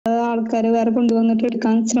ആൾക്കാർ വേറെ കൊണ്ടുവന്നിട്ട്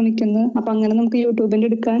എടുക്കാൻ ശ്രമിക്കുന്നു. അപ്പൊ അങ്ങനെ നമുക്ക് യൂട്യൂബിന്റെ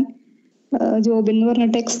എടുക്കാൻ ജോബിൻ എന്ന്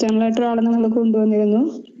പറഞ്ഞിട്ട് എക്സ്റ്റേണൽ ആയിട്ട് ഒരാളെ നമ്മൾ കൊണ്ടുവന്നിരുന്നു.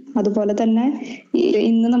 അതുപോലെ തന്നെ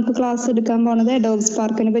ഇന്ന് നമുക്ക് ക്ലാസ് എടുക്കാൻ പോണത് അഡോബ്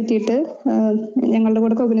സ്പാർക്കിനെ പറ്റിയിട്ട് ഞങ്ങളുടെ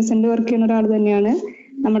കൂടെ കോഗ്നിസന്റ് വർക്ക് ചെയ്യുന്ന ഒരാൾ തന്നെയാണ്.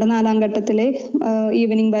 നമ്മുടെ 4ാം ഘട്ടത്തിലെ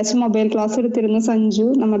evening batch mobile class എടുത്തിരുന്ന Sanju,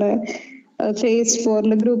 നമ്മുടെ ഫേസ്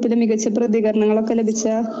 4 ഗ്രൂപ്പിലെ മികച്ച പ്രതികരണങ്ങളൊക്കെ ലഭിച്ച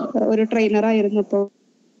ഒരു ട്രെയിനർ ആയിരുന്നു. അപ്പോൾ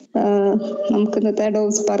നമുക്ക് ഇന്നത്തെ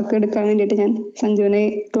അഡോബ് സ്പാർക്ക് എടുക്കാൻ വേണ്ടിയിട്ട് ഞാൻ സഞ്ജുവിനെ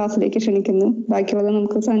ക്ലാസ്സിലേക്ക് ക്ഷണിക്കുന്നു. ബാക്കിയുള്ളത്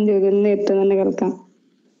നമുക്ക് സഞ്ജുവിൽ നേരിട്ട് തന്നെ കേൾക്കാം.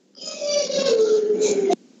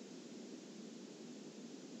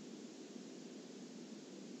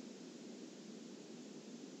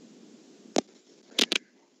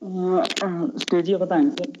 സ്റ്റേജി അപ്പോൾ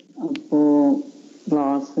താങ്ക്സ്. അപ്പോൾ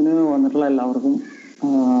ക്ലാസ്സിന് വന്നിട്ടുള്ള എല്ലാവർക്കും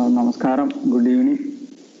നമസ്കാരം, ഗുഡ് ഈവനിങ്.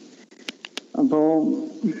 അപ്പോൾ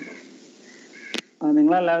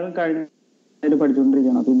നിങ്ങളെല്ലാവരും കഴിഞ്ഞ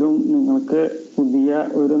പഠിച്ചുകൊണ്ടിരിക്കുകയാണ്. അപ്പോൾ ഇതും നിങ്ങൾക്ക് പുതിയ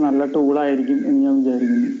ഒരു നല്ല ടൂളായിരിക്കും എന്ന് ഞാൻ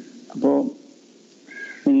വിചാരിക്കുന്നു. അപ്പോൾ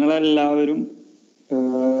നിങ്ങളെല്ലാവരും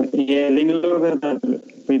ഏതെങ്കിലും ഒരു തരത്തിൽ,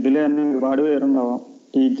 ഇപ്പൊ ഇതിൽ തന്നെ ഒരുപാട് പേരുണ്ടാവാം,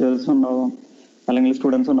 ടീച്ചേഴ്സ് ഉണ്ടാവാം, അല്ലെങ്കിൽ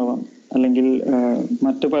സ്റ്റുഡൻസ് ഉണ്ടാവാം, അല്ലെങ്കിൽ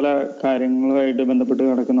മറ്റു പല കാര്യങ്ങളുമായിട്ട് ബന്ധപ്പെട്ട്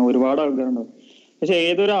കിടക്കുന്ന ഒരുപാട് ആൾക്കാരുണ്ടാവും. പക്ഷെ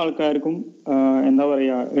ഏതൊരു ആൾക്കാർക്കും എന്താ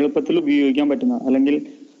പറയുക, എളുപ്പത്തിൽ ഉപയോഗിക്കാൻ പറ്റുന്ന, അല്ലെങ്കിൽ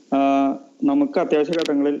നമുക്ക് അത്യാവശ്യ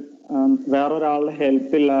ഘട്ടങ്ങളിൽ വേറൊരാളുടെ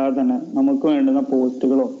ഹെൽപ്പ് ഇല്ലാതെ തന്നെ നമുക്ക് വേണ്ടുന്ന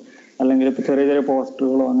പോസ്റ്റുകളോ അല്ലെങ്കിൽ ഇപ്പൊ ചെറിയ ചെറിയ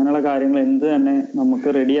പോസ്റ്ററുകളോ അങ്ങനെയുള്ള കാര്യങ്ങൾ എന്ത് തന്നെ നമുക്ക്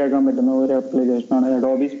റെഡിയാക്കാൻ പറ്റുന്ന ഒരു ആപ്ലിക്കേഷനാണ്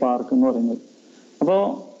അഡോബി സ്പാർക്ക് എന്ന് പറയുന്നത്. അപ്പോൾ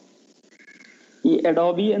ഈ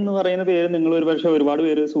അഡോബി എന്ന് പറയുന്ന പേര് നിങ്ങൾ ഒരുപക്ഷെ ഒരുപാട്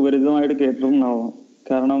പേര് സുപരിചിതമായിട്ട് കേട്ടിട്ടുണ്ടാവാം.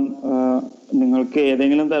 കാരണം നിങ്ങൾക്ക്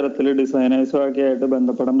ഏതെങ്കിലും തരത്തിൽ ഡിസൈനേഴ്സും ആയിട്ട്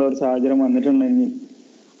ബന്ധപ്പെടേണ്ട ഒരു സാഹചര്യം വന്നിട്ടുണ്ടെങ്കിൽ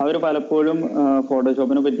അവർ പലപ്പോഴും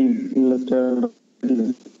ഫോട്ടോഷോപ്പിനെ പറ്റിയും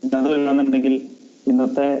ഇല്ലാന്നുണ്ടെങ്കിൽ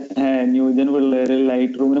ഇന്നത്തെ ന്യൂജൻ പിള്ളേര്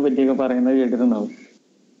ലൈറ്റ് റൂമിനെ പറ്റിയൊക്കെ പറയുന്നത് കേട്ടിട്ടുണ്ടാവും.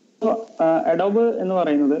 അപ്പോൾ അഡോബ് എന്ന്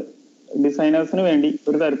പറയുന്നത് ഡിസൈനേഴ്സിന് വേണ്ടി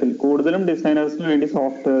ഒരു തരത്തിൽ കൂടുതലും ഡിസൈനേഴ്സിന് വേണ്ടി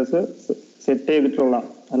സോഫ്റ്റ്വെയർസ് സെറ്റ് ചെയ്തിട്ടുള്ള,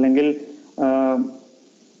 അല്ലെങ്കിൽ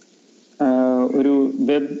ഒരു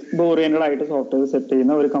വെബ് ഓറിയന്റഡ് ആയിട്ട് സോഫ്റ്റ്വെയർ സെറ്റ്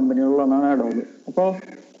ചെയ്യുന്ന ഒരു കമ്പനികളിലൊന്നാണ് അഡോബ്. അപ്പോൾ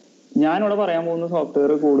ഞാനിവിടെ പറയാൻ പോകുന്ന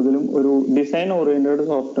സോഫ്റ്റ്വെയർ കൂടുതലും ഒരു ഡിസൈൻ ഓറിയന്റഡ്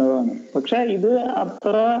സോഫ്റ്റ്വെയർ ആണ്. പക്ഷെ ഇത്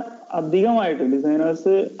അത്ര അധികമായിട്ട്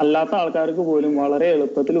ഡിസൈനേഴ്സ് അല്ലാത്ത ആൾക്കാർക്ക് പോലും വളരെ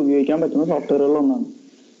എളുപ്പത്തിൽ ഉപയോഗിക്കാൻ പറ്റുന്ന സോഫ്റ്റ്വെയറുകളിലൊന്നാണ്.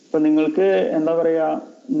 ഇപ്പൊ നിങ്ങൾക്ക് എന്താ പറയാ,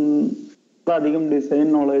 അത്ര അധികം ഡിസൈൻ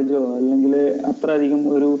നോളജോ അല്ലെങ്കിൽ അത്ര അധികം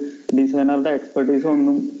ഒരു ഡിസൈനറുടെ എക്സ്പെർട്ടീസോ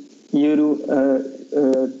ഒന്നും ഈ ഒരു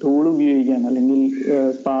ടൂൾ ഉപയോഗിക്കാൻ അല്ലെങ്കിൽ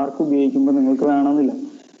സ്പാർക്ക് ഉപയോഗിക്കുമ്പോൾ നിങ്ങൾക്ക് വേണമെന്നില്ല.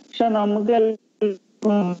 പക്ഷെ നമുക്ക്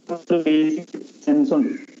ബേസിക് സെൻസ്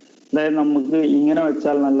ഉണ്ട്. അതായത് നമുക്ക് ഇങ്ങനെ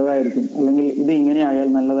വെച്ചാൽ നല്ലതായിരിക്കും, അല്ലെങ്കിൽ ഇത് ഇങ്ങനെ ആയാൽ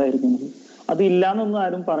നല്ലതായിരിക്കും. അതില്ലാന്നൊന്നും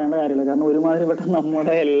ആരും പറയേണ്ട കാര്യമില്ല. കാരണം ഒരുമാതിരിപ്പെട്ട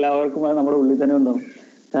നമ്മുടെ എല്ലാവർക്കും അത് നമ്മുടെ ഉള്ളിൽ തന്നെ ഉണ്ടാവും.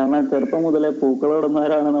 കാരണം ചെറുപ്പം മുതലേ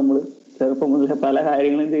പൂക്കളോടുന്നവരാണ് നമ്മൾ, ചെറുപ്പം മുതലേ പല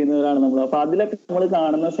കാര്യങ്ങളും ചെയ്യുന്നവരാണ് നമ്മൾ. അപ്പൊ അതിലൊക്കെ നമ്മൾ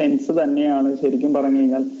കാണുന്ന സെൻസ് തന്നെയാണ് ശരിക്കും പറഞ്ഞു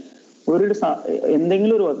കഴിഞ്ഞാൽ ഒരു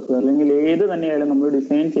എന്തെങ്കിലും ഒരു വസ്തു അല്ലെങ്കിൽ ഏത് തന്നെയായാലും നമ്മൾ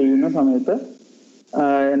ഡിസൈൻ ചെയ്യുന്ന സമയത്ത്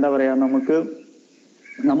എന്താ പറയാ,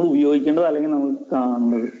 നമ്മൾ ഉപയോഗിക്കേണ്ടത് അല്ലെങ്കിൽ നമുക്ക്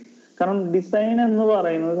കാണേണ്ടത്. കാരണം ഡിസൈൻ എന്ന്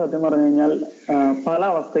പറയുന്നത് സത്യം പറഞ്ഞു കഴിഞ്ഞാൽ പല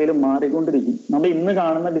അവസ്ഥയിലും മാറിക്കൊണ്ടിരിക്കും. നമ്മൾ ഇന്ന്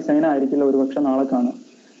കാണുന്ന ഡിസൈൻ ആയിരിക്കില്ല ഒരുപക്ഷെ നാളെ കാണുക.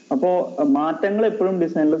 അപ്പോ മാറ്റങ്ങൾ എപ്പോഴും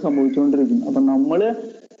ഡിസൈനിൽ സംഭവിച്ചുകൊണ്ടിരിക്കും. അപ്പൊ നമ്മള്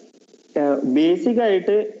ബേസിക്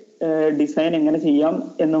ആയിട്ട് ഡിസൈൻ എങ്ങനെ ചെയ്യാം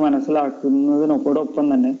എന്ന് മനസ്സിലാക്കുന്നതിനൊപ്പം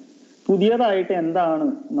തന്നെ പുതിയതായിട്ട് എന്താണ്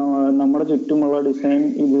നമ്മുടെ ചുറ്റുമുള്ള ഡിസൈൻ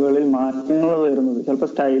ഇതുകളിൽ മാറ്റങ്ങൾ വരുന്നത്, ചിലപ്പോൾ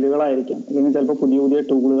സ്റ്റൈലുകളായിരിക്കാം, അല്ലെങ്കിൽ ചിലപ്പോൾ പുതിയ പുതിയ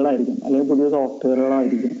ടൂളുകളായിരിക്കും, അല്ലെങ്കിൽ പുതിയ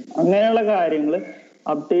സോഫ്റ്റ്വെയറുകളായിരിക്കും. അങ്ങനെയുള്ള കാര്യങ്ങൾ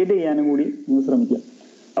അപ്ഡേറ്റ് ചെയ്യാനും കൂടി ഒന്ന് ശ്രമിക്കുക.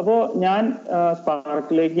 അപ്പോൾ ഞാൻ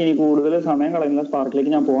സ്പാർക്കിലേക്ക് ഇനി കൂടുതൽ സമയം കളയുന്ന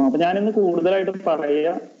സ്പാർക്കിലേക്ക് ഞാൻ പോകാം. അപ്പൊ ഞാൻ ഇന്ന് കൂടുതലായിട്ട്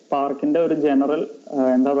പറയുക സ്പാർക്കിന്റെ ഒരു ജനറൽ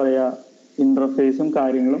എന്താ പറയാ ഇന്റർഫേസും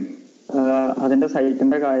കാര്യങ്ങളും, അതിന്റെ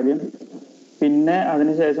സൈറ്റിന്റെ കാര്യം, പിന്നെ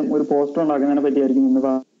അതിനുശേഷം ഒരു പോസ്റ്റർ ഉണ്ടാക്കുന്നതിനെ പറ്റിയായിരിക്കും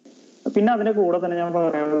ഇന്ന്. പിന്നെ അതിന്റെ കൂടെ തന്നെ ഞാൻ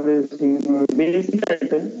പറയാൻ ഉദ്ദേശിക്കുന്നത് ബേസിക്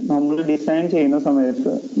ആയിട്ട് നമ്മൾ ഡിസൈൻ ചെയ്യുന്ന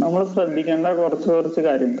സമയത്ത് നമ്മൾ ശ്രദ്ധിക്കേണ്ട കുറച്ച്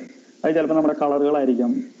കാര്യങ്ങൾ. അത് ചിലപ്പോൾ നമ്മുടെ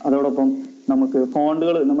കളറുകളായിരിക്കാം. അതോടൊപ്പം നമുക്ക്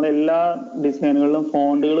ഫോണ്ടുകൾ, നമ്മുടെ എല്ലാ ഡിസൈനുകളിലും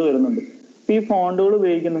ഫോണ്ടുകൾ വരുന്നുണ്ട്. ഈ ഫോണ്ടുകൾ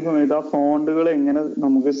ഉപയോഗിക്കുന്ന സമയത്ത് ആ ഫോണ്ടുകൾ എങ്ങനെ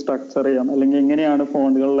നമുക്ക് സ്ട്രക്ചർ ചെയ്യാം, അല്ലെങ്കിൽ എങ്ങനെയാണ്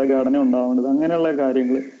ഫോണ്ടുകളുടെ ഘടന ഉണ്ടാവേണ്ടത്, അങ്ങനെയുള്ള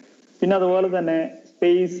കാര്യങ്ങൾ. പിന്നെ അതുപോലെ തന്നെ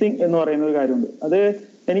സ്പേസിങ് എന്ന് പറയുന്ന ഒരു കാര്യമുണ്ട്. അത്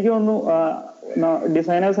എനിക്ക് തോന്നുന്നു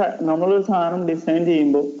ഡിസൈനേഴ്സ്, നമ്മളൊരു സാധനം ഡിസൈൻ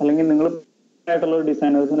ചെയ്യുമ്പോൾ, അല്ലെങ്കിൽ നിങ്ങൾ ആയിട്ടുള്ള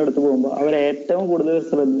ഡിസൈനേഴ്സിന്റെ അടുത്ത് പോകുമ്പോൾ അവർ ഏറ്റവും കൂടുതൽ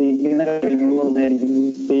ശ്രദ്ധിക്കുന്ന കാര്യങ്ങളിൽ ഒന്നായിരിക്കും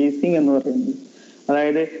സ്പേസിങ് എന്ന് പറയുന്നത്.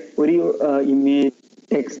 അതായത് ഒരു ഇമേജ്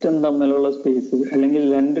ടെക്സ്റ്റും തമ്മിലുള്ള സ്പേസ്, അല്ലെങ്കിൽ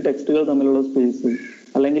രണ്ട് ടെക്സ്റ്റുകൾ തമ്മിലുള്ള സ്പേസ്,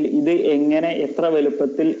 അല്ലെങ്കിൽ ഇത് എങ്ങനെ എത്ര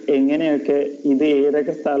വലുപ്പത്തിൽ എങ്ങനെയൊക്കെ ഇത്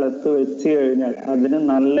ഏതൊക്കെ സ്ഥലത്ത് വെച്ച് കഴിഞ്ഞാൽ അതിന്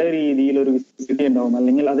നല്ല രീതിയിൽ ഒരു വിസിബിലിറ്റി ഉണ്ടാവും,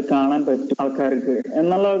 അല്ലെങ്കിൽ അത് കാണാൻ പറ്റും ആൾക്കാർക്ക്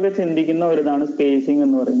എന്നുള്ളതൊക്കെ ചിന്തിക്കുന്ന ഒരിതാണ് സ്പേസിങ്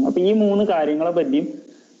എന്ന് പറയുന്നത്. അപ്പൊ ഈ 3 കാര്യങ്ങളെ പറ്റിയും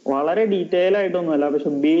വളരെ ഡീറ്റെയിൽ ആയിട്ടൊന്നുമല്ല,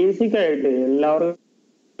 പക്ഷെ ബേസിക് ആയിട്ട് എല്ലാവർക്കും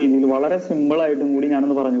രീതിയിൽ വളരെ സിമ്പിൾ ആയിട്ടും കൂടി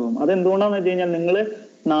ഞാനൊന്ന് പറഞ്ഞു പോകും. അത് എന്തുകൊണ്ടാന്ന് വെച്ച് കഴിഞ്ഞാൽ നിങ്ങൾ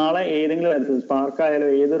നാളെ ഏതെങ്കിലും തരത്തിൽ സ്പാർക്ക് ആയാലും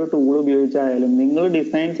ഏതൊരു ടൂൾ ഉപയോഗിച്ചായാലും നിങ്ങൾ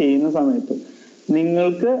ഡിസൈൻ ചെയ്യുന്ന സമയത്ത്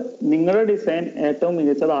നിങ്ങൾക്ക് നിങ്ങളുടെ ഡിസൈൻ ഏറ്റവും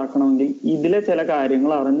മികച്ചതാക്കണമെങ്കിൽ ഇതിലെ ചില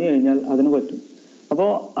കാര്യങ്ങൾ അറിഞ്ഞു കഴിഞ്ഞാൽ അതിന് പറ്റും. അപ്പോ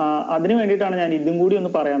അതിന് വേണ്ടിയിട്ടാണ് ഞാൻ ഇതും കൂടി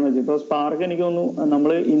ഒന്ന് പറയാന്ന് വെച്ചത്. ഇപ്പൊ സ്പാർക്ക് എനിക്ക് തോന്നുന്നു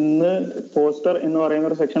നമ്മൾ ഇന്ന് പോസ്റ്റർ എന്ന് പറയുന്ന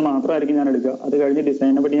ഒരു സെക്ഷൻ മാത്രമായിരിക്കും ഞാൻ എടുക്കുക. അത് കഴിഞ്ഞ്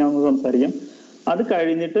ഡിസൈനിനെ പറ്റി ഞാൻ ഒന്ന് സംസാരിക്കാം. അത്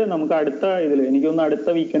കഴിഞ്ഞിട്ട് നമുക്ക് അടുത്ത ഇതിൽ എനിക്ക് തോന്നുന്നു അടുത്ത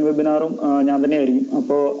വീക്കെൻഡ് വെബിനാറും ഞാൻ തന്നെ ആയിരിക്കും.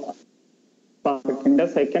 അപ്പോ സ്പാർക്കിന്റെ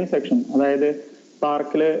സെക്കൻഡ് സെക്ഷൻ, അതായത്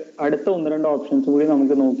സ്പാർക്കില് അടുത്ത 1-2 ഓപ്ഷൻസ് കൂടി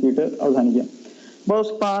നമുക്ക് നോക്കിയിട്ട് അവസാനിക്കാം. അപ്പോൾ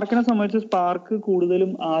സ്പാർക്കിനെ സംബന്ധിച്ച് സ്പാർക്ക്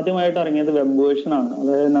കൂടുതലും ആദ്യമായിട്ട് ഇറങ്ങിയത് വെബ് വേർഷൻ ആണ്.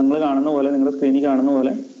 അതായത് നിങ്ങൾ കാണുന്ന പോലെ, നിങ്ങളുടെ സ്ക്രീനിൽ കാണുന്ന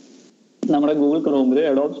പോലെ നമ്മുടെ ഗൂഗിൾ ക്രോമിൽ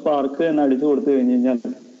അഡോബ് സ്പാർക്ക് എന്ന് അടിച്ചു കൊടുത്തു കഴിഞ്ഞ് കഴിഞ്ഞാൽ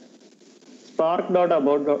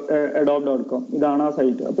spark.adobe.com ഇതാണ് ആ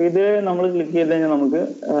സൈറ്റ്. അപ്പൊ ഇത് നമ്മൾ ക്ലിക്ക് ചെയ്ത് കഴിഞ്ഞാൽ നമുക്ക്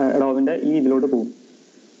അഡോബിന്റെ ഈ ഇതിലോട്ട് പോകും.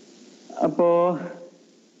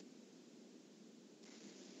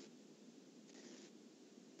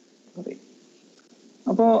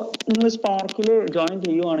 അപ്പോ നിങ്ങൾ സ്പാർക്കിൽ ജോയിൻ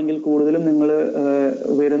ചെയ്യുവാണെങ്കിൽ കൂടുതലും നിങ്ങൾ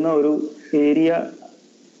വരുന്ന ഒരു ഏരിയ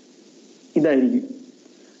ഇതായിരിക്കും.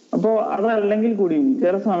 അപ്പോൾ അതല്ലെങ്കിൽ കൂടിയും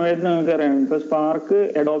ചില സമയത്ത് നിങ്ങൾക്ക് അറിയാം, ഇപ്പൊ സ്പാർക്ക്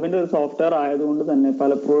അഡോബിന്റെ ഒരു സോഫ്റ്റ്വെയർ ആയതുകൊണ്ട് തന്നെ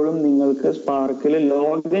പലപ്പോഴും നിങ്ങൾക്ക് സ്പാർക്കിൽ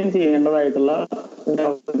ലോഗിൻ ചെയ്യേണ്ടതായിട്ടുള്ള ഒരു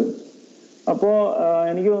അവസ്ഥ. അപ്പോ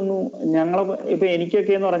എനിക്ക് തോന്നുന്നു ഇപ്പൊ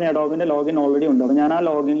എനിക്കൊക്കെ എന്ന് പറഞ്ഞാൽ അഡോബിന്റെ ലോഗിൻ ഓൾറെഡി ഉണ്ട്. അപ്പൊ ഞാൻ ആ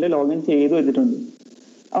ലോഗിൻ ചെയ്തു വെച്ചിട്ടുണ്ട്.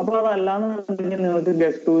 അപ്പൊ അതല്ലാന്നുണ്ടെങ്കിൽ നിങ്ങൾക്ക്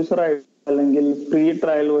ഗസ്റ്റ് യൂസർ ആയിട്ട് അല്ലെങ്കിൽ ഫ്രീ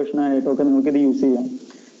ട്രയൽ വേർഷൻ ആയിട്ടൊക്കെ നിങ്ങൾക്ക് ഇത് യൂസ് ചെയ്യാം.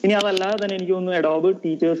 ഇനി അതല്ലാതെ തന്നെ എനിക്ക് തോന്നുന്നു അഡോബ്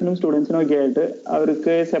ടീച്ചേഴ്സിനും സ്റ്റുഡൻസിനും ഒക്കെ ആയിട്ട്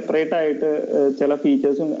അവർക്ക് സെപ്പറേറ്റ് ആയിട്ട് ചില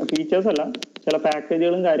ഫീച്ചേഴ്സ് അല്ല, ചില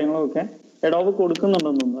പാക്കേജുകളും കാര്യങ്ങളും ഒക്കെ അഡോബ്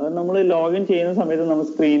കൊടുക്കുന്നുണ്ടെന്ന് തോന്നുന്നു. അത് നമ്മൾ ലോഗിൻ ചെയ്യുന്ന സമയത്ത് നമ്മൾ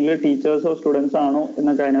സ്ക്രീനിൽ ടീച്ചേഴ്സോ സ്റ്റുഡൻസ് ആണോ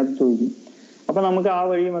എന്നൊക്കെ അതിനകത്ത് ചോദിക്കും. അപ്പൊ നമുക്ക് ആ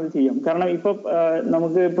വഴിയും അത് ചെയ്യാം. കാരണം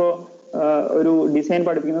നമുക്ക് ഇപ്പോ ഒരു ഡിസൈൻ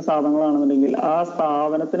പഠിപ്പിക്കുന്ന സ്ഥാപനങ്ങളാണെന്നുണ്ടെങ്കിൽ ആ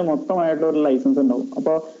സ്ഥാപനത്തിന് മൊത്തമായിട്ട് ഒരു ലൈസൻസ് ഉണ്ടാവും.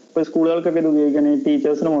 അപ്പോൾ ഇപ്പൊ സ്കൂളുകൾക്കൊക്കെ ഇത് ഉപയോഗിക്കുകയാണെങ്കിൽ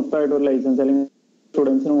ടീച്ചേഴ്സിന് മൊത്തമായിട്ട് ഒരു ലൈസൻസ് അല്ലെങ്കിൽ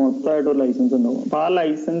സ്റ്റുഡൻസിന് മൊത്തമായിട്ട് ഒരു ലൈസൻസ് ഉണ്ടാവും. അപ്പൊ ആ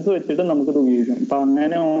ലൈസൻസ് വെച്ചിട്ട് നമുക്കിത് ഉപയോഗിക്കാം. അപ്പൊ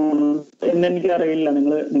അങ്ങനെ എന്നെനിക്ക് അറിയില്ല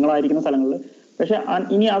നിങ്ങളായിരിക്കുന്ന സ്ഥലങ്ങളിൽ. പക്ഷെ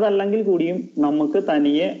ഇനി അതല്ലെങ്കിൽ കൂടിയും നമുക്ക്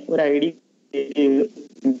തനിയെ ഒരു ഐഡി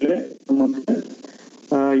നമുക്ക്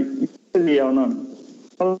ചെയ്യാവുന്നതാണ്.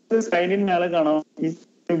 സൈൻ ഇൻ മേലെ കാണാം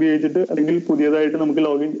ഉപയോഗിച്ചിട്ട്, അല്ലെങ്കിൽ പുതിയതായിട്ട് നമുക്ക്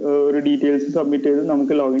ലോഗിൻ ഒരു ഡീറ്റെയിൽസ് സബ്മിറ്റ് ചെയ്ത്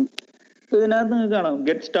നമുക്ക് ലോഗിൻ. ഇതിനകത്ത് നിങ്ങൾക്ക് കാണാം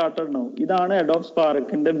ഗെറ്റ് സ്റ്റാർട്ടഡ് നൗ. ഇതാണ് അഡോബ്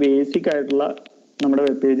സ്പാർക്കിന്റെ ബേസിക് ആയിട്ടുള്ള നമ്മുടെ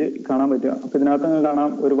വെബ് പേജ് കാണാൻ പറ്റുക. അപ്പൊ ഇതിനകത്ത് നിങ്ങൾക്ക്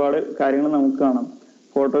കാണാം ഒരുപാട് കാര്യങ്ങൾ നമുക്ക് കാണാം.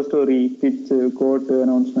 Photo story, pitch, coat,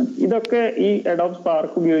 announcement, ഇതൊക്കെ ഈ അഡോബ്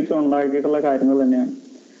സ്പാർക്ക് ഉപയോഗിച്ച് ഉണ്ടാക്കിയിട്ടുള്ള കാര്യങ്ങൾ തന്നെയാണ്.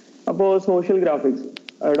 അപ്പോൾ സോഷ്യൽ ഗ്രാഫിക്സ്,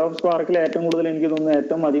 അഡോബ് സ്പാർക്കിൽ ഏറ്റവും കൂടുതൽ എനിക്ക് തോന്നുന്നു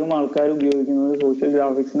ഏറ്റവും അധികം ആൾക്കാർ ഉപയോഗിക്കുന്നത് സോഷ്യൽ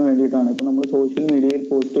ഗ്രാഫിക്സിന് വേണ്ടിയിട്ടാണ്. ഇപ്പൊ നമ്മൾ സോഷ്യൽ മീഡിയയിൽ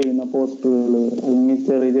പോസ്റ്റ് ചെയ്യുന്ന പോസ്റ്ററുകൾ അല്ലെങ്കിൽ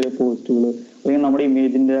ചെറിയ ചെറിയ പോസ്റ്റുകൾ, അല്ലെങ്കിൽ നമ്മുടെ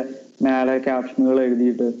ഇമേജിന്റെ മേലെ ക്യാപ്ഷനുകൾ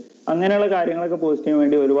എഴുതിയിട്ട് അങ്ങനെയുള്ള കാര്യങ്ങളൊക്കെ പോസ്റ്റ് ചെയ്യാൻ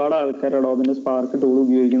വേണ്ടി ഒരുപാട് ആൾക്കാർ അഡോബിന്റെ സ്പാർക്ക് ടൂൾ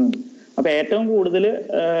ഉപയോഗിക്കുന്നുണ്ട്. അപ്പൊ ഏറ്റവും കൂടുതൽ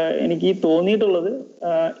എനിക്ക് തോന്നിയിട്ടുള്ളത്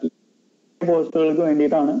പോസ്റ്റുകൾക്ക്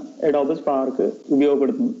വേണ്ടിയിട്ടാണ് അഡോബ് സ്പാർക്ക്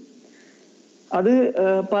ഉപയോഗപ്പെടുത്തുന്നത്. അത്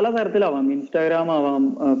പലതരത്തിലാവാം. ഇൻസ്റ്റാഗ്രാം ആവാം,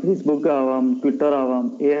 ഫേസ്ബുക്ക് ആവാം, ട്വിറ്റർ ആവാം,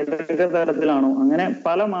 ഏതൊക്കെ തരത്തിലാണോ അങ്ങനെ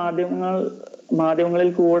പല മാധ്യമങ്ങളിൽ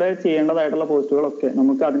കൂടെ ചെയ്യേണ്ടതായിട്ടുള്ള പോസ്റ്റുകളൊക്കെ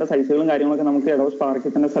നമുക്ക് അതിന്റെ സൈസുകളും കാര്യങ്ങളൊക്കെ നമുക്ക് അഡോബ്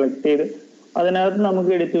സ്പാർക്കിൽ തന്നെ സെലക്ട് ചെയ്ത് അതിനകത്ത്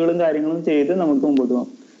നമുക്ക് എഡിറ്റുകളും കാര്യങ്ങളും ചെയ്ത് നമുക്ക് മുമ്പോട്ട് പോകാം.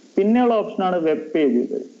 പിന്നെയുള്ള ഓപ്ഷനാണ് വെബ് പേജ്.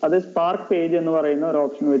 അത് സ്പാർക്ക് പേജ് എന്ന് പറയുന്ന ഒരു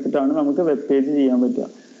ഓപ്ഷൻ വെച്ചിട്ടാണ് നമുക്ക് വെബ് പേജ് ചെയ്യാൻ പറ്റുക.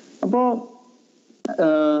 അപ്പോ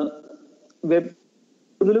വെബ്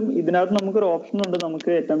കൂടുതലും ഇതിനകത്ത് നമുക്കൊരു ഓപ്ഷൻ ഉണ്ട്, നമുക്ക്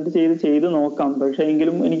അറ്റംപ്റ്റ് ചെയ്ത് നോക്കാം. പക്ഷെ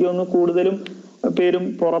എങ്കിലും എനിക്ക് തോന്നുന്നു കൂടുതലും പേരും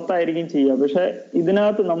പുറത്തായിരിക്കും ചെയ്യുക. പക്ഷെ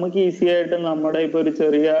ഇതിനകത്ത് നമുക്ക് ഈസി ആയിട്ട് നമ്മുടെ ഇപ്പൊ ഒരു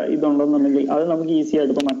ചെറിയ ഇതുണ്ടെന്നുണ്ടെങ്കിൽ അത് നമുക്ക് ഈസി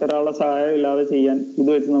ആയിട്ട് ഇപ്പൊ മറ്റൊരാളുടെ സഹായം ഇല്ലാതെ ചെയ്യാൻ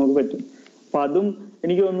ഇത് വെച്ച് നമുക്ക് പറ്റും. അപ്പൊ അതും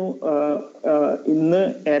എനിക്ക് തോന്നുന്നു ഇന്ന്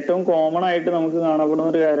ഏറ്റവും കോമൺ ആയിട്ട് നമുക്ക് കാണപ്പെടുന്ന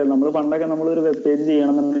ഒരു കാര്യം. നമ്മൾ പണ്ടൊക്കെ നമ്മളൊരു വെബ് പേജ്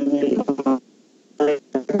ചെയ്യണമെന്നുണ്ടെങ്കിൽ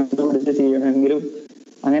ചെയ്യണമെങ്കിലും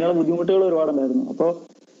അങ്ങനെയുള്ള ബുദ്ധിമുട്ടുകൾ ഒരുപാടുണ്ടായിരുന്നു. അപ്പൊ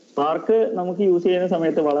സ്പാർക്ക് നമുക്ക് യൂസ് ചെയ്യുന്ന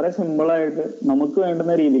സമയത്ത് വളരെ സിമ്പിൾ ആയിട്ട് നമുക്ക്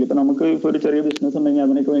വേണ്ടുന്ന രീതിയിൽ, ഇപ്പൊ നമുക്ക് ഇപ്പൊ ഒരു ചെറിയ ബിസിനസ് ഉണ്ടെങ്കിൽ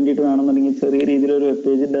അതിനൊക്കെ വേണ്ടിയിട്ട് വേണമെന്നുണ്ടെങ്കിൽ ചെറിയ രീതിയിൽ ഒരു വെബ്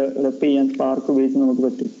പേജ് ഡെവലപ്പ് ചെയ്യാൻ സ്പാർക്ക് ഉപയോഗിച്ച് നമുക്ക്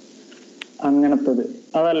പറ്റും. അങ്ങനത്തത്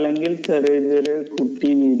അതല്ലെങ്കിൽ ചെറിയ ചെറിയ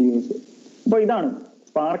കുട്ടി വീഡിയോസ്. അപ്പൊ ഇതാണ്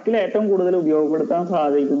സ്പാർക്കിൽ ഏറ്റവും കൂടുതൽ ഉപയോഗപ്പെടുത്താൻ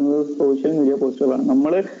സാധിക്കുന്നത് സോഷ്യൽ മീഡിയ പോസ്റ്റുകളാണ്.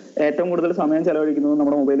 നമ്മൾ ഏറ്റവും കൂടുതൽ സമയം ചെലവഴിക്കുന്നതും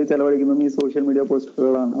നമ്മുടെ മൊബൈലിൽ ചെലവഴിക്കുന്നതും ഈ സോഷ്യൽ മീഡിയ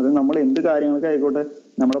പോസ്റ്റുകളാണ്. അത് നമ്മൾ എന്ത് കാര്യങ്ങളൊക്കെ ആയിക്കോട്ടെ,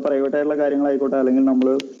 നമ്മുടെ പ്രൈവറ്റ് ആയിട്ടുള്ള കാര്യങ്ങളായിക്കോട്ടെ, അല്ലെങ്കിൽ നമ്മൾ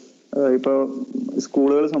ഇപ്പൊ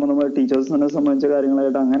സ്കൂളുകൾ സംബന്ധമായ ടീച്ചേഴ്സിനെ സംബന്ധിച്ച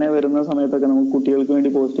കാര്യങ്ങളായിട്ട് അങ്ങനെ വരുന്ന സമയത്തൊക്കെ നമുക്ക് കുട്ടികൾക്ക് വേണ്ടി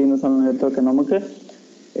പോസ്റ്റ് ചെയ്യുന്ന സമയത്തൊക്കെ നമുക്ക്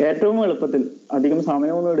ഏറ്റവും എളുപ്പത്തിൽ അധികം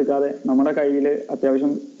സമയമൊന്നും എടുക്കാതെ നമ്മുടെ കയ്യിൽ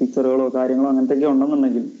അത്യാവശ്യം പിക്ചറുകളോ കാര്യങ്ങളോ അങ്ങനത്തെയൊക്കെ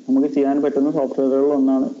ഉണ്ടെന്നുണ്ടെങ്കിൽ നമുക്ക് ചെയ്യാൻ പറ്റുന്ന സോഫ്റ്റ്വെയറുകളിൽ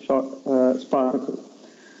ഒന്നാണ് സ്പാർക്ക്.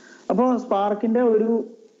 അപ്പോൾ സ്പാർക്കിന്റെ ഒരു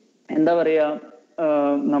എന്താ പറയാ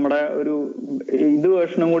നമ്മുടെ ഒരു ഇത്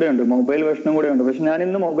വേർഷനും കൂടെ ഉണ്ട്, മൊബൈൽ വേർഷനും കൂടെ ഉണ്ട്. പക്ഷെ ഞാൻ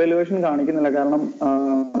ഇന്ന് മൊബൈൽ വേർഷൻ കാണിക്കുന്നില്ല, കാരണം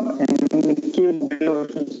എനിക്ക് മൊബൈൽ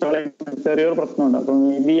വേർഷൻ ഇൻസ്റ്റാൾ ചെയ്യാൻ ചെറിയൊരു പ്രശ്നമുണ്ട്. അപ്പൊ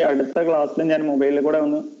മേ ബി അടുത്ത ക്ലാസ്സിൽ ഞാൻ മൊബൈലിൽ കൂടെ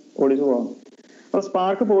ഒന്ന് ഓടിച്ചു പോകാം. അപ്പൊ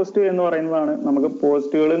സ്പാർക്ക് പോസ്റ്റ് എന്ന് പറയുന്നതാണ് നമുക്ക്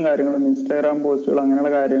പോസ്റ്റുകളും കാര്യങ്ങളും, ഇൻസ്റ്റാഗ്രാം പോസ്റ്റുകൾ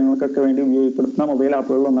അങ്ങനെയുള്ള കാര്യങ്ങൾക്കൊക്കെ വേണ്ടി ഉപയോഗപ്പെടുത്തുന്ന മൊബൈൽ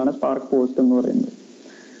ആപ്പുകളിൽ ഒന്നാണ് സ്പാർക്ക് പോസ്റ്റ് എന്ന് പറയുന്നത്.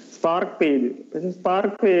 സ്പാർക്ക് പേജ്, പക്ഷെ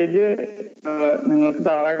സ്പാർക്ക് പേജ് നിങ്ങൾക്ക്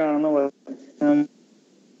താഴെ കാണുന്ന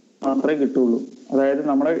മാത്രമേ കിട്ടുള്ളൂ. അതായത്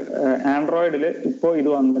നമ്മുടെ ആൻഡ്രോയിഡിൽ ഇപ്പോൾ ഇത്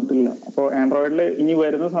വന്നിട്ടില്ല. അപ്പോൾ ആൻഡ്രോയിഡിൽ ഇനി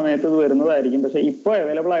വരുന്ന സമയത്ത് ഇത് വരുന്നതായിരിക്കും. പക്ഷെ ഇപ്പോൾ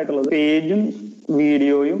അവൈലബിൾ ആയിട്ടുള്ളത് പേജും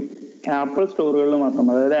വീഡിയോയും ആപ്പിൾ സ്റ്റോറുകളിൽ മാത്രം,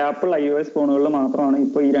 അതായത് ആപ്പിൾ iOS ഫോണുകളിൽ മാത്രമാണ്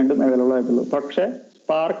ഇപ്പോൾ ഈ രണ്ടും അവൈലബിൾ ആയിട്ടുള്ളത്. പക്ഷെ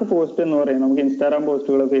സ്പാർക്ക് പോസ്റ്റ് എന്ന് പറയുന്നത് നമുക്ക് ഇൻസ്റ്റാഗ്രാം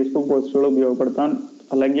പോസ്റ്റുകൾ, ഫേസ്ബുക്ക് പോസ്റ്റുകൾ ഉപയോഗപ്പെടുത്താൻ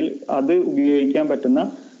അല്ലെങ്കിൽ അത് ഉപയോഗിക്കാൻ പറ്റുന്ന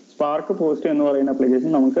സ്പാർക്ക് പോസ്റ്റ് എന്ന് പറയുന്ന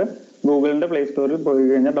ആപ്ലിക്കേഷൻ നമുക്ക് ഗൂഗിളിന്റെ പ്ലേ സ്റ്റോറിൽ പോയി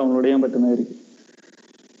കഴിഞ്ഞാൽ ഡൗൺലോഡ് ചെയ്യാൻ പറ്റുന്നതായിരിക്കും.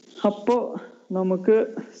 അപ്പോ നമുക്ക്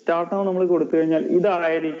സ്റ്റാർട്ട് ആവും നമ്മൾ കൊടുത്തു കഴിഞ്ഞാൽ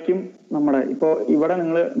ഇതായിരിക്കും നമ്മുടെ, ഇപ്പോ ഇവിടെ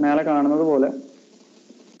നിങ്ങൾ മേലെ കാണുന്നത് പോലെ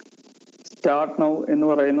സ്റ്റാർട്ട് നൗ എന്ന്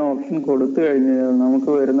പറയുന്ന ഓപ്ഷൻ കൊടുത്തു കഴിഞ്ഞാൽ നമുക്ക്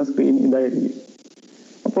വരുന്ന സ്ക്രീൻ ഇതായിരിക്കും.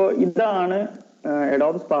 അപ്പോൾ ഇതാണ്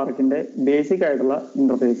അഡോബ് സ്പാർക്കിന്റെ ബേസിക് ആയിട്ടുള്ള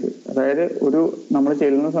ഇന്റർഫേസ്. അതായത് ഒരു നമ്മൾ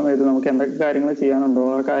ചെല്ലുന്ന സമയത്ത് നമുക്ക് എന്തൊക്കെ കാര്യങ്ങൾ ചെയ്യാനുണ്ടോ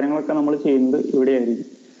ആ കാര്യങ്ങളൊക്കെ നമ്മൾ ചെയ്യുന്നത് ഇവിടെയായിരിക്കും.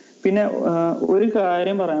 പിന്നെ ഒരു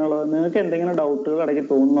കാര്യം പറയാനുള്ളത്, നിങ്ങൾക്ക് എന്തെങ്കിലും ഡൗട്ടുകൾ ഇടയ്ക്ക്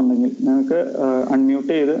തോന്നുന്നുണ്ടെങ്കിൽ നിങ്ങൾക്ക്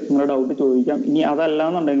അൺമ്യൂട്ട് ചെയ്ത് നിങ്ങളുടെ ഡൗട്ട് ചോദിക്കാം. ഇനി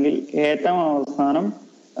അതല്ലാന്നുണ്ടെങ്കിൽ ഏറ്റവും അവസാനം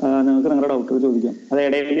നിങ്ങൾക്ക് നിങ്ങളുടെ ഡൗട്ടുകൾ ചോദിക്കാം. അത്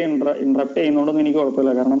ഇടയിൽ ഇന്ററപ്റ്റ് ചെയ്യുന്നതുകൊണ്ടൊന്നും എനിക്ക്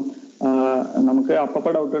കുഴപ്പമില്ല, കാരണം നമുക്ക്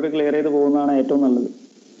അപ്പപ്പോൾ ഡൗട്ടുകൾ ക്ലിയർ ചെയ്ത് പോകുന്നതാണ് ഏറ്റവും നല്ലത്.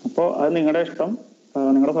 അപ്പോൾ അത് നിങ്ങളുടെ ഇഷ്ടം,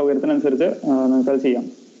 നിങ്ങളുടെ സൗകര്യത്തിനനുസരിച്ച് നിങ്ങൾക്കത് ചെയ്യാം.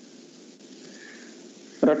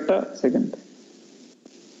 ഒരൊറ്റ സെക്കൻഡ്.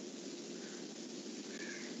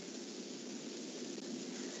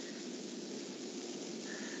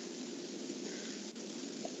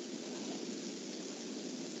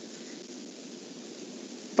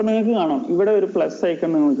 നിങ്ങൾക്ക് കാണാം ഇവിടെ ഒരു പ്ലസ് ഐക്കൺ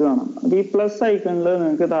നിങ്ങൾക്ക് കാണാം. അപ്പൊ ഈ പ്ലസ് ഐക്കണിൽ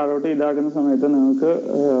നിങ്ങൾക്ക് താഴോട്ട് ഇതാക്കുന്ന സമയത്ത് നിങ്ങൾക്ക്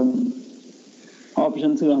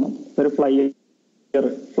ഓപ്ഷൻസ് കാണാം. ഒരു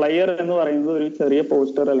ഫ്ലയർ എന്ന് പറയുന്നത് ഒരു ചെറിയ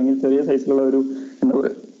പോസ്റ്റർ അല്ലെങ്കിൽ ചെറിയ സൈസിലുള്ള ഒരു എന്താ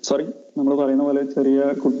പറയുക, സോറി നമ്മൾ പറയുന്ന പോലെ ചെറിയ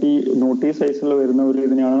കുട്ടി നോട്ടീസ് സൈസിൽ വരുന്ന ഒരു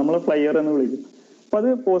ഇതിനെയാണ് നമ്മൾ ഫ്ലയർ എന്ന് വിളിക്കുന്നത്. അപ്പൊ അത്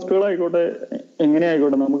പോസ്റ്റുകളായിക്കോട്ടെ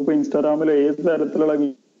എങ്ങനെയായിക്കോട്ടെ, നമുക്കിപ്പോ ഇൻസ്റ്റാഗ്രാമിൽ ഏത് തരത്തിലുള്ള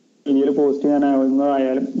വീഡിയോയിൽ പോസ്റ്റ്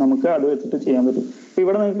ചെയ്യാനാവുന്നതായാലും നമുക്ക് അത് വെച്ചിട്ട് ചെയ്യാൻ പറ്റും. അപ്പൊ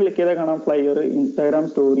ഇവിടെ നിങ്ങൾക്ക് ക്ലിക്ക് ചെയ്താൽ കാണാം ഫ്ലയർ, ഇൻസ്റ്റാഗ്രാം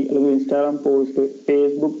സ്റ്റോറി അല്ലെങ്കിൽ Instagram post,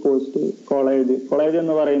 Facebook post, college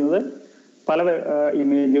എന്ന് പറയുന്നത് പല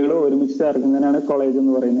ഇമേജുകൾ ഒരുമിച്ച് ചേർക്കുന്നതിനാണ് കോളേജ്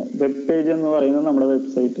എന്ന് പറയുന്നത്. വെബ് പേജ് എന്ന് പറയുന്നത് നമ്മുടെ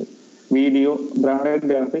website, video, branded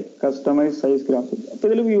graphic, customise size graphic. അപ്പൊ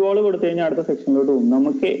ഇതിൽ വ്യൂകൾ കൊടുത്തു കഴിഞ്ഞാൽ അടുത്ത സെക്ഷനിലോട്ട് പോകും.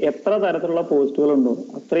 നമുക്ക് എത്ര തരത്തിലുള്ള പോസ്റ്റുകൾ ഉണ്ടോ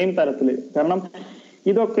അത്രയും തരത്തില്, കാരണം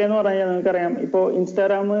ഇതൊക്കെ എന്ന് പറഞ്ഞാൽ നിങ്ങൾക്കറിയാം, ഇപ്പോ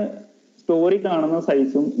ഇൻസ്റ്റാഗ്രാം സ്റ്റോറി കാണുന്ന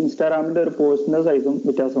സൈസും ഇൻസ്റ്റാഗ്രാമിന്റെ ഒരു പോസ്റ്റിന്റെ സൈസും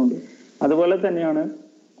വ്യത്യാസമുണ്ട്. അതുപോലെ തന്നെയാണ്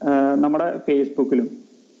നമ്മുടെ ഫേസ്ബുക്കിലും.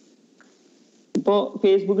 ഇപ്പോ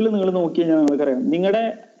ഫേസ്ബുക്കിൽ നിങ്ങൾ നോക്കി കഴിഞ്ഞാൽ നിങ്ങൾക്കറിയാം, നിങ്ങളുടെ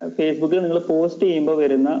ഫേസ്ബുക്കിൽ നിങ്ങൾ പോസ്റ്റ് ചെയ്യുമ്പോൾ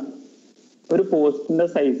വരുന്ന ഒരു പോസ്റ്റിന്റെ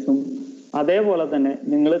സൈസും അതേപോലെ തന്നെ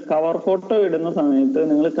നിങ്ങൾ കവർ ഫോട്ടോ ഇടുന്ന സമയത്ത്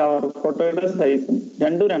നിങ്ങൾ കവർ ഫോട്ടോയുടെ സൈസും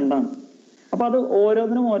രണ്ടാണ്. അപ്പൊ അത്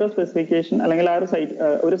ഓരോന്നിനും ഓരോ സ്പെസിഫിക്കേഷൻ അല്ലെങ്കിൽ ആ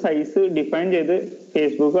ഒരു സൈസ് ഡിഫൈൻ ചെയ്ത്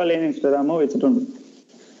ഫേസ്ബുക്കോ അല്ലെങ്കിൽ ഇൻസ്റ്റാഗ്രാമോ വെച്ചിട്ടുണ്ട്.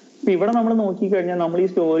 അപ്പൊ ഇവിടെ നമ്മൾ നോക്കിക്കഴിഞ്ഞാൽ നമ്മൾ ഈ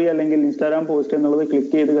സ്റ്റോറി അല്ലെങ്കിൽ ഇൻസ്റ്റാഗ്രാം പോസ്റ്റ് എന്നുള്ളത്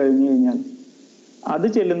ക്ലിക്ക് ചെയ്ത് കഴിഞ്ഞു കഴിഞ്ഞാൽ അത്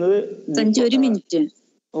ചെല്ലുന്നത് ഒരു മിനിറ്റ്.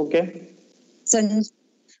 ഓക്കെ,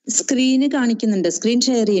 സ്ക്രീന് കാണിക്കുന്നുണ്ട്, സ്ക്രീൻ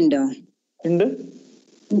ഷെയർ ചെയ്യുന്നുണ്ടോ? ഉണ്ട്,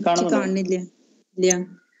 കാണുന്നില്ല. ഇല്ല,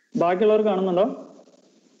 ബാക്കിയുള്ളവർ കാണുന്നുണ്ടോ?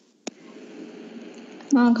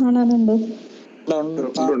 കാണാനുണ്ട്.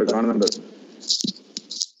 കാണുന്നുണ്ട്.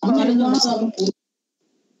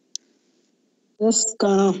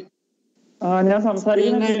 കാണാം. ഞാൻ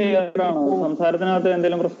സംസാരിക്കുന്നത് ക്ലിയർ ആണോ? സംസാരത്തിനകത്ത്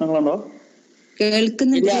എന്തെങ്കിലും പ്രശ്നങ്ങളുണ്ടോ?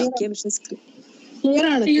 കേൾക്കുന്നില്ല.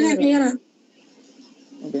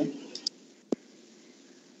 ഓക്കെ,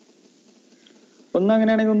 ഒന്ന്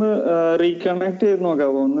അങ്ങനെയാണെങ്കിൽ ഒന്ന് റീകണക്ട് ചെയ്ത്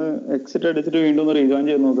നോക്കാവോ? ഒന്ന് എക്സിറ്റ് അടിച്ചിട്ട് വീണ്ടും ഒന്ന് റീജോയിൻ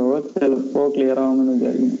ചെയ്ത് നോക്കാവോ? ചിലപ്പോ ക്ലിയർ ആവുമെന്ന്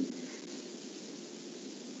വിചാരിക്കുന്നു.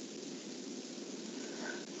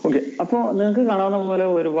 ഓക്കെ, അപ്പൊ നിങ്ങൾക്ക് കാണാവുന്ന പോലെ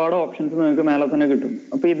ഒരുപാട് ഓപ്ഷൻസ് നിങ്ങൾക്ക് മേലെ തന്നെ കിട്ടും.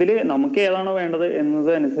 അപ്പൊ ഇതില് നമുക്ക് ഏതാണോ വേണ്ടത് എന്നത്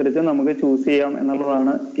അനുസരിച്ച് നമുക്ക് ചൂസ് ചെയ്യാം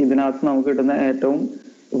എന്നുള്ളതാണ് ഇതിനകത്ത് നമുക്ക് കിട്ടുന്ന ഏറ്റവും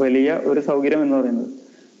വലിയ ഒരു സൗകര്യം എന്ന് പറയുന്നത്.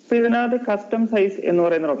 അപ്പൊ ഇതിനകത്ത് കസ്റ്റം സൈസ് എന്ന്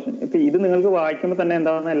പറയുന്ന ഓപ്ഷൻ, ഇപ്പൊ ഇത് നിങ്ങൾക്ക് വായിക്കുമ്പോൾ തന്നെ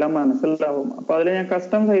എന്താണെന്ന് എല്ലാം മനസ്സിലാവും. അപ്പൊ അതിൽ ഞാൻ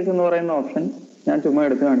കസ്റ്റം സൈസ് എന്ന് പറയുന്ന ഓപ്ഷൻ ഞാൻ ചുമ്മാ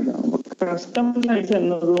എടുത്ത് കാണിക്കാം. കസ്റ്റം സൈസ്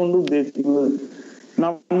എന്നതുകൊണ്ട് ഉദ്ദേശിക്കുന്നത്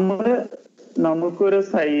നമുക്കൊരു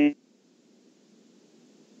സൈസ്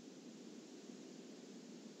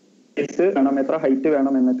വേണം, എത്ര ഹൈറ്റ്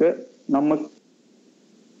വേണം എന്നൊക്കെ നമുക്ക്,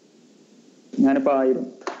 ഞാനിപ്പോ 1000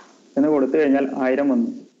 എന്ന് കൊടുത്തു കഴിഞ്ഞാൽ 1000 വന്നു.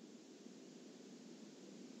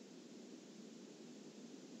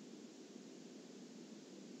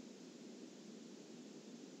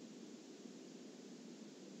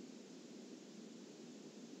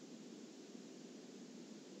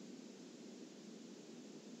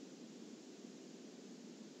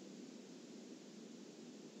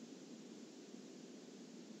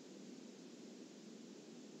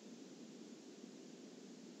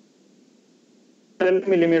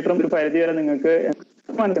 മില്ലിമീറ്ററും ഒരു പരിധി വരെ നിങ്ങൾക്ക്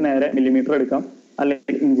നേരെ മില്ലിമീറ്റർ എടുക്കാം,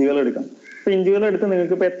 അല്ലെങ്കിൽ ഇഞ്ചുകൾ എടുക്കാം. അപ്പൊ ഇഞ്ചുകൾ എടുത്ത്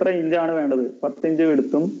നിങ്ങൾക്ക് ഇപ്പൊ എത്ര ഇഞ്ചാണ് വേണ്ടത്, 10 ഇഞ്ച്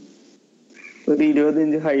എടുത്തും ഒരു 20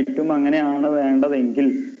 ഇഞ്ച് ഹൈറ്റും അങ്ങനെയാണ് വേണ്ടതെങ്കിൽ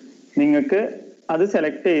നിങ്ങൾക്ക് അത്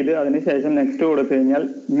സെലക്ട് ചെയ്ത് അതിനുശേഷം നെക്സ്റ്റ് കൊടുത്തു കഴിഞ്ഞാൽ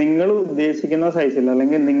നിങ്ങൾ ഉദ്ദേശിക്കുന്ന സൈസിൽ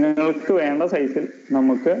അല്ലെങ്കിൽ നിങ്ങൾക്ക് വേണ്ട സൈസിൽ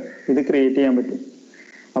നമുക്ക് ഇത് ക്രിയേറ്റ് ചെയ്യാൻ പറ്റും.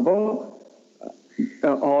 അപ്പോൾ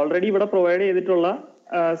ഓൾറെഡി ഇവിടെ പ്രൊവൈഡ് ചെയ്തിട്ടുള്ള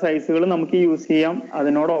സൈസുകൾ നമുക്ക് യൂസ് ചെയ്യാം.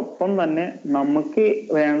 അതിനോടൊപ്പം തന്നെ നമുക്ക്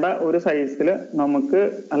വേണ്ട ഒരു സൈസിൽ നമുക്ക്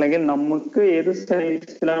അല്ലെങ്കിൽ നമുക്ക് ഏത്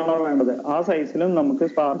സൈസിലാണോ വേണ്ടത് ആ സൈസിലും നമുക്ക്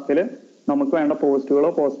സ്പാർക്കിൽ നമുക്ക് വേണ്ട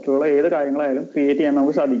പോസ്റ്റുകളോ ഏത് കാര്യങ്ങളായാലും ക്രിയേറ്റ് ചെയ്യാൻ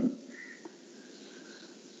നമുക്ക് സാധിക്കും.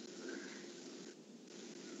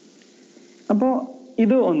 അപ്പോ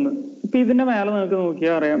ഇത് ഒന്ന്. ഇപ്പൊ ഇതിന്റെ മേലെ നിങ്ങൾക്ക്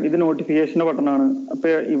നോക്കിയാൽ അറിയാം ഇത് നോട്ടിഫിക്കേഷന്റെ ബട്ടണാണ്. അപ്പൊ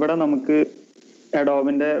ഇവിടെ നമുക്ക്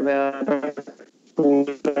അഡോബിന്റെ വേറെ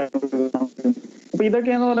അപ്പൊ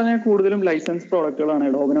ഇതൊക്കെയെന്ന് പറഞ്ഞാൽ കൂടുതലും ലൈസൻസ് പ്രോഡക്റ്റുകളാണ്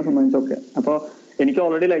അഡോബിനെ സംബന്ധിച്ചൊക്കെ. അപ്പൊ എനിക്ക്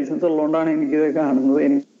ഓൾറെഡി ലൈസൻസ് ഉള്ളതുകൊണ്ടാണ് എനിക്കിത് കാണുന്നത്,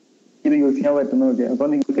 എനിക്ക് ഇത് യൂസ് ചെയ്യാൻ പറ്റുന്നതൊക്കെ. അപ്പൊ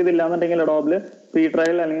നിങ്ങൾക്ക് ഇതില്ലാന്നുണ്ടെങ്കിൽ അഡോബില് ഫ്രീ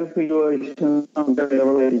ട്രയൽ അല്ലെങ്കിൽ ഫ്രീ വേർഷൻ നമുക്ക്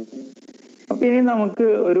അവൈലബിൾ ആയിരിക്കും. അപ്പൊ ഇനി നമുക്ക്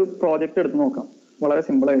ഒരു പ്രോജക്റ്റ് എടുത്ത് നോക്കാം വളരെ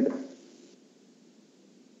സിമ്പിൾ ആയിട്ട്.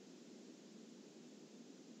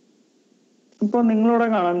 ഇപ്പൊ നിങ്ങളിവിടെ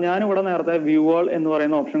കാണാം, ഞാനിവിടെ നേരത്തെ വ്യൂ ഓൾ എന്ന്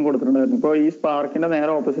പറയുന്ന ഓപ്ഷൻ കൊടുത്തിട്ടുണ്ടായിരുന്നു. ഇപ്പൊ ഈ സ്പാർക്കിന്റെ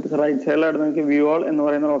നേരെ ഓപ്പോസിറ്റ് റൈറ്റ് സൈഡിലായിട്ട് നിങ്ങൾക്ക് വ്യൂ ഓൾ എന്ന്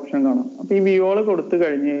പറയുന്ന ഓപ്ഷൻ കാണാം. അപ്പൊ ഈ വ്യൂ ഓൾ കൊടുത്തു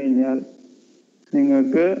കഴിഞ്ഞു കഴിഞ്ഞാൽ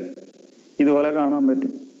നിങ്ങൾക്ക് ഇതുപോലെ കാണാൻ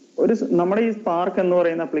പറ്റും. നമ്മുടെ ഈ സ്പാർക്ക് എന്ന്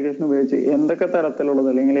പറയുന്ന ആപ്ലിക്കേഷൻ ഉപയോഗിച്ച് എന്തൊക്കെ തരത്തിലുള്ളത്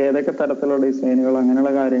അല്ലെങ്കിൽ ഏതൊക്കെ തരത്തിലുള്ള ഡിസൈനുകൾ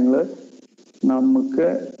അങ്ങനെയുള്ള കാര്യങ്ങൾ നമുക്ക്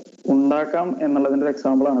ഉണ്ടാക്കാം എന്നുള്ളതിന്റെ ഒരു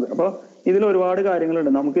എക്സാമ്പിൾ ആണത്. അപ്പൊ ഇതിൽ ഒരുപാട്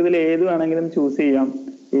കാര്യങ്ങളുണ്ട്. നമുക്ക് ഇതിൽ ഏത് വേണമെങ്കിലും ചൂസ് ചെയ്യാം.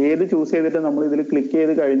 ഏത് ചൂസ് ചെയ്തിട്ട് നമ്മൾ ഇതിൽ ക്ലിക്ക്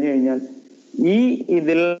ചെയ്ത് കഴിഞ്ഞു കഴിഞ്ഞാൽ ഈ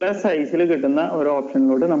ഇതിലെ സൈസിൽ കിട്ടുന്ന ഒരു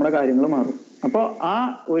ഓപ്ഷനിലോട്ട് നമ്മുടെ കാര്യങ്ങൾ മാറും. അപ്പോൾ ആ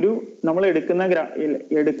ഒരു നമ്മൾ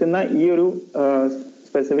എടുക്കുന്ന ഈ ഒരു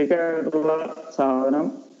സ്പെസിഫിക് ആയിട്ടുള്ള സാധനം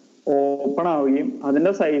ഓപ്പൺ ആവുകയും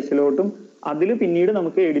അതിന്റെ സൈസിലോട്ടും അതിൽ പിന്നീട്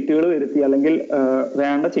നമുക്ക് എഡിറ്റുകൾ വരുത്തി അല്ലെങ്കിൽ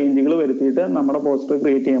വേണ്ട ചേഞ്ചുകൾ വരുത്തിയിട്ട് നമ്മുടെ പോസ്റ്റർ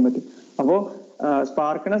ക്രിയേറ്റ് ചെയ്യാൻ പറ്റും. അപ്പോൾ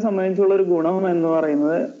സ്പാർക്കിനെ സംബന്ധിച്ചുള്ള ഒരു ഗുണം എന്ന്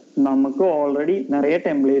പറയുന്നത് നമുക്ക് ഓൾറെഡി നിറയെ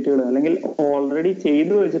ടെംപ്ലേറ്റുകൾ അല്ലെങ്കിൽ ഓൾറെഡി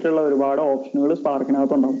ചെയ്തു വെച്ചിട്ടുള്ള ഒരുപാട് ഓപ്ഷനുകൾ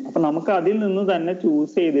സ്പാർക്കിനകത്ത് ഉണ്ടാവും. അപ്പൊ നമുക്ക് അതിൽ നിന്ന് തന്നെ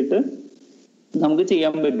ചൂസ് ചെയ്തിട്ട് നമുക്ക്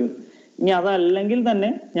ചെയ്യാൻ പറ്റും. ഇനി അതല്ലെങ്കിൽ തന്നെ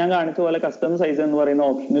ഞാൻ കാണിച്ച പോലെ കസ്റ്റം സൈസ് എന്ന് പറയുന്ന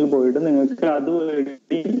ഓപ്ഷനിൽ പോയിട്ട് നിങ്ങൾക്ക്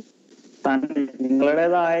അതുവഴി തന്നെ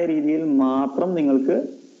നിങ്ങളുടേതായ രീതിയിൽ മാത്രം നിങ്ങൾക്ക്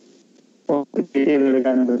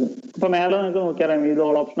ചെയ്തെടുക്കാനും പറ്റും. ഇപ്പൊ മേലെ നിങ്ങൾക്ക് നോക്കിയാൽ ഇത്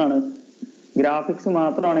ഓൾ ഓപ്ഷൻ ആണ്. ഗ്രാഫിക്സ്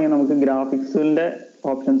മാത്രമാണെങ്കിൽ നമുക്ക് ഗ്രാഫിക്സിന്റെ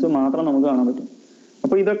ഓപ്ഷൻസ് മാത്രം നമുക്ക് കാണാൻ പറ്റും.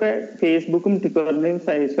 അപ്പൊ ഇതൊക്കെ ഫേസ്ബുക്കും ട്വിറ്ററിന്റെയും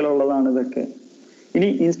സൈസിലുള്ളതാണ് ഇതൊക്കെ. ഇനി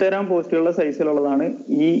ഇൻസ്റ്റാഗ്രാം പോസ്റ്റുകളുടെ സൈസിലുള്ളതാണ്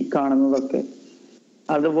ഈ കാണുന്നതൊക്കെ.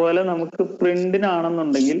 അതുപോലെ നമുക്ക്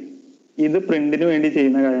പ്രിന്റിനാണെന്നുണ്ടെങ്കിൽ ഇത് പ്രിന്റിന് വേണ്ടി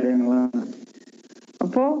ചെയ്യുന്ന കാര്യങ്ങളാണ്.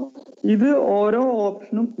 അപ്പോ ഇത് ഓരോ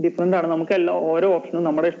ഓപ്ഷനും ഡിഫറെന്റ് ആണ്. നമുക്ക് ഓരോ ഓപ്ഷനും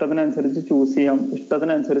നമ്മുടെ ഇഷ്ടത്തിനനുസരിച്ച് ചൂസ് ചെയ്യാം,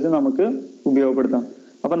 ഇഷ്ടത്തിനനുസരിച്ച് നമുക്ക് ഉപയോഗപ്പെടുത്താം.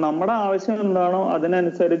 അപ്പൊ നമ്മുടെ ആവശ്യം എന്താണോ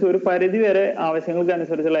അതിനനുസരിച്ച് ഒരു പരിധി വരെ ആവശ്യങ്ങൾക്ക്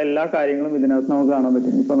അനുസരിച്ചുള്ള എല്ലാ കാര്യങ്ങളും ഇതിനകത്ത് നമുക്ക് കാണാൻ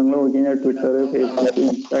പറ്റും. ഇപ്പൊ നിങ്ങൾ നോക്കി കഴിഞ്ഞാൽ Twitter, Facebook,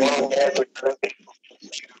 Instagram.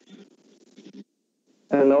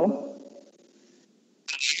 Hello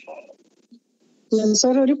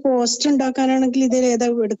sir, ഒരു പോസ്റ്റ് ഉണ്ടാക്കാനാണെങ്കിൽ ഇതിൽ ഏതാ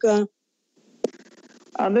എടുക്കുക?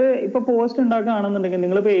 അത് ഇപ്പൊ പോസ്റ്റ് ഉണ്ടാക്കുകയാണെന്നുണ്ടെങ്കിൽ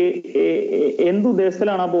നിങ്ങളിപ്പോ എന്ത്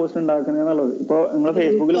ഉദ്ദേശത്തിലാണ് ആ പോസ്റ്റ് ഉണ്ടാക്കുന്നത് എന്നുള്ളത്. ഇപ്പൊ നിങ്ങൾ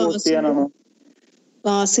ഫേസ്ബുക്കിൽ പോസ്റ്റ് ചെയ്യാനാണോ?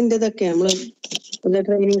 ക്ലാസിന്റെതൊക്കെ നമ്മള്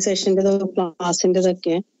ട്രെയിനിങ് സെഷൻ്റെതോ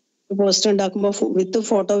ക്ലാസിന്റെതൊക്കെ പോസ്റ്റ് ഉണ്ടാക്കുമ്പോ വിത്ത്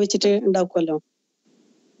ഫോട്ടോ വെച്ചിട്ട് ഉണ്ടാക്കുമല്ലോ.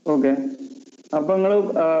 ഓക്കെ. അപ്പൊ നിങ്ങള്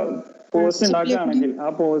പോസ്റ്റ് ഉണ്ടാക്കുകയാണെങ്കിൽ ആ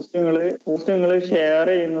പോസ്റ്റ് ഷെയർ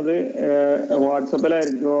ചെയ്യുന്നത്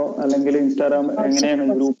വാട്സപ്പിലായിരിക്കോ അല്ലെങ്കിൽ ഇൻസ്റ്റാഗ്രാം എങ്ങനെയാണ്,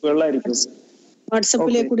 ഗ്രൂപ്പുകളിലായിരിക്കും?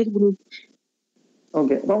 വാട്സപ്പിലേക്ക് ഗ്രൂപ്പ്.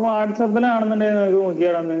 ഓക്കെ. അപ്പൊ വാട്സപ്പിലാണെന്നുണ്ടെങ്കിൽ നിങ്ങൾക്ക്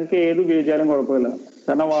നോക്കിയാൽ നിങ്ങൾക്ക് ഏത് ഉപയോഗിച്ചാലും കുഴപ്പമില്ല.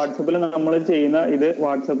 കാരണം വാട്സപ്പിൽ നമ്മൾ ചെയ്യുന്ന ഇത്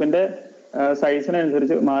വാട്സപ്പിന്റെ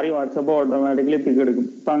സൈസിനനുസരിച്ച് മാറി വാട്സപ്പ് ഓട്ടോമാറ്റിക്കലി പിക്ക് എടുക്കും.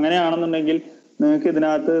 അപ്പൊ അങ്ങനെയാണെന്നുണ്ടെങ്കിൽ നിങ്ങൾക്ക്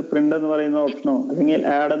ഇതിനകത്ത് പ്രിന്റ് എന്ന് പറയുന്ന ഓപ്ഷനോ അല്ലെങ്കിൽ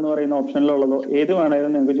ആഡ് എന്ന് പറയുന്ന ഓപ്ഷനിലുള്ളതോ ഏത്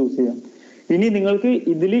വേണമെങ്കിലും നിങ്ങൾക്ക് ചൂസ് ചെയ്യാം. ഇനി നിങ്ങൾക്ക്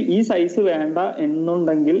ഇതിൽ ഈ സൈസ് വേണ്ട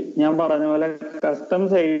എന്നുണ്ടെങ്കിൽ ഞാൻ പറഞ്ഞ പോലെ കസ്റ്റം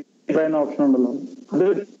സൈസ് പറയുന്ന ഓപ്ഷൻ ഉണ്ടല്ലോ, അത്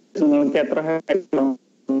നിങ്ങൾക്ക് എത്ര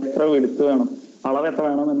വിഡ്ത് വേണം, അളവ് എത്ര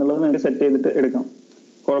വേണം എന്നുള്ളത് നിങ്ങൾക്ക് സെറ്റ് ചെയ്തിട്ട് എടുക്കാം,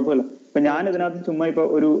 കുഴപ്പമില്ല. ഇപ്പൊ ഞാൻ ഇതിനകത്ത് ചുമ്മാ ഇപ്പൊ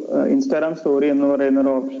ഒരു ഇൻസ്റ്റാഗ്രാം സ്റ്റോറി എന്ന് പറയുന്ന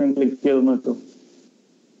ഒരു ഓപ്ഷൻ ക്ലിക്ക് ചെയ്തെന്ന് വെച്ചു.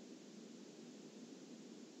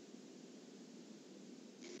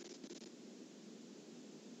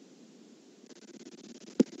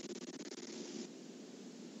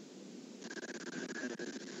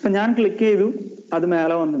 അപ്പൊ ഞാൻ ക്ലിക്ക് ചെയ്തു, അത്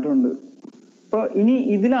മേലെ വന്നിട്ടുണ്ട്. അപ്പൊ ഇനി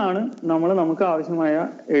ഇതിലാണ് നമുക്ക് ആവശ്യമായ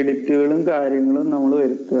എഡിറ്റുകളും കാര്യങ്ങളും നമ്മൾ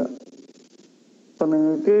വരുത്തുക. അപ്പൊ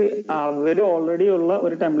നിങ്ങൾക്ക് അവര് ഓൾറെഡി ഉള്ള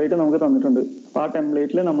ഒരു ടെംപ്ലേറ്റ് നമുക്ക് തന്നിട്ടുണ്ട്. അപ്പൊ ആ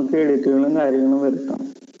ടെംപ്ലേറ്റിൽ നമുക്ക് എഡിറ്റുകളും കാര്യങ്ങളും വരുത്താം.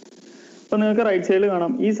 അപ്പൊ നിങ്ങൾക്ക് റൈറ്റ് സൈഡിൽ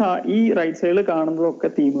കാണാം, ഈ റൈറ്റ് സൈഡിൽ കാണുന്നതൊക്കെ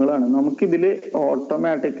തീമുകളാണ്. നമുക്ക് ഇതില്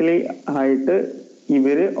ഓട്ടോമാറ്റിക്കലി ആയിട്ട്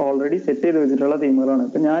ഇവര് ഓൾറെഡി സെറ്റ് ചെയ്ത് വെച്ചിട്ടുള്ള തീമുകളാണ്.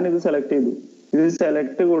 ഇപ്പൊ ഞാൻ ഇത് സെലക്ട് ചെയ്തു. ഇത്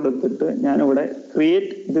സെലക്ട് കൊടുത്തിട്ട് ഞാൻ ഇവിടെ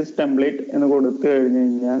ക്രിയേറ്റ് ദിസ് ടെംപ്ലേറ്റ് എന്ന് കൊടുത്തു കഴിഞ്ഞു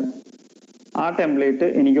കഴിഞ്ഞാൽ ആ ടെംപ്ലേറ്റ്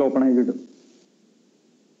എനിക്ക് ഓപ്പൺ ആയി കിട്ടും.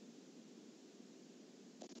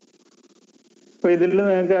 അപ്പൊ ഇതിൽ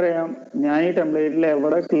നിങ്ങൾക്ക് അറിയാം, ഞാൻ ഈ ടെംപ്ലേറ്റിൽ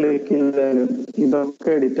എവിടെ ക്ലിക്ക് ചെയ്താലും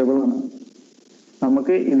ഇതൊക്കെ എഡിറ്റബിൾ ആണ്.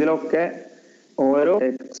 നമുക്ക് ഇതിലൊക്കെ ഓരോ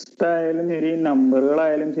ടെക്സ്റ്റ് ആയാലും ശരി,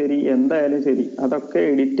 നമ്പറുകളായാലും ശരി, എന്തായാലും ശരി, അതൊക്കെ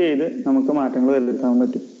എഡിറ്റ് ചെയ്ത് നമുക്ക് മാറ്റങ്ങൾ വരുത്താൻ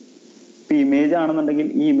പറ്റും. ഇപ്പൊ ഇമേജ് ആണെന്നുണ്ടെങ്കിൽ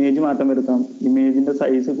ഈ ഇമേജ് മാറ്റം വരുത്താം, ഇമേജിന്റെ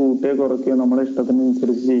സൈസ് കൂട്ടുകയോ കുറയ്ക്കുകയോ നമ്മുടെ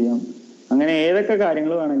ഇഷ്ടത്തിനനുസരിച്ച് ചെയ്യാം. അങ്ങനെ ഏതൊക്കെ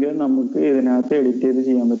കാര്യങ്ങൾ വേണമെങ്കിലും നമുക്ക് ഇതിനകത്ത് എഡിറ്റ് ചെയ്ത്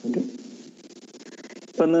ചെയ്യാൻ പറ്റും.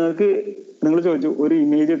 ഇപ്പൊ നിങ്ങൾ ചോദിച്ചു ഒരു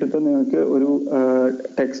ഇമേജ് ഇട്ടിട്ട് നിങ്ങൾക്ക് ഒരു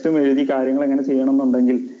ടെക്സ്റ്റും എഴുതി കാര്യങ്ങൾ എങ്ങനെ ചെയ്യണം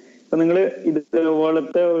എന്നുണ്ടെങ്കിൽ, ഇപ്പൊ നിങ്ങൾ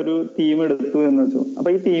ഇതുപോലത്തെ ഒരു തീം എടുത്തു എന്ന് വെച്ചു. അപ്പൊ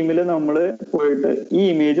ഈ തീമിൽ നമ്മൾ പോയിട്ട് ഈ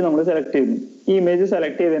ഇമേജ് നമ്മൾ സെലക്ട് ചെയ്തു. ഈ ഇമേജ്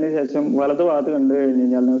സെലക്ട് ചെയ്തതിന് ശേഷം വലതു ഭാഗത്ത് കണ്ടു കഴിഞ്ഞ്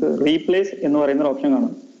കഴിഞ്ഞാൽ നിങ്ങൾക്ക് റീപ്ലേസ് എന്ന് പറയുന്ന ഒരു ഓപ്ഷൻ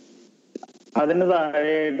കാണാം. അതിന്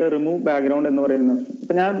താഴെയായിട്ട് റിമൂവ് ബാക്ക്ഗ്രൗണ്ട് എന്ന് പറയുന്ന ഓപ്ഷൻ.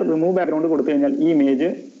 ഇപ്പൊ ഞാൻ റിമൂവ് ബാക്ക്ഗ്രൗണ്ട് കൊടുത്തു കഴിഞ്ഞാൽ ഈ ഇമേജ്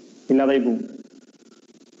ഇല്ലാതായി പോകും,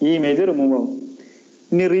 ഈ ഇമേജ് റിമൂവ് ആവും.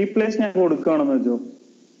 ഇനി റീപ്ലേസ് ഞാൻ കൊടുക്കുകയാണെന്ന് വെച്ചോ,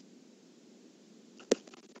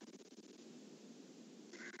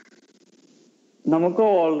 നമുക്ക്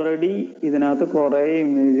ഓൾറെഡി ഇതിനകത്ത് കുറെ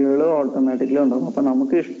ഇമേജുകൾ ഓട്ടോമാറ്റിക്കലി ഉണ്ടാകും. അപ്പൊ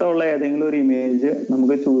നമുക്ക് ഇഷ്ടമുള്ള ഏതെങ്കിലും ഒരു ഇമേജ്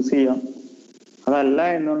നമുക്ക് ചൂസ് ചെയ്യാം. അതല്ല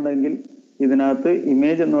എന്നുണ്ടെങ്കിൽ ഇതിനകത്ത്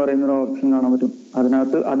ഇമേജ് എന്ന് പറയുന്ന ഒരു ഓപ്ഷൻ കാണാൻ പറ്റും.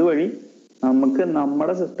 അതിനകത്ത് അതുവഴി നമുക്ക്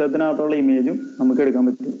നമ്മുടെ സിസ്റ്റത്തിനകത്തുള്ള ഇമേജും നമുക്ക് എടുക്കാൻ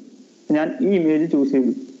പറ്റും. ഞാൻ ഈ ഇമേജ് ചൂസ്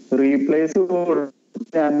ചെയ്തു, റീപ്ലേസ്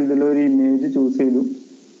ഞാൻ ഇതിലൊരു ഇമേജ് ചൂസ് ചെയ്തു.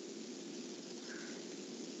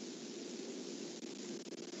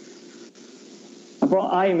 അപ്പോൾ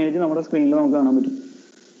ആ ഇമേജ് നമ്മുടെ സ്ക്രീനിൽ നമുക്ക് കാണാൻ പറ്റും.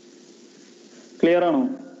 ക്ലിയർ ആണോ?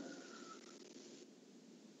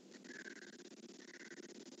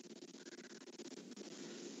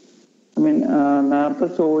 നേരത്തെ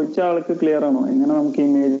ചോദിച്ച ആൾക്ക് ക്ലിയർ ആണോ എങ്ങനെ നമുക്ക്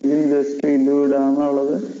ഇമേജിൽ ജസ്റ്റ് ഇത്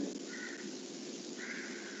ഇടാന്നുള്ളത്?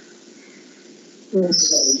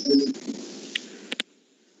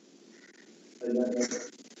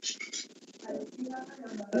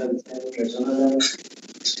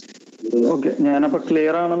 ഓക്കെ, ഞാനപ്പോ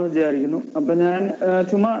ക്ലിയർ ആണെന്ന് വിചാരിക്കുന്നു. അപ്പൊ ഞാൻ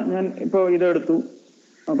ഇപ്പൊ ഇതെടുത്തു.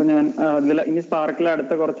 അപ്പൊ ഞാൻ ഇനി സ്പാർക്കിൽ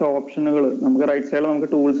അടുത്ത കുറച്ച് ഓപ്ഷനുകൾ നമുക്ക് റൈറ്റ് സൈഡിൽ നമുക്ക്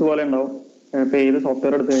ടൂൾസ് പോലെ ഉണ്ടാവും. ഇപ്പൊ ഏത്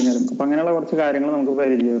സോഫ്റ്റ്വെയർ എടുത്തു കഴിഞ്ഞാലും അപ്പൊ അങ്ങനെയുള്ള കുറച്ച് കാര്യങ്ങൾ നമുക്ക്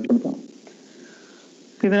പരിചയപ്പെടുത്താം.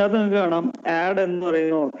 ഇതിനകത്ത് നിങ്ങൾക്ക് കാണാം ആഡ് എന്ന്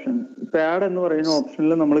പറയുന്ന ഓപ്ഷൻ. ഇപ്പൊ ആഡ് എന്ന് പറയുന്ന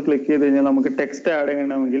ഓപ്ഷനിൽ നമ്മൾ ക്ലിക്ക് ചെയ്ത് കഴിഞ്ഞാൽ നമുക്ക് ടെക്സ്റ്റ് ആഡ്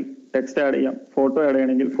ചെയ്യണമെങ്കിൽ ടെക്സ്റ്റ് ആഡ് ചെയ്യാം, ഫോട്ടോ ആഡ്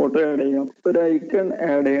ചെയ്യണമെങ്കിൽ ഫോട്ടോ ആഡ് ചെയ്യാം, ഒരു ഐക്കൺ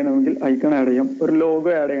ആഡ് ചെയ്യണമെങ്കിൽ ഐക്കൺ ആഡ് ചെയ്യാം, ഒരു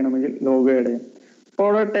ലോഗോ ആഡ് ചെയ്യണമെങ്കിൽ ലോഗോ ആഡ് ചെയ്യാം. അപ്പോൾ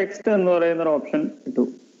അവിടെ ടെക്സ്റ്റ് എന്ന് പറയുന്ന ഒരു ഓപ്ഷൻ കിട്ടും.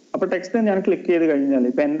 അപ്പൊ ടെക്സ്റ്റ് ഞാൻ ക്ലിക്ക് ചെയ്ത് കഴിഞ്ഞാൽ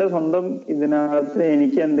ഇപ്പൊ എന്റെ സ്വന്തം ഇതിനകത്ത്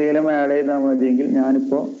എനിക്ക് എന്തെങ്കിലും ആഡ് ചെയ്താൽ മതിയെങ്കിൽ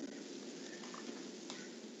ഞാനിപ്പോ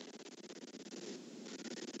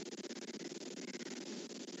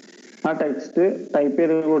ആ ടെക്സ്റ്റ് ടൈപ്പ്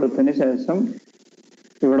ചെയ്ത് കൊടുത്തതിന് ശേഷം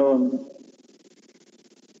ഇവിടെ വന്നു.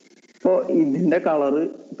 ഇപ്പൊ ഇതിന്റെ കളറ്,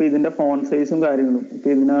 ഇപ്പൊ ഇതിന്റെ ഫോണ്ട് സൈസും കാര്യങ്ങളും, ഇപ്പൊ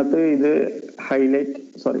ഇതിനകത്ത് ഇത്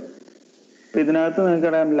ഇപ്പൊ ഇതിനകത്ത് നിങ്ങൾക്ക്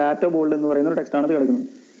അറിയാം ലാറ്റോ ബോൾഡ് എന്ന് പറയുന്ന ഒരു ടെക്സ്റ്റാണ് ഇത് കിടക്കുന്നത്.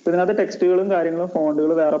 അപ്പൊ ഇതിനകത്ത് ടെക്സ്റ്റുകളും കാര്യങ്ങളും ഫോണ്ടുകൾ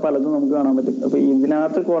വേറെ പലതും നമുക്ക് കാണാൻ പറ്റും. അപ്പൊ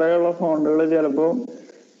ഇതിനകത്ത് കുറേയുള്ള ഫോണ്ടുകൾ ചിലപ്പോൾ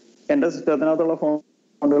എന്റെ സിസ്റ്റത്തിനകത്തുള്ള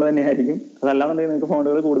ഫോണ്ടുകൾ തന്നെയായിരിക്കും. അതല്ലാന്നുണ്ടെങ്കിൽ നിങ്ങൾക്ക്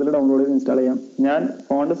ഫോണ്ടുകൾ കൂടുതൽ ഡൗൺലോഡ് ചെയ്ത് ഇൻസ്റ്റാൾ ചെയ്യാം. ഞാൻ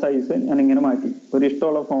ഫോണ്ട് സൈസ് ഞാൻ ഇങ്ങനെ മാറ്റി, ഒരു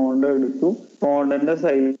ഇഷ്ടമുള്ള ഫോണ്ട് എടുത്തു, ഫോണ്ടിന്റെ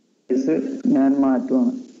സൈസ് ഞാൻ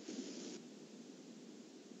മാറ്റുവാണ്.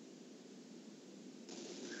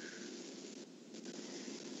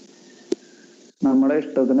 നമ്മുടെ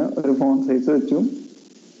ഇഷ്ടത്തിന് ഒരു ഫോണ്ട് സൈസ് വെച്ചു.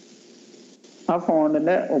 ആ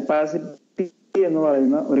ഫോണ്ടിന്റെ ഒപ്പാസിറ്റി എന്ന്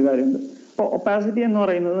പറയുന്ന ഒരു കാര്യമുണ്ട്. അപ്പൊ ഒപ്പാസിറ്റി എന്ന്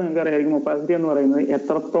പറയുന്നത് നിങ്ങൾക്ക് അറിയായിരിക്കും, ഒപ്പാസിറ്റി എന്ന് പറയുന്നത്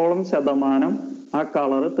എത്രത്തോളം ശതമാനം ആ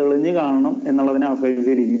കളറ് തെളിഞ്ഞു കാണണം എന്നുള്ളതിനെ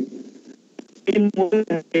ആശ്രയിച്ചിരിക്കും.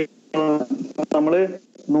 നമ്മള്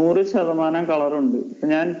 100% കളറുണ്ട്. ഇപ്പൊ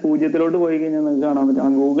ഞാൻ 0 പോയി കഴിഞ്ഞാൽ നിങ്ങൾക്ക് കാണാൻ പറ്റും. ആ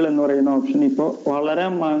ഗൂഗിൾ എന്ന് പറയുന്ന ഓപ്ഷൻ ഇപ്പൊ വളരെ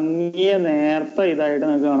മങ്ങിയ നേർത്ത ഇതായിട്ട്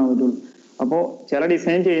നിങ്ങൾക്ക് കാണാൻ പറ്റുള്ളൂ. അപ്പോ ചില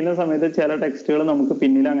ഡിസൈൻ ചെയ്യുന്ന സമയത്ത് ചില ടെക്സ്റ്റുകൾ നമുക്ക്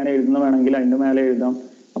പിന്നിൽ അങ്ങനെ എഴുതുന്ന വേണമെങ്കിൽ അതിന്റെ മേലെ എഴുതാം.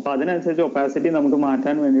 അപ്പൊ അതിനനുസരിച്ച് ഒപ്പാസിറ്റി നമുക്ക്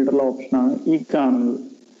മാറ്റാൻ വേണ്ടിയിട്ടുള്ള ഓപ്ഷനാണ് ഈ കാണുന്നത്.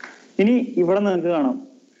 ഇനി ഇവിടെ നിങ്ങൾക്ക് കാണാം,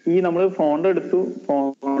 ഈ നമ്മൾ ഫോണ്ട് എടുത്തു,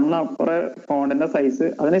 ഫോണിനപ്പുറം ഫോണ്ടിന്റെ സൈസ്,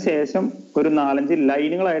 അതിനുശേഷം ഒരു 4-5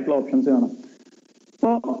 ലൈനുകളായിട്ടുള്ള ഓപ്ഷൻസ് കാണാം.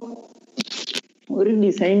 അപ്പോ ഒരു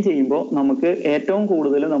ഡിസൈൻ ചെയ്യുമ്പോൾ നമുക്ക് ഏറ്റവും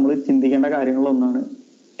കൂടുതൽ നമ്മൾ ചിന്തിക്കേണ്ട കാര്യങ്ങളൊന്നാണ്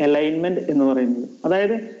അലൈൻമെന്റ് എന്ന് പറയുന്നത്.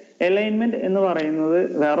 അതായത് അലൈൻമെന്റ് എന്ന് പറയുന്നത്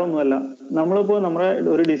വേറെ ഒന്നുമല്ല, നമ്മളിപ്പോ നമ്മുടെ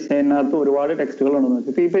ഒരു ഡിസൈനകത്ത് ഒരുപാട് ടെക്സ്റ്റുകൾ ഉണ്ടെന്ന്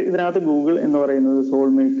വെച്ചാൽ ഇപ്പൊ ഇതിനകത്ത് ഗൂഗിൾ എന്ന് പറയുന്നത്, സോൾ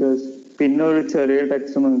മേക്കേഴ്സ്, പിന്നെ ഒരു ചെറിയ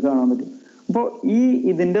ടെക്സ്റ്റ് നിങ്ങൾക്ക് കാണാൻ പറ്റും. അപ്പൊ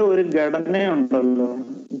ഇതിന്റെ ഒരു ഘടനയുണ്ടല്ലോ.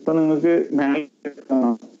 ഇപ്പൊ നിങ്ങൾക്ക്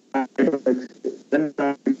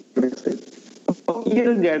ഈ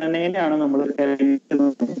ഒരു ഘടനേനെയാണ് നമ്മൾ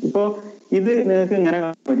ഇപ്പോ ഇത് നിങ്ങൾക്ക് ഇങ്ങനെ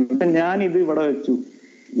കാണാൻ പറ്റും. ഇപ്പൊ ഞാൻ ഇത് ഇവിടെ വെച്ചു,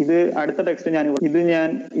 ഇത് അടുത്ത ടെക്സ്റ്റ് ഞാൻ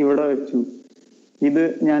ഇവിടെ വെച്ചു, ഇത്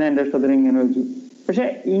ഞാൻ എന്റെ ഇഷ്ടത്തിന് ഇങ്ങനെ വെച്ചു. പക്ഷെ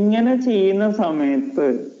ഇങ്ങനെ ചെയ്യുന്ന സമയത്ത്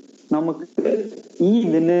നമുക്ക്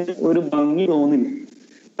ഇതിന് ഒരു ഭംഗി തോന്നില്ല.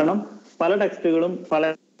 കാരണം പല ടെക്സ്റ്റുകളും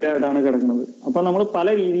പലതായിട്ടാണ് കിടക്കുന്നത്. അപ്പൊ നമ്മൾ പല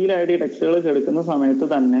രീതിയിലായിട്ട് ഈ ടെക്സ്റ്റുകൾ എടുക്കുന്ന സമയത്ത്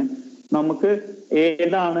തന്നെ നമുക്ക്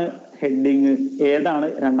ഏതാണ് ഹെഡിങ്, ഏതാണ്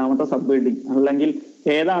രണ്ടാമത്തെ സബ് ഹെഡിങ്, അല്ലെങ്കിൽ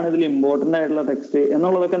ഏതാണ് ഇതിൽ ഇമ്പോർട്ടന്റ് ആയിട്ടുള്ള ടെക്സ്റ്റ്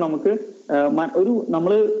എന്നുള്ളതൊക്കെ നമുക്ക്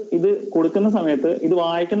നമ്മൾ ഇത് കൊടുക്കുന്ന സമയത്ത് ഇത്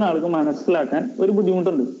വായിക്കുന്ന ആൾക്ക് മനസ്സിലാക്കാൻ ഒരു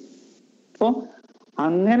ബുദ്ധിമുട്ടുണ്ട്. അപ്പൊ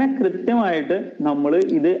അങ്ങനെ കൃത്യമായിട്ട് നമ്മൾ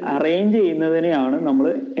ഇത് അറേഞ്ച് ചെയ്യുന്നതിനെയാണ് നമ്മൾ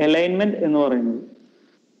അലൈൻമെന്റ് എന്ന് പറയുന്നത്.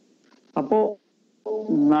 അപ്പോ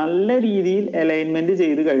നല്ല രീതിയിൽ അലൈൻമെന്റ്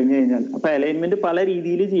ചെയ്ത് കഴിഞ്ഞു കഴിഞ്ഞാൽ, അപ്പൊ അലൈൻമെന്റ് പല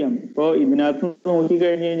രീതിയിൽ ചെയ്യാം. ഇപ്പോ ഇതിനകത്ത് നോക്കി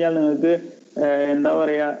കഴിഞ്ഞു കഴിഞ്ഞാൽ നിങ്ങൾക്ക് എന്താ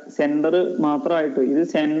പറയാ, സെന്റർ മാത്രമായിട്ട് ഇത്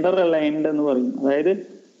സെന്റർ അലൈൻഡ് എന്ന് പറയും. അതായത്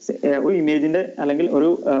ഒരു ഇമേജിന്റെ അല്ലെങ്കിൽ ഒരു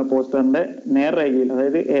പോസ്റ്ററിന്റെ നേർരേഖയിൽ,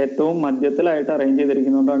 അതായത് ഏറ്റവും മധ്യത്തിലായിട്ട് അറേഞ്ച്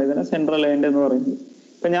ചെയ്തിരിക്കുന്നതുകൊണ്ടാണ് ഇതിനെ സെന്റർ അലൈൻഡ് എന്ന് പറയുന്നത്.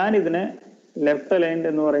 ഇപ്പൊ ഞാൻ ഇതിനെ ലെഫ്റ്റ് അലൈൻഡ്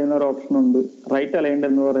എന്ന് പറയുന്ന ഒരു ഓപ്ഷൻ ഉണ്ട്, റൈറ്റ് അലൈൻഡ്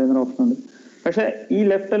എന്ന് പറയുന്ന ഒരു ഓപ്ഷൻ ഉണ്ട്. പക്ഷെ ഈ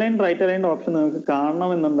left aligned right aligned option നിങ്ങൾക്ക്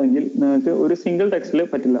കാണണമെന്നുണ്ടെങ്കിൽ നിങ്ങൾക്ക് ഒരു സിംഗിൾ ടെക്സ്റ്റിൽ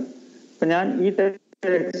പറ്റില്ല. അപ്പൊ ഞാൻ ഈ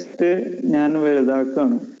ടെക്സ്റ്റ് ഞാൻ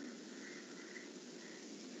വലുതാക്കുകയാണ്.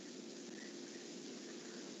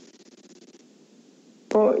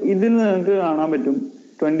 അപ്പോ ഇതിൽ നിങ്ങൾക്ക് കാണാൻ പറ്റും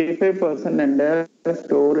 25% entire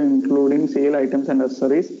store including sale items and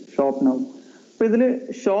accessories shop now. അപ്പൊ ഇതില്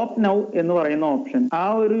ഷോപ്പ് നൗ എന്ന് പറയുന്ന ഓപ്ഷൻ ആ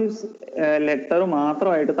ഒരു ലെറ്റർ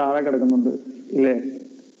മാത്രമായിട്ട് താഴെ കിടക്കുന്നുണ്ട് ഇല്ലേ?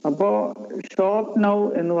 അപ്പോ ഷോപ്പ് നൗ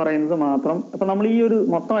എന്ന് പറയുന്നത് മാത്രം, അപ്പൊ നമ്മൾ ഈ ഒരു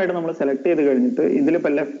മൊത്തമായിട്ട് നമ്മൾ സെലക്ട് ചെയ്ത് കഴിഞ്ഞിട്ട്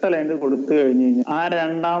ഇതിലിപ്പോ ലെഫ്റ്റ് അലൈൻഡ് കൊടുത്തു കഴിഞ്ഞു കഴിഞ്ഞാൽ ആ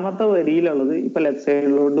രണ്ടാമത്തെ വരിയിലുള്ളത് ഇപ്പൊ ലെഫ്റ്റ്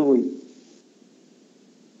സൈഡിലോട്ട് പോയി.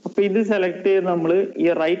 അപ്പൊ ഇത് സെലക്ട് ചെയ്ത് നമ്മൾ ഈ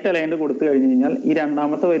റൈറ്റ് അലൈൻഡ് കൊടുത്തു കഴിഞ്ഞു കഴിഞ്ഞാൽ ഈ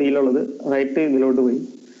രണ്ടാമത്തെ വരിയിലുള്ളത് റൈറ്റ് ഇതിലോട്ട് പോയി.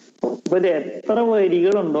 അപ്പൊ ഇത് എത്ര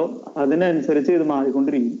വരികളുണ്ടോ അതിനനുസരിച്ച് ഇത്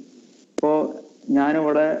മാറിക്കൊണ്ടിരിക്കും. ഇപ്പോ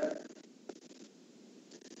ഞാനിവിടെ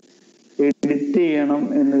എഡിറ്റ് ചെയ്യണം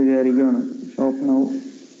എന്ന് വിചാരിക്കുകയാണ്. ഷോപ്പ് നൗ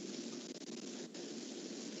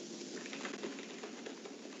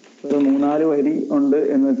ഒരു 3-4 വരി ഉണ്ട്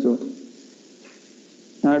എന്ന് വെച്ചോ,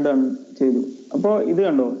 ഞാൻ ഡൺ ചെയ്തു. അപ്പോ ഇത്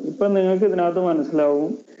കണ്ടോ, ഇപ്പൊ നിങ്ങൾക്ക് ഇതിനകത്ത്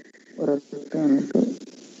മനസ്സിലാവും ഒരൊറ്റ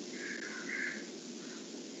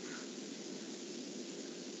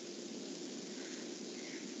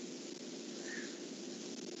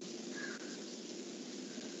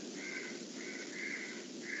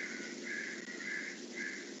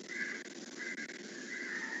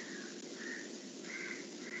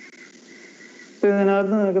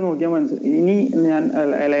ഇതിനകത്ത് നിങ്ങൾക്ക് നോക്കിയാൽ മനസ്സിലാവും. ഇനി ഞാൻ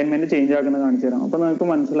അലൈൻമെന്റ് ചേഞ്ച് ആക്കുന്നത് കാണിച്ചു തരാം. അപ്പൊ നിങ്ങൾക്ക്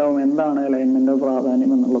മനസ്സിലാവും എന്താണ് അലൈൻമെന്റ്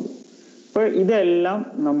പ്രാധാന്യം എന്നുള്ളത്. അപ്പൊ ഇതെല്ലാം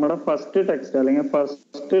നമ്മുടെ ഫസ്റ്റ് ടെക്സ്റ്റ് അല്ലെങ്കിൽ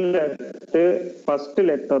ഫസ്റ്റ്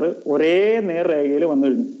ലെറ്റർ ഒരേ നേർരേഖയിൽ വന്നു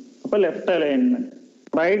കഴിഞ്ഞു. അപ്പൊ ലെഫ്റ്റ് അലൈൻമെന്റ്.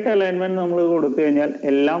 റൈറ്റ് അലൈൻമെന്റ് നമ്മൾ കൊടുത്തു കഴിഞ്ഞാൽ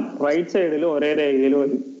എല്ലാം റൈറ്റ് സൈഡിൽ ഒരേ രേഖയിൽ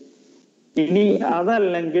വരും. ഇനി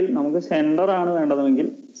അതല്ലെങ്കിൽ നമുക്ക് സെന്റർ ആണ് വേണ്ടതെങ്കിൽ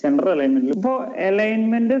സെന്റർ അലൈൻമെന്റ്. ഇപ്പോ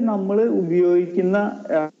അലൈൻമെന്റ് നമ്മൾ ഉപയോഗിക്കുന്ന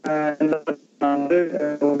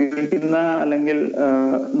അല്ലെങ്കിൽ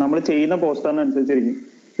നമ്മൾ ചെയ്യുന്ന പോസ്റ്ററിനനുസരിച്ചിരിക്കും.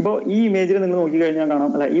 ഇപ്പൊ ഈ ഇമേജിൽ നിങ്ങൾ നോക്കിക്കഴിഞ്ഞാൽ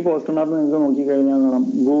കാണാം, അല്ല ഈ പോസ്റ്ററിനകത്ത് നിങ്ങൾക്ക് നോക്കിക്കഴിഞ്ഞാൽ കാണാം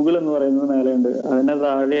ഗൂഗിൾ എന്ന് പറയുന്നത് മേലെയുണ്ട്, അതിന്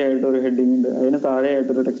താഴെയായിട്ട് ഒരു ഹെഡിങ് ഉണ്ട്, അതിന്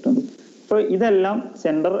താഴെയായിട്ട് ഒരു ടെക്സ്റ്റ് ഉണ്ട്. അപ്പൊ ഇതെല്ലാം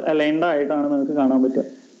സെന്റർ അലൈൻഡ് ആയിട്ടാണ് നിങ്ങൾക്ക് കാണാൻ പറ്റുക.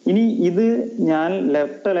 ഇനി ഇത് ഞാൻ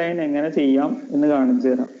ലെഫ്റ്റ് അലൈൻ എങ്ങനെ ചെയ്യാം എന്ന് കാണിച്ചു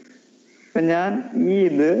തരാം. അപ്പൊ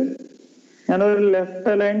ഞാനൊരു ലെഫ്റ്റ്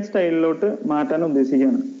അലൈൻ സ്റ്റൈലിലോട്ട് മാറ്റാൻ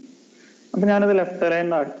ഉദ്ദേശിക്കുകയാണ്. അപ്പൊ ഞാനത് ലെഫ്റ്റ് അലൈൻ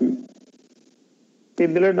ആക്കി.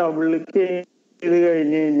 ഇതിൽ ഡബിൾ ക്ലിക്ക് ചെയ്ത്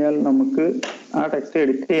കഴിഞ്ഞു കഴിഞ്ഞാൽ നമുക്ക് ആ ടെക്സ്റ്റ്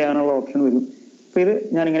എഡിറ്റ് ചെയ്യാനുള്ള ഓപ്ഷൻ വരും. അപ്പൊ ഇത്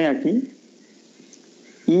ഞാനിങ്ങനെ ആക്കി.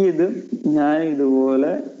 ഇത് ഞാൻ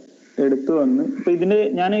ഇതുപോലെ എടുത്തു വന്ന് ഇപ്പൊ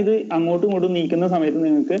ഞാനിത് അങ്ങോട്ടും ഇങ്ങോട്ടും നീക്കുന്ന സമയത്ത്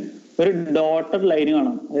നിങ്ങൾക്ക് ഒരു ഡോട്ടഡ് ലൈന്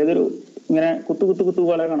കാണാം. അതായത് ഒരു ഇങ്ങനെ കുത്തു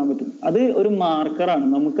പോലെ കാണാൻ പറ്റും. അത് ഒരു മാർക്കറാണ്.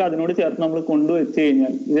 നമുക്ക് അതിനോട് ചേർത്ത് നമ്മൾ കൊണ്ടുവച്ച്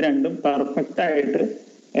കഴിഞ്ഞാൽ ഇത് രണ്ടും പെർഫെക്റ്റ് ആയിട്ട്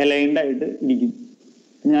അലൈൻഡ് ആയിട്ട് ഇരിക്കും.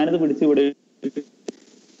 ഞാനിത് പിടിച്ച് ഇവിടെ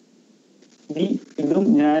ഇതും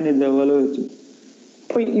ഞാൻ ഇതേപോലെ വെച്ചു.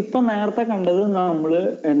 അപ്പൊ ഇപ്പൊ നേരത്തെ കണ്ടത് നമ്മള്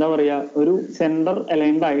എന്താ പറയാ ഒരു സെന്റർ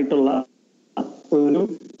അലൈൻഡ് ആയിട്ടുള്ള ഒരു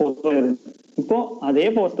പോസ്റ്റർ ആയിരുന്നു. ഇപ്പോ അതേ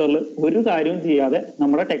പോസ്റ്ററിൽ ഒരു കാര്യവും ചെയ്യാതെ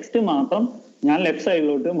നമ്മുടെ ടെക്സ്റ്റ് മാത്രം ഞാൻ ലെഫ്റ്റ്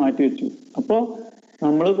സൈഡിലോട്ട് മാറ്റി വെച്ചു. അപ്പോ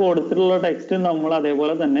നമ്മൾ കൊടുത്തിട്ടുള്ള ടെക്സ്റ്റ് നമ്മൾ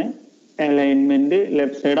അതേപോലെ തന്നെ അലൈൻമെന്റ്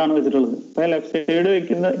ലെഫ്റ്റ് സൈഡാണ് വെച്ചിട്ടുള്ളത്. അപ്പൊ ലെഫ്റ്റ് സൈഡ്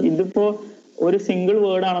വെക്കുന്ന ഇതിപ്പോ ഒരു സിംഗിൾ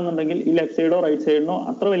വേർഡ് ആണെന്നുണ്ടെങ്കിൽ ഈ ലെഫ്റ്റ് സൈഡോ റൈറ്റ് സൈഡിനോ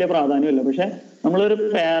അത്ര വലിയ പ്രാധാന്യമില്ല. പക്ഷെ നമ്മളൊരു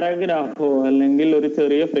പാരാഗ്രാഫോ അല്ലെങ്കിൽ ഒരു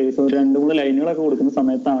ചെറിയ ഫ്രേസോ 2-3 ലൈനുകളൊക്കെ കൊടുക്കുന്ന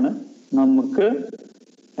സമയത്താണ് നമുക്ക്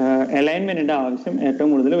അലൈൻമെന്റിന്റെ ആവശ്യം ഏറ്റവും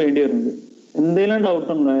കൂടുതൽ വേണ്ടി വരുന്നത്. എന്തെങ്കിലും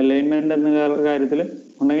ഡൗട്ട് ഉണ്ടോ അലൈൻമെന്റ് എന്ന കാര്യത്തിൽ?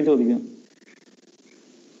 ഉണ്ടെങ്കിൽ ചോദിക്കാം.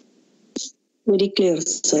 Very clear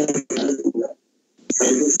sir.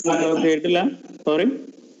 കേട്ടില്ല, സോറി.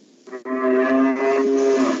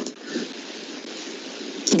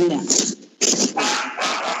 ഇല്ല.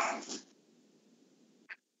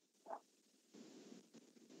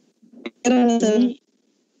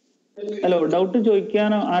 ഹലോ, ഡൗട്ട്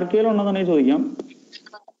ചോദിക്കാനോ ആർക്കെങ്കിലും ഉണ്ടെന്നുണ്ടെങ്കിൽ ചോദിക്കാം.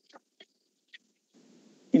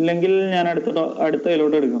 ഇല്ലെങ്കിൽ ഞാൻ അടുത്ത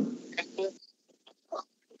ഇതിലോട്ട് എടുക്കാം.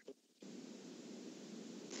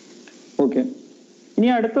 ഓക്കെ, ഇനി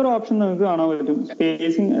അടുത്തൊരു ഓപ്ഷൻ നിങ്ങൾക്ക് കാണാൻ പറ്റും,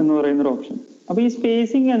 സ്പേസിംഗ് എന്ന് പറയുന്ന ഒരു ഓപ്ഷൻ. അപ്പൊ ഈ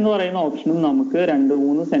സ്പേസിംഗ് എന്ന് പറയുന്ന ഓപ്ഷനും നമുക്ക്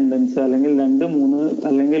 2-3 സെന്റൻസ് അല്ലെങ്കിൽ 2-3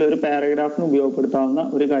 അല്ലെങ്കിൽ ഒരു പാരഗ്രാഫിന് ഉപയോഗപ്പെടുത്താവുന്ന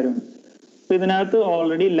ഒരു കാര്യമാണ്. അപ്പൊ ഇതിനകത്ത്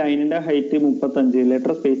ഓൾറെഡി ലൈനിന്റെ ഹൈറ്റ് 35,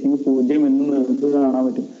 ലെറ്റർ സ്പേസിംഗ് 0 എന്ന് നിങ്ങൾക്ക് കാണാൻ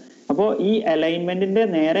പറ്റും. അപ്പോൾ ഈ അലൈൻമെന്റിന്റെ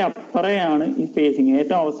നേരെ അപ്പുറയാണ് ഈ സ്പേസിംഗ്.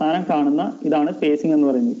 ഏറ്റവും അവസാനം കാണുന്ന ഇതാണ് സ്പേസിംഗ് എന്ന്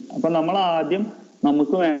പറയുന്നത്. അപ്പൊ നമ്മൾ ആദ്യം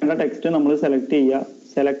നമുക്ക് വേണ്ട ടെക്സ്റ്റ് നമ്മൾ സെലക്ട് ചെയ്യുക.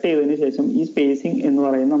 സെലക്ട് ചെയ്തതിനു ശേഷം ഈ സ്പേസിംഗ് എന്ന്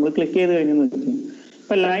പറയുന്നത് നമ്മൾ ക്ലിക്ക് ചെയ്ത് കഴിഞ്ഞെന്ന് വെച്ചാൽ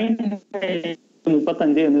ഇപ്പൊ ലൈൻ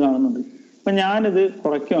 35 എന്ന് കാണുന്നുണ്ട്. അപ്പൊ ഞാനിത്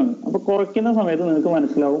കുറയ്ക്കുകയാണ്. അപ്പൊ കുറയ്ക്കുന്ന സമയത്ത് നിങ്ങൾക്ക്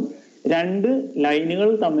മനസ്സിലാവും 2 ലൈനുകൾ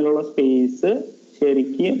തമ്മിലുള്ള സ്പേസ്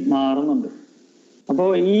ശരിക്ക് മാറുന്നുണ്ട്. അപ്പോൾ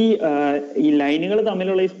ഈ ലൈനുകൾ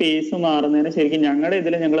തമ്മിലുള്ള ഈ സ്പേസ് മാറുന്നതിന് ശരിക്കും ഞങ്ങളുടെ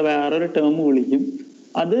ഇതിൽ ഞങ്ങൾ വേറൊരു ടേം വിളിക്കും.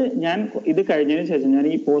 അത് ഞാൻ ഇത് കഴിഞ്ഞതിന് ശേഷം, ഞാൻ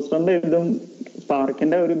ഈ പോസ്റ്ററിന്റെ ഇതും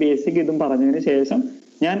സ്പാർക്കിന്റെ ഒരു ബേസിക് ഇതും പറഞ്ഞതിന് ശേഷം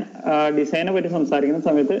ഞാൻ ഡിസൈനെ പറ്റി സംസാരിക്കുന്ന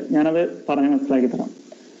സമയത്ത് ഞാനത് പറഞ്ഞ് മനസ്സിലാക്കി തരാം.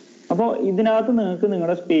 അപ്പോൾ ഇതിനകത്ത് നിങ്ങൾക്ക്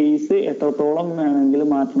നിങ്ങളുടെ സ്പേസ് എത്രത്തോളം വേണമെങ്കിൽ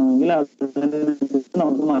മാറ്റണമെങ്കിൽ അതിനനുസരിച്ച്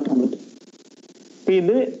നമുക്ക് മാറ്റാൻ പറ്റും. അപ്പൊ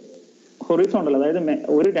ഇത് ഹൊറിസോണ്ടൽ, അതായത്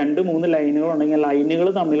ഒരു 2-3 ലൈനുകൾ ഉണ്ടെങ്കിൽ ലൈനുകൾ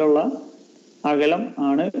തമ്മിലുള്ള അകലം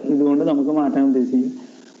ആണ് ഇതുകൊണ്ട് നമുക്ക് മാറ്റാൻ ഉദ്ദേശിക്കുന്നത്.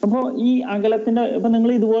 അപ്പോൾ ഈ അകലത്തിന്റെ ഇപ്പൊ നിങ്ങൾ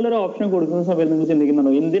ഇതുപോലൊരു ഓപ്ഷൻ കൊടുക്കുന്ന സമയത്ത് നിങ്ങൾ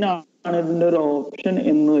ചിന്തിക്കുന്നുണ്ടോ എന്തിനാണ് ഇതിന്റെ ഒരു ഓപ്ഷൻ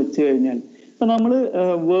എന്ന് വെച്ച് കഴിഞ്ഞാൽ, ഇപ്പൊ നമ്മൾ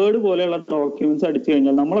വേർഡ് പോലെയുള്ള ഡോക്യുമെന്റ്സ് അടിച്ചു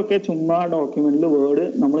കഴിഞ്ഞാൽ നമ്മളൊക്കെ ചുമ്മാ ഡോക്യുമെന്റിൽ വേർഡ്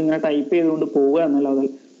നമ്മളിങ്ങനെ ടൈപ്പ് ചെയ്തുകൊണ്ട് പോവുക എന്നല്ലാതെ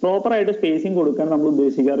പ്രോപ്പർ ആയിട്ട് സ്പേസിങ് കൊടുക്കാൻ നമ്മൾ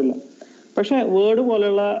ഉദ്ദേശിക്കാറില്ല. പക്ഷെ വേർഡ്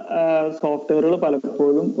പോലെയുള്ള സോഫ്റ്റ്വെയറുകൾ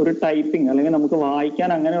പലപ്പോഴും ഒരു ടൈപ്പിംഗ് അല്ലെങ്കിൽ നമുക്ക് വായിക്കാൻ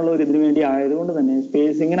അങ്ങനെയുള്ള ഒരു ഇതിനു വേണ്ടി ആയതുകൊണ്ട് തന്നെ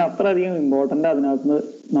സ്പേസിങ്ങിന് അത്ര അധികം ഇമ്പോർട്ടന്റ് അതിനകത്ത്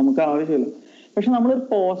നമുക്ക് ആവശ്യമില്ല. പക്ഷെ നമ്മളൊരു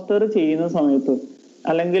പോസ്റ്റർ ചെയ്യുന്ന സമയത്ത്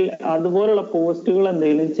അല്ലെങ്കിൽ അതുപോലുള്ള പോസ്റ്റുകൾ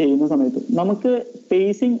എന്തെങ്കിലും ചെയ്യുന്ന സമയത്ത് നമുക്ക്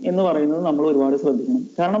സ്പേസിങ് എന്ന് പറയുന്നത് നമ്മൾ ഒരുപാട് ശ്രദ്ധിക്കണം.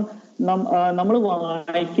 കാരണം നമ്മൾ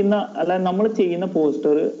വായിക്കുന്ന അല്ല നമ്മൾ ചെയ്യുന്ന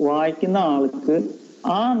പോസ്റ്റർ വായിക്കുന്ന ആൾക്ക്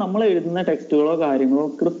നമ്മൾ എഴുതുന്ന ടെക്സ്റ്റുകളോ കാര്യങ്ങളോ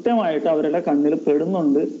കൃത്യമായിട്ട് അവരുടെ കണ്ണിൽ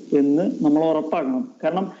പെടുന്നുണ്ട് എന്ന് നമ്മൾ ഉറപ്പാക്കണം.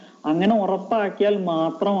 കാരണം അങ്ങനെ ഉറപ്പാക്കിയാൽ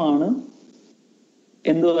മാത്രമാണ്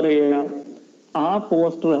എന്തു പറയുക ആ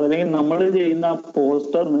പോസ്റ്റർ അല്ലെങ്കിൽ നമ്മൾ ചെയ്യുന്ന ആ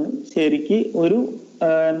പോസ്റ്ററിന് ശരിക്ക് ഒരു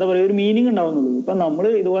എന്താ പറയുക ഒരു മീനിങ് ഉണ്ടാവുന്നുള്ളൂ. ഇപ്പൊ നമ്മൾ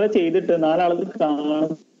ഇതുപോലെ ചെയ്തിട്ട് 4 ആൾക്ക്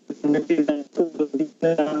അല്ലെങ്കിൽ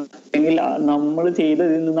നമ്മൾ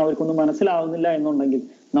ചെയ്തതിൽ നിന്ന് അവർക്കൊന്നും മനസ്സിലാവുന്നില്ല എന്നുണ്ടെങ്കിൽ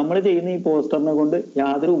നമ്മൾ ചെയ്യുന്ന ഈ പോസ്റ്ററിനെ കൊണ്ട്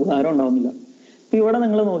യാതൊരു ഉപകാരം ഉണ്ടാവുന്നില്ല. ഇപ്പൊ ഇവിടെ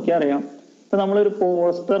നിങ്ങൾ നോക്കിയാൽ അറിയാം, ഇപ്പൊ നമ്മളൊരു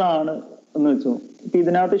പോസ്റ്റർ ആണ് എന്ന് വെച്ചോ, ഇപ്പൊ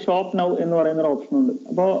ഇതിനകത്ത് ഷോപ്പ് നൗ എന്ന് പറയുന്ന ഒരു ഓപ്ഷൻ ഉണ്ട്.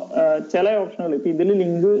 അപ്പോ ചില ഓപ്ഷനുകൾ ഇപ്പൊ ഇതിൽ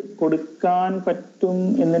ലിങ്ക് കൊടുക്കാൻ പറ്റും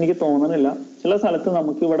എന്ന് എനിക്ക് തോന്നുന്നില്ല. ചില സ്ഥലത്ത്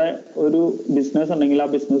നമുക്ക് ഇവിടെ ഒരു ബിസിനസ് ഉണ്ടെങ്കിൽ ആ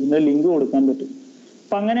ബിസിനസിന്റെ ലിങ്ക് കൊടുക്കാൻ പറ്റും.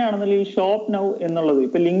 അപ്പൊ അങ്ങനെയാണെന്നുള്ള ഈ ഷോപ്പ് നൗ എന്നുള്ളത്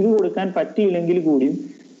ഇപ്പൊ ലിങ്ക് കൊടുക്കാൻ പറ്റിയില്ലെങ്കിൽ കൂടിയും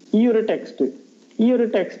ഈ ഒരു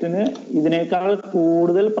ടെക്സ്റ്റിന് ഇതിനേക്കാൾ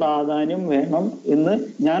കൂടുതൽ പ്രാധാന്യം വേണം എന്ന്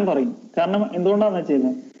ഞാൻ പറയും. കാരണം എന്തുകൊണ്ടാന്ന് വെച്ച്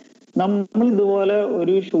കഴിഞ്ഞാൽ നമ്മൾ ഇതുപോലെ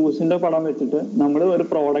ഒരു ഷൂസിന്റെ പടം വെച്ചിട്ട് നമ്മൾ ഒരു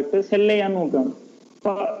പ്രോഡക്റ്റ് സെൽ ചെയ്യാൻ നോക്കുകയാണ്.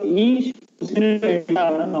 അപ്പൊ ഈ ഷൂസിന്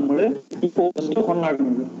വേണ്ടിയാണ് നമ്മൾ ഈ പോസ്റ്റ്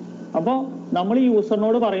ഉണ്ടാക്കുന്നത്. അപ്പൊ നമ്മൾ ഈ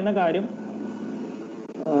യൂസറിനോട് പറയുന്ന കാര്യം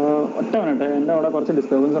ഒറ്റ മിനിറ്റ്, എന്റെ അവിടെ കുറച്ച്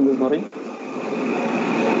ഡിസ്റ്റർബൻസ് ഉണ്ട്, സോറി.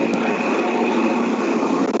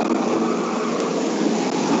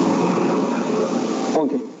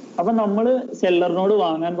 ഓക്കെ, അപ്പൊ നമ്മള് സെല്ലറിനോട്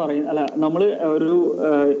വാങ്ങാൻ അല്ല നമ്മൾ ഒരു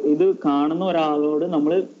ഇത് കാണുന്ന ഒരാളോട്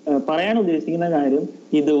നമ്മൾ പറയാൻ ഉദ്ദേശിക്കുന്ന കാര്യം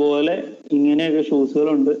ഇതുപോലെ ഇങ്ങനെയൊക്കെ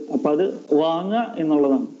ഷൂസുകളുണ്ട്, അപ്പൊ അത് വാങ്ങുക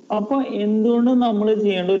എന്നുള്ളതാണ്. അപ്പൊ എന്തുകൊണ്ട് നമ്മൾ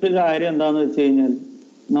ചെയ്യേണ്ട ഒരു കാര്യം എന്താന്ന് വെച്ച് കഴിഞ്ഞാൽ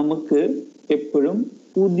നമുക്ക് എപ്പോഴും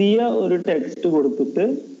പുതിയ ഒരു ടെക്സ്റ്റ് കൊടുത്തിട്ട്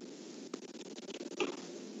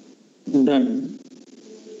എന്താണ്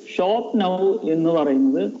ഷോപ്പ് നൗ എന്ന്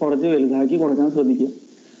പറയുന്നത് കുറച്ച് വലുതാക്കി കൊടുക്കാൻ ശ്രദ്ധിക്കുക.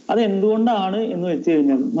 അത് എന്തുകൊണ്ടാണ് എന്ന് വെച്ച്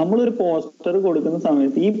കഴിഞ്ഞാൽ നമ്മളൊരു പോസ്റ്റർ കൊടുക്കുന്ന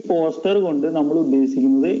സമയത്ത് ഈ പോസ്റ്റർ കൊണ്ട് നമ്മൾ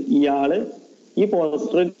ഉദ്ദേശിക്കുന്നത് ഈ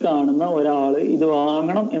പോസ്റ്റർ കാണുന്ന ഒരാള് ഇത്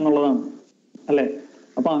വാങ്ങണം എന്നുള്ളതാണ്, അല്ലെ?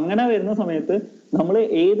 അപ്പൊ അങ്ങനെ വരുന്ന സമയത്ത് നമ്മൾ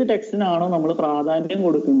ഏത് ടെക്സ്റ്റിനാണോ നമ്മൾ പ്രാധാന്യം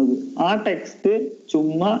കൊടുക്കുന്നത് ആ ടെക്സ്റ്റ്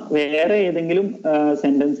ചുമ്മാ വേറെ ഏതെങ്കിലും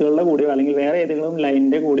സെന്റൻസുകളുടെ കൂടെയോ അല്ലെങ്കിൽ വേറെ ഏതെങ്കിലും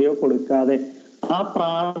ലൈനിന്റെ കൂടെയോ കൊടുക്കാതെ ആ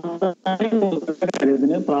പ്രാധാന്യം കൊടുക്കുന്ന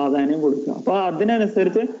കാര്യത്തിന് പ്രാധാന്യം കൊടുക്കുക. അപ്പൊ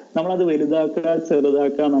അതിനനുസരിച്ച് നമ്മൾ അത് വലുതാക്കുക,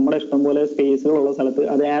 ചെറുതാക്കുക, നമ്മുടെ ഇഷ്ടം പോലെ സ്പേസുകളുള്ള സ്ഥലത്ത്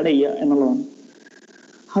അത് ആഡ് ചെയ്യുക എന്നുള്ളതാണ്.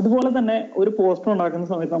 അതുപോലെ തന്നെ ഒരു പോസ്റ്റർ ഉണ്ടാക്കുന്ന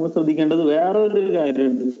സമയത്ത് നമ്മൾ ശ്രദ്ധിക്കേണ്ടത് വേറൊരു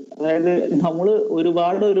കാര്യമുണ്ട്. അതായത് നമ്മൾ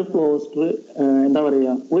ഒരുപാട് ഒരു പോസ്റ്റർ എന്താ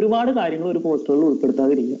പറയുക, ഒരുപാട് കാര്യങ്ങൾ ഒരു പോസ്റ്ററിൽ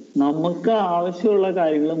ഉൾപ്പെടുത്താതിരിക്കുക. നമുക്ക് ആവശ്യമുള്ള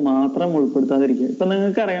കാര്യങ്ങൾ മാത്രം ഉൾപ്പെടുത്താതിരിക്കുക. ഇപ്പൊ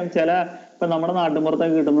നിങ്ങൾക്കറിയാം, ഇപ്പൊ നമ്മുടെ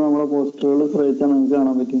നാട്ടിൻപുറത്തൊക്കെ കിട്ടുന്ന നമ്മുടെ പോസ്റ്ററുകൾ ശ്രദ്ധിച്ചാൽ നിങ്ങൾക്ക്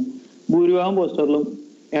കാണാൻ പറ്റും, ഭൂരിഭാഗം പോസ്റ്ററിലും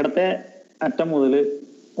ഇടത്തെ അറ്റം മുതൽ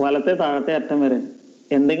വലത്തെ താഴത്തെ അറ്റം വരെ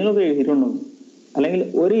എന്തെങ്കിലുമൊക്കെ എഴുതിയിട്ടുണ്ടോ, അല്ലെങ്കിൽ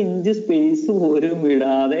ഒരു ഇഞ്ച് സ്പേസ് പോലും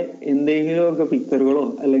വിടാതെ എന്തെങ്കിലുമൊക്കെ പിക്ചറുകളോ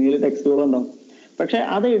അല്ലെങ്കിൽ ടെക്സ്റ്റുകളോ ഉണ്ടാവും. പക്ഷെ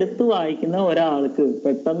അത് എടുത്തു വായിക്കുന്ന ഒരാൾക്ക്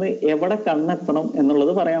പെട്ടെന്ന് എവിടെ കണ്ണെത്തണം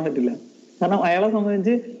എന്നുള്ളത് പറയാൻ പറ്റില്ല. കാരണം അയാളെ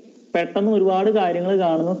സംബന്ധിച്ച് പെട്ടെന്ന് ഒരുപാട് കാര്യങ്ങൾ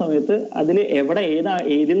കാണുന്ന സമയത്ത് അതിൽ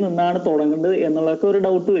ഏതിൽ നിന്നാണ് തുടങ്ങേണ്ടത് എന്നുള്ളതൊക്കെ ഒരു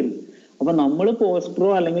ഡൗട്ട് വരും. അപ്പൊ നമ്മൾ പോസ്റ്ററോ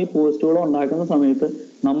അല്ലെങ്കിൽ പോസ്റ്റുകളോ ഉണ്ടാക്കുന്ന സമയത്ത്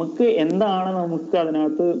നമുക്ക് എന്താണ് നമുക്ക്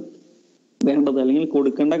അതിനകത്ത് വേണ്ടത് അല്ലെങ്കിൽ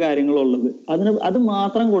കൊടുക്കേണ്ട കാര്യങ്ങളുള്ളത് അത്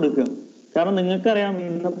മാത്രം കൊടുക്കുക. കാരണം നിങ്ങൾക്കറിയാം,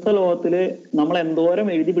 ഇന്നത്തെ ലോകത്തില് നമ്മൾ എന്തോരം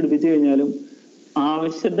എഴുതി പിടിപ്പിച്ചു കഴിഞ്ഞാലും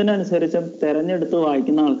ആവശ്യത്തിനനുസരിച്ച് തെരഞ്ഞെടുത്ത്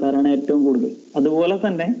വായിക്കുന്ന ആൾക്കാരാണ് ഏറ്റവും കൂടുതൽ. അതുപോലെ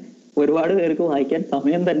തന്നെ ഒരുപാട് പേർക്ക് വായിക്കാൻ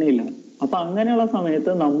സമയം തന്നെ ഇല്ല. അപ്പൊ അങ്ങനെയുള്ള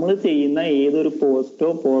സമയത്ത് നമ്മൾ ചെയ്യുന്ന ഏതൊരു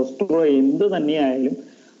പോസ്റ്ററോ എന്ത് തന്നെയായാലും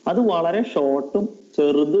അത് വളരെ ഷോർട്ടും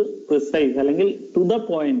ചെറുത് പ്രിസൈസ് അല്ലെങ്കിൽ ടു ദ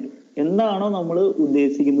പോയിന്റ് എന്താണോ നമ്മൾ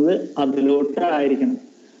ഉദ്ദേശിക്കുന്നത് അതിലോട്ടായിരിക്കണം.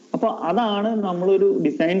 അപ്പൊ അതാണ് നമ്മളൊരു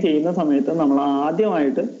ഡിസൈൻ ചെയ്യുന്ന സമയത്ത് നമ്മൾ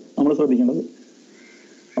ആദ്യമായിട്ട് നമ്മൾ ശ്രദ്ധിക്കേണ്ടത്.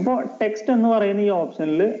 അപ്പോൾ ടെക്സ്റ്റ് എന്ന് പറയുന്ന ഈ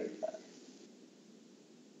ഓപ്ഷനിൽ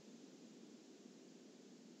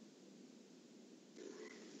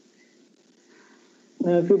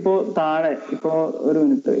നിങ്ങൾക്ക് ഇപ്പോ താഴെ ഒരു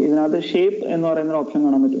മിനിറ്റ് ഇതിനകത്ത് ഷേപ്പ് എന്ന് പറയുന്ന ഓപ്ഷൻ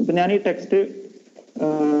കാണാൻ പറ്റും. ഇപ്പൊ ഞാൻ ഈ ടെക്സ്റ്റ്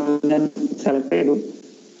ഞാൻ സെലക്ട് ചെയ്തു,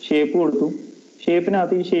 ഷേപ്പ് കൊടുത്തു.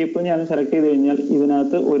 ഷേപ്പിനകത്ത് ഈ ഷേപ്പ് ഞാൻ സെലക്ട് ചെയ്ത് കഴിഞ്ഞാൽ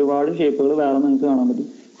ഇതിനകത്ത് ഒരുപാട് ഷേപ്പുകൾ വേറെ നിങ്ങൾക്ക് കാണാൻ പറ്റും.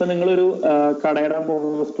 ഇപ്പൊ നിങ്ങളൊരു കടയുടെ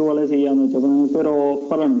പോസ്റ്റർ പോലെ ചെയ്യാന്ന് വെച്ചാൽ നിങ്ങൾക്ക് ഒരു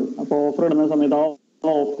ഓഫർ ഉണ്ട്. അപ്പൊ ഓഫർ ഇടുന്ന സമയത്ത് ആ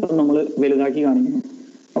ഓഫർ നമ്മൾ വലുതാക്കി കാണിക്കുന്നു.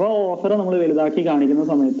 അപ്പൊ ആ ഓഫർ നമ്മൾ വലുതാക്കി കാണിക്കുന്ന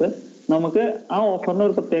സമയത്ത് നമുക്ക് ആ ഓഫറിന്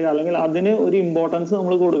ഒരു പ്രത്യേക അല്ലെങ്കിൽ അതിന് ഒരു ഇമ്പോർട്ടൻസ്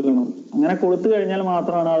നമ്മൾ കൊടുക്കണം. അങ്ങനെ കൊടുത്തു കഴിഞ്ഞാൽ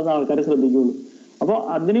മാത്രമാണ് അത് ആൾക്കാർ ശ്രദ്ധിക്കുകയുള്ളൂ. അപ്പോൾ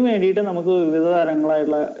അതിന് വേണ്ടിയിട്ട് നമുക്ക് വിവിധ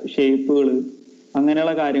തരങ്ങളായിട്ടുള്ള ഷേപ്പുകൾ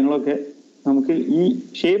അങ്ങനെയുള്ള കാര്യങ്ങളൊക്കെ നമുക്ക് ഈ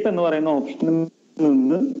ഷേപ്പ് എന്ന് പറയുന്ന ഓപ്ഷനിൽ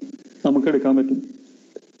നിന്ന് നമുക്ക് എടുക്കാൻ പറ്റും.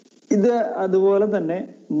 ഇത് അതുപോലെ തന്നെ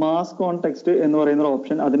മാസ്ക് ഓൺ ടെക്സ്റ്റ് എന്ന് പറയുന്ന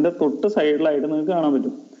ഓപ്ഷൻ അതിന്റെ തൊട്ട് സൈഡിലായിട്ട് നിങ്ങൾക്ക് കാണാൻ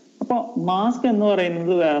പറ്റും. അപ്പൊ മാസ്ക് എന്ന്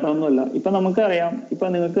പറയുന്നത് വേറെ ഒന്നുമല്ല. ഇപ്പൊ നമുക്കറിയാം, ഇപ്പൊ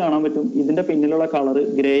നിങ്ങൾക്ക് കാണാൻ പറ്റും ഇതിന്റെ പിന്നിലുള്ള കളർ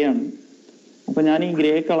ഗ്രേ ആണ്. അപ്പൊ ഞാൻ ഈ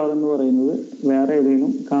ഗ്രേ കളർ എന്ന് പറയുന്നത് വേറെ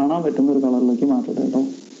ഏതെങ്കിലും കാണാൻ പറ്റുന്ന ഒരു കളറിലേക്ക് മാറ്റട്ടെ കേട്ടോ.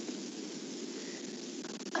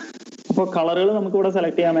 അപ്പൊ കളറുകൾ നമുക്ക് ഇവിടെ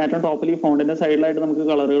സെലക്ട് ചെയ്യാം. ഏറ്റവും ടോപ്പിൽ ഈ ഫോണ്ടിന്റെ സൈഡിലായിട്ട് നമുക്ക്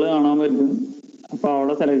കളറുകൾ കാണാൻ പറ്റും. അപ്പൊ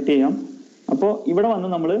അവിടെ സെലക്ട് ചെയ്യാം. അപ്പൊ ഇവിടെ വന്ന്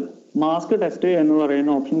നമ്മൾ മാസ്ക് ടെക്സ്റ്റ് എന്ന്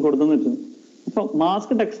പറയുന്ന ഓപ്ഷൻ കൊടുത്തു വെച്ചു. അപ്പൊ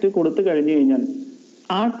മാസ്ക് ടെക്സ്റ്റ് കൊടുത്തു കഴിഞ്ഞു കഴിഞ്ഞാൽ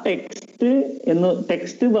ആ ടെക്സ്റ്റ്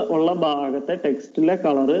ഉള്ള ഭാഗത്തെ ടെക്സ്റ്റിലെ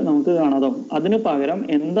കളറ് നമുക്ക് കാണാതാവും. അതിന് പകരം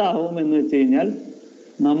എന്താവും എന്ന് വെച്ച് കഴിഞ്ഞാൽ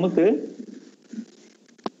നമുക്ക്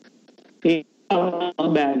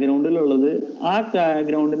ബാക്ക്ഗ്രൗണ്ടിലുള്ളത് ആ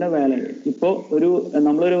ബാക്ക്ഗ്രൗണ്ടിന്റെ വേല ഇപ്പോ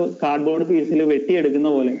നമ്മളൊരു കാർഡ്ബോർഡ് പീസിൽ വെട്ടിയെടുക്കുന്ന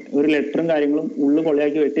പോലെ ഒരു ലെറ്ററും കാര്യങ്ങളും ഉള്ളു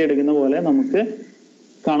കൊള്ളയാക്കി വെട്ടിയെടുക്കുന്ന പോലെ നമുക്ക്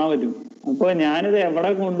കാണാൻ പറ്റും. അപ്പൊ ഞാനിത് എവിടെ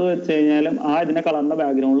കൊണ്ടുവച്ച് കഴിഞ്ഞാലും ഇതിന്റെ കളറിന്റെ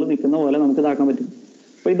ബാക്ക്ഗ്രൗണ്ടിൽ നിൽക്കുന്ന പോലെ നമുക്ക് ഇതാക്കാൻ പറ്റും.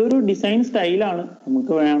 അപ്പൊ ഇതൊരു ഡിസൈൻ സ്റ്റൈലാണ്.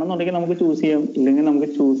 നമുക്ക് വേണമെന്നുണ്ടെങ്കിൽ നമുക്ക് ചൂസ് ചെയ്യാം, ഇല്ലെങ്കിൽ നമുക്ക്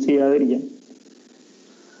ചൂസ് ചെയ്യാതിരിക്കാം.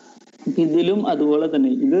 ഇതിലും അതുപോലെ തന്നെ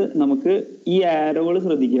ഇത് നമുക്ക് ഈ ആരോകൾ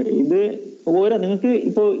ശ്രദ്ധിക്കുക. ഇത് നിങ്ങൾക്ക്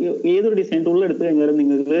ഇപ്പോ ഏതൊരു ഡിസൈൻ ടൂൾ എടുത്തു കഴിഞ്ഞാലും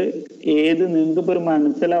നിങ്ങൾക്ക് ഇപ്പൊ ഒരു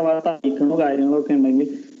മനസ്സിലാവാത്ത ഐക്കണോ കാര്യങ്ങളോ ഒക്കെ ഉണ്ടെങ്കിൽ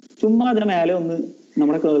ചുമ്മാ അതിന്റെ മേലെ ഒന്ന്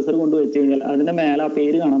നമ്മുടെ കേഴ്സർ കൊണ്ട് വെച്ച് കഴിഞ്ഞാൽ അതിന്റെ മേലെ ആ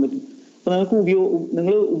പേര് കാണാൻ പറ്റും. അപ്പൊ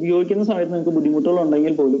നിങ്ങൾ ഉപയോഗിക്കുന്ന സമയത്ത് നിങ്ങൾക്ക് ബുദ്ധിമുട്ടുകൾ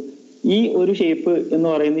ഉണ്ടെങ്കിൽ പോലും ഈ ഒരു ഷേപ്പ് എന്ന്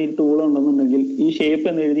പറയുന്ന ഈ ടൂൾ ഉണ്ടെന്നുണ്ടെങ്കിൽ ഈ ഷേപ്പ്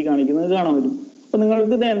എന്ന് എഴുതി കാണിക്കുന്നത് കാണാൻ പറ്റും. അപ്പൊ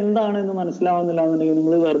നിങ്ങൾക്ക് ഇത് എന്താണെന്ന് മനസ്സിലാവുന്നില്ല എന്നുണ്ടെങ്കിൽ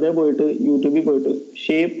നിങ്ങൾ വെറുതെ പോയിട്ട് യൂട്യൂബിൽ പോയിട്ട്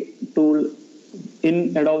shape tool in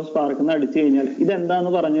Adobe spark എന്ന് അടിച്ചു കഴിഞ്ഞാൽ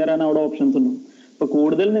ഇതെന്താന്ന് പറഞ്ഞു തരാൻ അവിടെ ഓപ്ഷൻസ് ഉണ്ട്. അപ്പൊ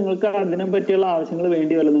കൂടുതൽ നിങ്ങൾക്ക് അതിനെ പറ്റിയുള്ള ആവശ്യങ്ങൾ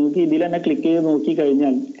വേണ്ടി വല്ല നിങ്ങൾക്ക് ഇതിൽ തന്നെ ക്ലിക്ക് ചെയ്ത് നോക്കി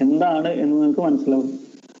കഴിഞ്ഞാൽ എന്താണ് എന്ന് നിങ്ങൾക്ക് മനസ്സിലാവും.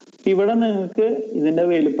 ഇവിടെ നിങ്ങൾക്ക് ഇതിന്റെ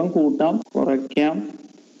വലിപ്പം കൂട്ടാം, കുറയ്ക്കാം.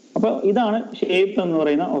 അപ്പൊ ഇതാണ് ഷേപ്പ് എന്ന്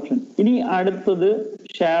പറയുന്ന ഓപ്ഷൻ. ഇനി അടുത്തത്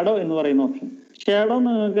ഷാഡോ എന്ന് പറയുന്ന ഓപ്ഷൻ. ഷാഡോ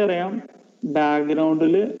നിങ്ങൾക്കറിയാം,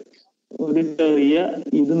 ബാക്ക്ഗ്രൗണ്ടിൽ ഒരു ചെറിയ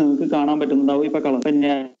ഇത് നിങ്ങൾക്ക് കാണാൻ പറ്റുന്നുണ്ടാവും. ഇപ്പൊ കളർ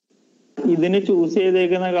ഇതിന് ചൂസ്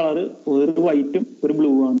ചെയ്തേക്കുന്ന കളർ ഒരു വൈറ്റും ഒരു ബ്ലൂ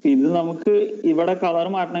ആണ്. ഇത് നമുക്ക് ഇവിടെ കളർ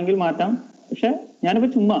മാറ്റണമെങ്കിൽ മാറ്റാം. പക്ഷെ ഞാനിപ്പോ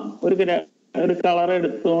ചുമ്മാ ഒരു കളർ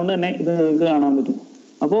എടുത്തുകൊണ്ട് തന്നെ ഇത് നിങ്ങൾക്ക് കാണാൻ പറ്റും.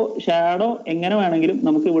 അപ്പോ ഷാഡോ എങ്ങനെ വേണമെങ്കിലും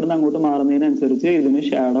നമുക്ക് ഇവിടുന്ന് അങ്ങോട്ട് മാറുന്നതിനനുസരിച്ച് ഇതിന്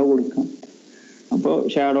ഷാഡോ കൊടുക്കാം. അപ്പോൾ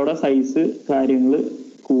ഷാഡോയുടെ സൈസ് കാര്യങ്ങൾ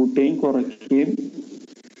കൂട്ടുകയും കുറയ്ക്കുകയും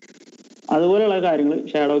അതുപോലെയുള്ള കാര്യങ്ങൾ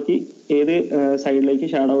ഷാഡോക്ക് ഏത് സൈഡിലേക്ക്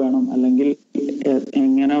ഷാഡോ വേണം അല്ലെങ്കിൽ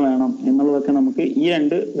എങ്ങനെ വേണം എന്നുള്ളതൊക്കെ നമുക്ക് ഈ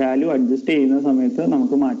രണ്ട് വാല്യൂ അഡ്ജസ്റ്റ് ചെയ്യുന്ന സമയത്ത്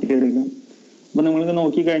നമുക്ക് മാറ്റിയെടുക്കാം. അപ്പൊ നിങ്ങൾക്ക്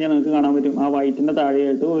നോക്കി കഴിഞ്ഞാൽ നിങ്ങൾക്ക് കാണാൻ പറ്റും ആ വൈറ്റിന്റെ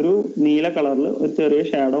താഴെയായിട്ട് ഒരു നീല കളറിൽ ഒരു ചെറിയ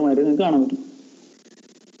ഷാഡോ മാതിരി നിങ്ങൾക്ക് കാണാൻ പറ്റും.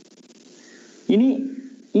 ഇനി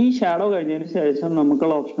ഈ ഷാഡോ കഴിഞ്ഞതിന് ശേഷം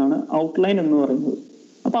നമുക്കുള്ള ഓപ്ഷനാണ് ഔട്ട്ലൈൻ എന്ന് പറയുന്നത്.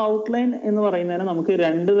 അപ്പൊ ഔട്ട്ലൈൻ എന്ന് പറയുന്നതിന് നമുക്ക്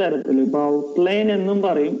രണ്ട് തരത്തിൽ, ഇപ്പൊ ഔട്ട്ലൈൻ എന്നും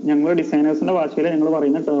പറയും, ഞങ്ങൾ ഡിസൈനേഴ്സിന്റെ ഭാഷയിൽ ഞങ്ങൾ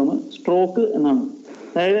പറയുന്ന ടേം സ്ട്രോക്ക് എന്നാണ്.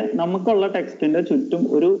 അതായത് നമുക്കുള്ള ടെക്സ്റ്റിന്റെ ചുറ്റും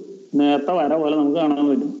ഒരു നേർത്ത വര പോലെ നമുക്ക് കാണാൻ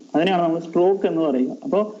പറ്റും. അതിനെയാണ് നമ്മൾ സ്ട്രോക്ക് എന്ന് പറയുക.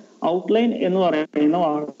 അപ്പോൾ ഔട്ട്ലൈൻ എന്ന് പറയുന്ന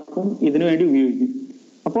വാക്കും ഇതിനു വേണ്ടി ഉപയോഗിക്കും.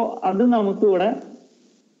 അപ്പോൾ അത് നമുക്ക് ഇവിടെ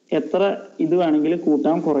എത്ര ഇത് വേണമെങ്കിലും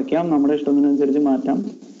കൂട്ടാം, കുറയ്ക്കാം, നമ്മുടെ ഇഷ്ടത്തിനനുസരിച്ച് മാറ്റാം.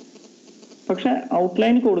 പക്ഷെ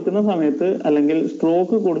ഔട്ട്ലൈൻ കൊടുക്കുന്ന സമയത്ത് അല്ലെങ്കിൽ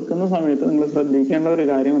സ്ട്രോക്ക് കൊടുക്കുന്ന സമയത്ത് നിങ്ങൾ ശ്രദ്ധിക്കേണ്ട ഒരു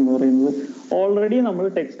കാര്യം എന്ന് പറയുന്നത്, ഓൾറെഡി നമ്മൾ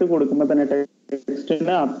ടെക്സ്റ്റ് കൊടുക്കുമ്പോൾ തന്നെ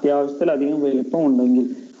ടെക്സ്റ്റിന്റെ അത്യാവശ്യത്തിലധികം വലിപ്പം ഉണ്ടെങ്കിൽ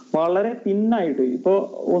വളരെ തിന്നായിട്ട്, ഇപ്പോ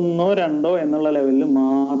 1 2 എന്നുള്ള ലെവലിൽ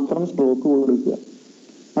മാത്രം സ്ട്രോക്ക് കൊടുക്കുക.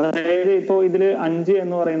 അതായത് ഇപ്പോ ഇതില് 5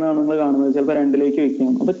 എന്ന് പറയുന്നതാണ് നിങ്ങൾ കാണുന്നത്, ചിലപ്പോൾ 2ലേക്ക്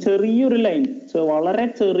വെക്കാം. അപ്പൊ ചെറിയൊരു ലൈൻ, വളരെ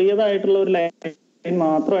ചെറിയതായിട്ടുള്ള ഒരു ലൈൻ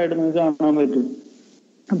മാത്രമായിട്ട് നിങ്ങൾക്ക് കാണാൻ പറ്റും.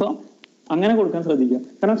 അപ്പൊ അങ്ങനെ കൊടുക്കാൻ ശ്രദ്ധിക്കുക.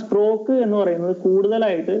 കാരണം സ്ട്രോക്ക് എന്ന് പറയുന്നത്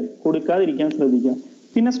കൂടുതലായിട്ട് കൊടുക്കാതിരിക്കാൻ ശ്രദ്ധിക്കുക.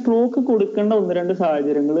 പിന്നെ സ്ട്രോക്ക് കൊടുക്കേണ്ട 1-2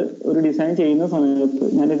 സാഹചര്യങ്ങൾ ഒരു ഡിസൈൻ ചെയ്യുന്ന സമയത്ത്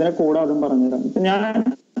ഞാൻ ഇതിനെ കൂടെ അതും പറഞ്ഞുതരാം. ഇപ്പൊ ഞാൻ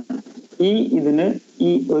ഇതിന് ഈ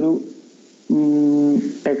ഒരു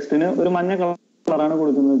ടെക്സ്റ്റിന് ഒരു മഞ്ഞ കളറാണ്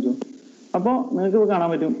കൊടുക്കുന്നത് വെച്ചു. അപ്പൊ നിങ്ങൾക്ക് കാണാൻ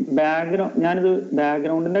പറ്റും ഞാനിത്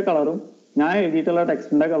ബാക്ക്ഗ്രൗണ്ടിന്റെ കളറും ഞാൻ എഴുതിയിട്ടുള്ള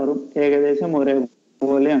ടെക്സ്റ്റിന്റെ കളറും ഏകദേശം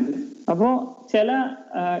ഒരേപോലെയാണ്. അപ്പോ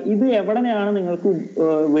ഇത് എവിടെയാണ് നിങ്ങൾക്ക്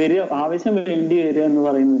ആവശ്യം വേണ്ടി വരിക എന്ന്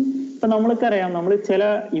പറയുന്നത്, ഇപ്പൊ നമ്മൾക്കറിയാം, നമ്മൾ ചില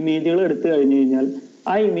ഇമേജുകൾ എടുത്തു കഴിഞ്ഞു കഴിഞ്ഞാൽ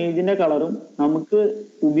ആ ഇമേജിന്റെ കളറും നമുക്ക്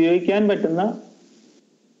ഉപയോഗിക്കാൻ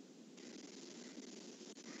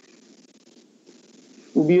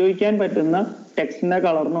പറ്റുന്ന ടെക്സ്റ്റിന്റെ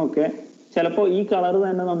കളറിനും ഒക്കെ ചിലപ്പോൾ ഈ കളർ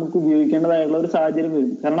തന്നെ നമുക്ക് ഉപയോഗിക്കേണ്ടതായിട്ടുള്ള ഒരു സാഹചര്യം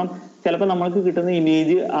വരും. കാരണം ചിലപ്പോൾ നമ്മൾക്ക് കിട്ടുന്ന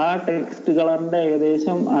ഇമേജ് ആ ടെക്സ്റ്റ് കളറിന്റെ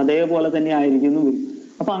ഏകദേശം അതേപോലെ തന്നെ ആയിരിക്കും വരും.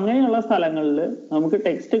 അപ്പൊ അങ്ങനെയുള്ള സ്ഥലങ്ങളിൽ നമുക്ക്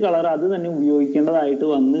ടെക്സ്റ്റ് കളർ അത് തന്നെ ഉപയോഗിക്കേണ്ടതായിട്ട്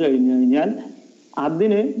വന്നു കഴിഞ്ഞു കഴിഞ്ഞാൽ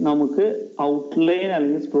അതിന് നമുക്ക് ഔട്ട്ലൈൻ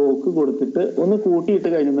അല്ലെങ്കിൽ സ്ട്രോക്ക് കൊടുത്തിട്ട് ഒന്ന് കൂട്ടിയിട്ട്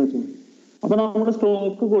കഴിഞ്ഞെന്ന് വെച്ചു. അപ്പൊ നമ്മൾ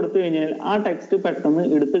സ്ട്രോക്ക് കൊടുത്തു കഴിഞ്ഞാൽ ആ ടെക്സ്റ്റ് പെട്ടെന്ന്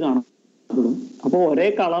എടുത്ത് കാണാൻ പറ്റും. അപ്പൊ ഒരേ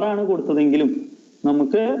കളറാണ് കൊടുത്തതെങ്കിലും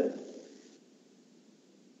നമുക്ക്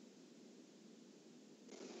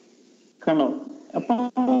കണ്ടോ, അപ്പൊ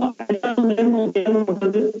നോക്കിയാൽ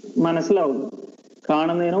നമുക്കത് മനസ്സിലാവും,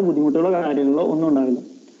 കാണുന്നതിനോ ബുദ്ധിമുട്ടുകളോ കാര്യങ്ങളോ ഒന്നും ഉണ്ടാവില്ല.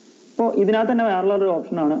 അപ്പോൾ ഇതിനകത്ത് തന്നെ വേറെ ഒരു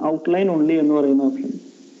ഓപ്ഷനാണ് ഔട്ട്ലൈൻ ഓൺലി എന്ന് പറയുന്ന ഓപ്ഷൻ.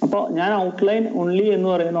 അപ്പോൾ ഞാൻ ഔട്ട്ലൈൻ ഓൺലി എന്ന്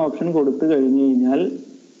പറയുന്ന ഓപ്ഷൻ കൊടുത്തു കഴിഞ്ഞു കഴിഞ്ഞാൽ,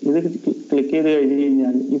 ഇത് ക്ലിക്ക് ചെയ്ത് കഴിഞ്ഞു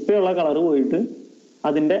കഴിഞ്ഞാൽ ഇപ്പോഴുള്ള കളർ പോയിട്ട്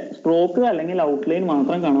അതിന്റെ സ്ട്രോക്ക് അല്ലെങ്കിൽ ഔട്ട്ലൈൻ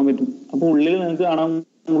മാത്രം കാണാൻ പറ്റും. അപ്പൊ ഉള്ളിൽ നിങ്ങൾക്ക് കാണാൻ,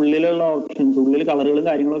 ഉള്ളിലുള്ള ഓപ്ഷൻസ്, ഉള്ളിൽ കളറുകളും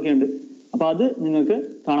കാര്യങ്ങളൊക്കെ ഉണ്ട്. അപ്പൊ അത് നിങ്ങൾക്ക്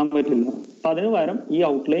കാണാൻ പറ്റില്ല. അപ്പൊ അതിന് പകരം ഈ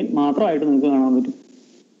ഔട്ട്ലൈൻ മാത്രമായിട്ട് നിങ്ങൾക്ക് കാണാൻ പറ്റും.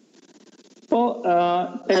 ഇപ്പോ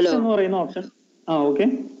ടെക്സ്റ്റ് എന്ന് പറയുന്ന ഓപ്ഷൻ ഓക്കെ,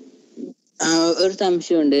 ഒരു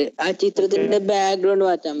സംശയമുണ്ട്. ആ ചിത്രത്തിന്റെ ബാക്ക്ഗ്രൗണ്ട്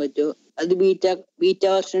മാറ്റാൻ പറ്റുമോ? അത് ബീറ്റ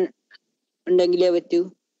വേർഷൻ ഉണ്ടെങ്കിലേ പറ്റൂ.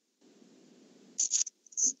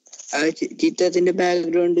 ചിത്രത്തിന്റെ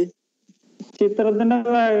ബാക്ക്ഗ്രൗണ്ട്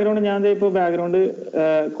ഞാൻ ഇപ്പൊ ബാക്ക്ഗ്രൗണ്ട്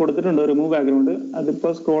കൊടുത്തിട്ടുണ്ട്, റിമൂവ് ബാക്ക്ഗ്രൗണ്ട്. അതിപ്പോ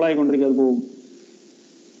സ്ക്രോൾ ആയിക്കൊണ്ടിരിക്കും, അത് പോകും.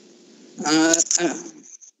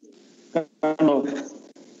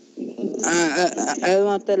 അത്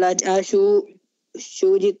മാത്രല്ല, ആ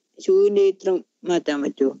ഷൂവിന്റെ ചിത്രം മാറ്റാൻ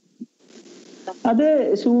പറ്റുമോ? അത്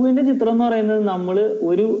ഷൂവിന്റെ ചിത്രം എന്ന് പറയുന്നത് നമ്മൾ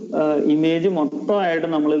ഒരു ഇമേജ് മൊത്തമായിട്ട്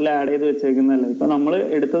നമ്മൾ ഇതിൽ ആഡ് ചെയ്ത് വെച്ചേക്കുന്നതല്ല. ഇപ്പൊ നമ്മൾ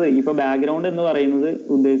എടുത്തത് ഇപ്പൊ ബാക്ക്ഗ്രൗണ്ട് എന്ന് പറയുന്നത്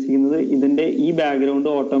ഉദ്ദേശിക്കുന്നത് ഇതിന്റെ ഈ ബാക്ക്ഗ്രൗണ്ട്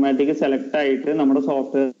ഓട്ടോമാറ്റിക് സെലക്ട് ആയിട്ട് നമ്മുടെ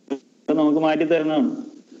സോഫ്റ്റ്വെയർ നമുക്ക് മാറ്റി തരുന്നതാണ്.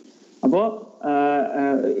 അപ്പോ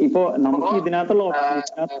ഇപ്പോ നമുക്ക്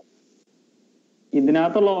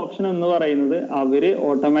ഇതിനകത്തുള്ള ഓപ്ഷൻ എന്ന് പറയുന്നത് അവര്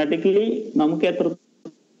ഓട്ടോമാറ്റിക്കലി നമുക്ക്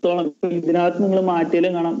എത്രത്തോളം ഇതിനകത്ത് നിങ്ങൾ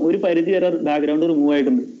മാറ്റിയാലും കാണാം ഒരു പരിധി വരെ ബാക്ക്ഗ്രൗണ്ട് റിമൂവ്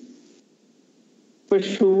ആയിട്ടുണ്ട്. ഇപ്പൊ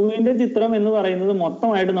ഷൂവിന്റെ ചിത്രം എന്ന് പറയുന്നത്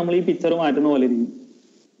മൊത്തമായിട്ട് നമ്മൾ ഈ പിക്ചർ മാറ്റുന്ന പോലെ ഇരിക്കും.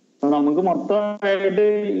 അപ്പൊ നമുക്ക് മൊത്തമായിട്ട്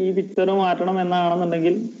ഈ പിക്ചർ മാറ്റണം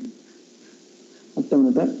എന്നാണെന്നുണ്ടെങ്കിൽ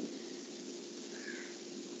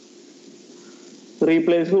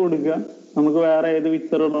റീപ്ലേസ് കൊടുക്കുക. നമുക്ക് വേറെ ഏത്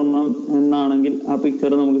പിക്ചർ ഇടണം എന്നാണെങ്കിൽ ആ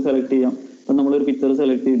പിക്ചർ നമുക്ക് സെലക്ട് ചെയ്യാം. അപ്പൊ നമ്മളൊരു പിക്ചർ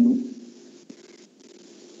സെലക്ട് ചെയ്യുന്നു.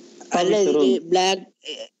 അല്ല,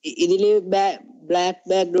 ഇതില് ബ്ലാക്ക്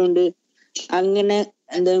ബാക്ക്ഗ്രൗണ്ട് അങ്ങനെ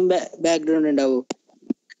എന്തെങ്കിലും ബാക്ക്ഗ്രൗണ്ട് ഉണ്ടാവോ?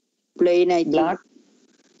 പ്ലെയിൻ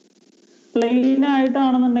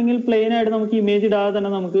ആയിട്ടാണെന്നുണ്ടെങ്കിൽ പ്ലെയിൻ ആയിട്ട് നമുക്ക് ഇമേജ് ഇടാതെ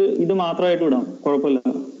തന്നെ നമുക്ക് ഇത് മാത്രമായിട്ട് ഇടാം, കുഴപ്പമില്ല.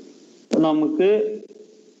 നമുക്ക്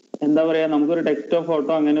എന്താ പറയാ, നമുക്കൊരു ടെക്സ്റ്റോ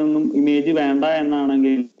ഫോട്ടോ അങ്ങനെയൊന്നും ഇമേജ് വേണ്ട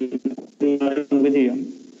എന്നാണെങ്കിൽ നമുക്ക് ചെയ്യാം,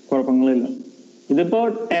 കുഴപ്പങ്ങളില്ല. ഇതിപ്പോ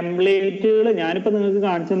ടെംപ്ലേറ്റുകൾ ഞാനിപ്പോ നിങ്ങൾക്ക്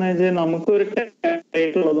കാണിച്ചെന്ന് വെച്ചാൽ നമുക്കൊരു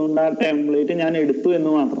ടെംപ്ലേറ്റ് ഉള്ളതുകൊണ്ട് ആ ടെംപ്ലേറ്റ് ഞാൻ എടുത്തു എന്ന്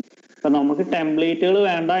മാത്രം. അപ്പൊ നമുക്ക് ടെംപ്ലേറ്റുകൾ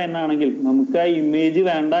വേണ്ട എന്നാണെങ്കിൽ, നമുക്ക് ആ ഇമേജ്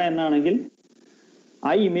വേണ്ട എന്നാണെങ്കിൽ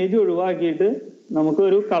ആ ഇമേജ് ഒഴിവാക്കിയിട്ട് നമുക്ക്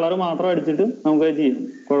ഒരു കളർ മാത്രം അടിച്ചിട്ട് നമുക്ക് അത് ചെയ്യാം,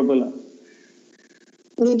 കുഴപ്പമില്ല.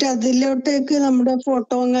 എന്നിട്ട് അതിലോട്ടേക്ക് നമ്മുടെ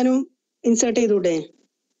ഫോട്ടോ എങ്ങാനും ഇൻസേർട്ട് ചെയ്തൂടെ?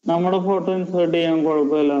 നമ്മുടെ ഫോട്ടോ ഇൻസേർട്ട് ചെയ്യാൻ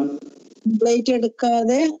കുഴപ്പമില്ല. ലൈറ്റ്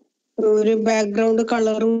എടുക്കാതെ ഒരു ബാക്ക്ഗ്രൗണ്ട്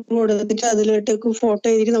കളറും കൊടുത്തിട്ട് അതിലോട്ടേക്ക് ഫോട്ടോ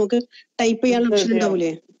എഴുതിട്ട് നമുക്ക് ടൈപ്പ് ചെയ്യാൻ ഓപ്ഷൻ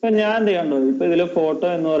ഉണ്ടാവൂലേ? ഇപ്പൊ ഞാൻ എന്ത് ചെയ്യണ്ടോ, ഇപ്പൊ ഇതില് ഫോട്ടോ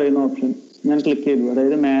എന്ന് പറയുന്ന ഓപ്ഷൻ ഞാൻ ക്ലിക്ക് ചെയ്തു.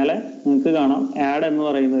 അതായത് മേലെ നിങ്ങൾക്ക് കാണാം ആഡ് എന്ന്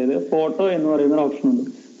പറയുന്നതിൽ ഫോട്ടോ എന്ന് പറയുന്ന ഒരു ഓപ്ഷൻ ഉണ്ട്.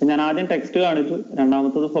 ഞാൻ ആദ്യം ടെക്സ്റ്റ് കാണിച്ചു,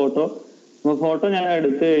 രണ്ടാമത്തത് ഫോട്ടോ. അപ്പൊ ഫോട്ടോ ഞാൻ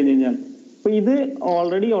എടുത്തു കഴിഞ്ഞ് കഴിഞ്ഞാൽ അപ്പൊ ഇത്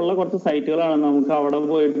ഓൾറെഡി ഉള്ള കുറച്ച് സൈറ്റുകളാണ്, നമുക്ക് അവിടെ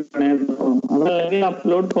പോയിട്ട് അതല്ലെങ്കിൽ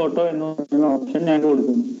അപ്ലോഡ് ഫോട്ടോ എന്ന് പറയുന്ന ഓപ്ഷൻ ഞാൻ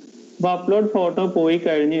കൊടുക്കുന്നു. അപ്പൊ അപ്ലോഡ് ഫോട്ടോ പോയി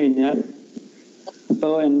കഴിഞ്ഞു കഴിഞ്ഞാൽ ഇപ്പൊ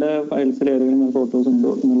എന്റെ ഫയൽസിൽ ഏതെങ്കിലും ഫോട്ടോസ്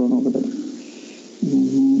ഉണ്ടോ എന്നുള്ളത് നോക്കട്ടെ.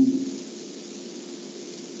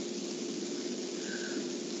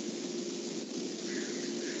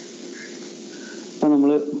 അപ്പൊ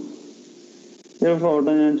നമ്മള് ഈ ഫോട്ടോ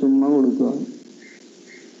ഞാൻ ചുമ്മാ കൊടുക്കുക,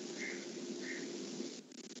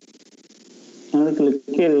 അത്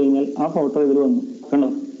ക്ലിക്ക് ചെയ്ത് കഴിഞ്ഞാൽ ആ ഫോട്ടോ ഇതിൽ വന്നു, കണ്ടോ?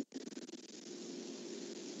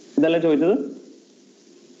 ഇതല്ലേ ചോദിച്ചത്?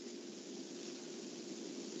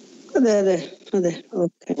 അതെ അതെ അതെ.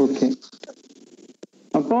 ഓക്കെ.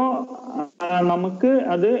 അപ്പോ നമുക്ക്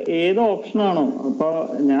അത് ഏത് ഓപ്ഷനാണോ, അപ്പൊ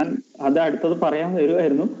ഞാൻ അത് അടുത്തത് പറയാൻ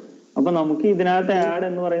വരുമായിരുന്നു. അപ്പൊ നമുക്ക് ഇതിനകത്ത് ആഡ്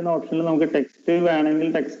എന്ന് പറയുന്ന ഓപ്ഷനിൽ നമുക്ക് ടെക്സ്റ്റ് വേണമെങ്കിൽ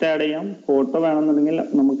ടെക്സ്റ്റ് ആഡ് ചെയ്യാം, ഫോട്ടോ വേണമെന്നുണ്ടെങ്കിൽ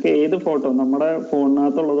നമുക്ക് ഏത് ഫോട്ടോ നമ്മുടെ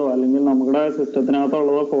ഫോണിനകത്തുള്ളതോ അല്ലെങ്കിൽ നമ്മുടെ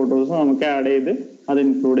സിസ്റ്റത്തിനകത്തുള്ളതോ ഫോട്ടോസ് നമുക്ക് ആഡ് ചെയ്ത് അത്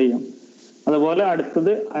ഇൻക്ലൂഡ് ചെയ്യാം. അതുപോലെ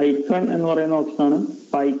അടുത്തത് ഐക്കൺ എന്ന് പറയുന്ന ഓപ്ഷനാണ്.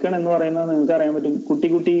 അപ്പൊ ഐക്കൺ എന്ന് പറയുന്നത് നിങ്ങൾക്ക് അറിയാൻ പറ്റും, കുട്ടി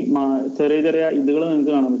കുട്ടി ചെറിയ ചെറിയ ഇതുകൾ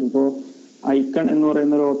നിങ്ങൾക്ക് കാണാൻ പറ്റും. ഇപ്പോ ഐക്കൺ എന്ന്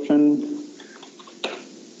പറയുന്ന ഒരു ഓപ്ഷൻ,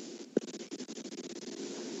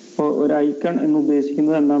 ഒരു ഐക്കൺ എന്ന്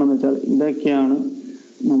ഉദ്ദേശിക്കുന്നത് എന്താണെന്ന് വെച്ചാൽ ഇതൊക്കെയാണ്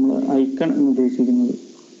നമ്മൾ ഐക്കൺ എന്ന് ഉദ്ദേശിക്കുന്നത്.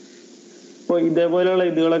 അപ്പോൾ ഇതേപോലെയുള്ള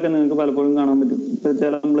ഇതുകളൊക്കെ നിങ്ങൾക്ക് പലപ്പോഴും കാണാൻ പറ്റും. ഇപ്പൊ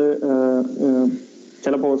ചില നമ്മള്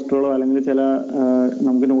ചില പോസ്റ്ററുകളോ അല്ലെങ്കിൽ ചില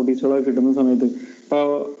നമുക്ക് നോട്ടീസുകളോ കിട്ടുന്ന സമയത്ത് ഇപ്പൊ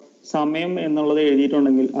സമയം എന്നുള്ളത്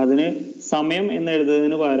എഴുതിയിട്ടുണ്ടെങ്കിൽ അതിന് സമയം എന്ന്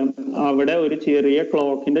എഴുതുന്നതിന് പകരം അവിടെ ഒരു ചെറിയ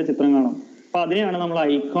ക്ലോക്കിന്റെ ചിത്രം കാണാം. അപ്പൊ അതിനെയാണ് നമ്മൾ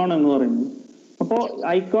ഐക്കോൺ എന്ന് പറയുന്നത്. അപ്പോ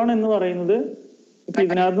ഐക്കോൺ എന്ന് പറയുന്നത് ഇപ്പൊ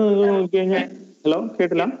ഇതിനകത്ത് നിങ്ങൾ നോക്കി കഴിഞ്ഞാൽ, ഹലോ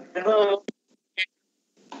കേട്ടില്ല,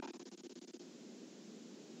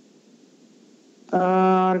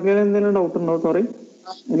 ആർക്കെങ്കിലും എന്തെങ്കിലും ഡൗട്ട് ഉണ്ടോ? സോറി,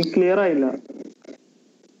 എനിക്ക് ക്ലിയർ ആയില്ല.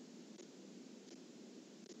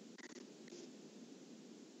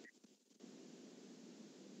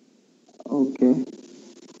 ഓക്കെ.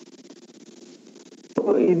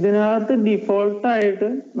 ഇതിനകത്ത് ഡിഫോൾട്ട് ആയിട്ട്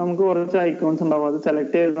നമുക്ക് കുറച്ച് ഐക്കോൺസ് ഉണ്ടാവും, അത്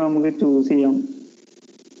സെലക്ട് ചെയ്ത് നമുക്ക് ചൂസ് ചെയ്യാം.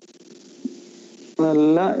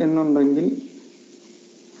 അതല്ല എന്നുണ്ടെങ്കിൽ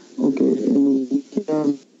ഓക്കെ,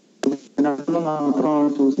 മാത്രമാണ്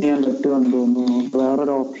ചൂസ് ചെയ്യാൻ പറ്റുമെന്ന് തോന്നുന്നു,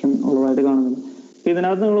 വേറൊരു ഓപ്ഷൻ ഉള്ളതായിട്ട് കാണുന്നില്ല.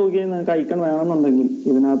 ഇതിനകത്ത് നിങ്ങൾ നോക്കി നിങ്ങൾക്ക് ഐക്കൺ വേണമെന്നുണ്ടെങ്കിൽ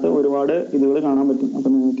ഇതിനകത്ത് ഒരുപാട് ഇതുകൾ കാണാൻ പറ്റും. അപ്പൊ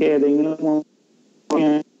നിങ്ങൾക്ക് ഏതെങ്കിലും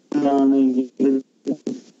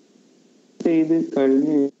ചെയ്ത്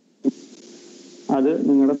കഴിഞ്ഞ് അത്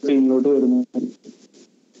നിങ്ങളുടെ സ്ക്രീനിലോട്ട് വരുന്നു.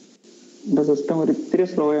 എന്റെ സിസ്റ്റം ഒരിത്തിരി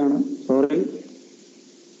സ്ലോ ആണ്, സോറി.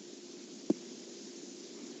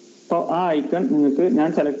 അപ്പൊ ആ ഐക്കൺ നിങ്ങൾക്ക്, ഞാൻ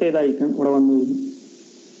സെലക്ട് ചെയ്ത ഐക്കൺ ഇവിടെ വന്നു കഴിഞ്ഞു.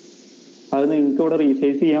 അത് നിങ്ങൾക്ക് ഇവിടെ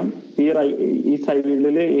റീസൈസ് ചെയ്യാം. ഈ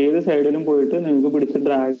സൈഡിൽ ഏത് സൈഡിലും പോയിട്ട് നിങ്ങൾക്ക് പിടിച്ച്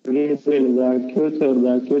ഡ്രാഗ് ചെയ്ത് വലുതാക്കിയോ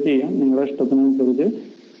ചെറുതാക്കിയോ ചെയ്യാം, നിങ്ങളുടെ ഇഷ്ടത്തിനനുസരിച്ച്.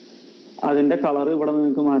 അതിന്റെ കളർ ഇവിടെ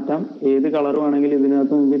നിങ്ങൾക്ക് മാറ്റാം, ഏത് കളർ വേണമെങ്കിലും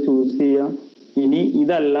ഇതിനകത്ത് നിങ്ങൾക്ക് ചൂസ് ചെയ്യാം. ഇനി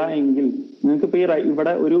ഇതല്ല എങ്കിൽ നിങ്ങൾക്ക് ഇപ്പൊ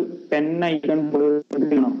ഇവിടെ ഒരു പെൻ ഐക്കൺ പോലെ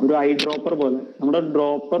കാണാം, ഒരു ഐ ഡ്രോപ്പർ പോലെ, നമ്മുടെ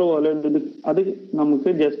ഡ്രോപ്പർ പോലെ അത് നമുക്ക്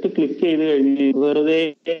ജസ്റ്റ് ക്ലിക്ക് ചെയ്ത് കഴിഞ്ഞ് വെറുതെ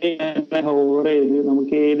ഹോവർ ചെയ്ത്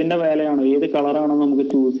നമുക്ക് ഏതിന്റെ വേലയാണോ ഏത് കളറാണോ നമുക്ക്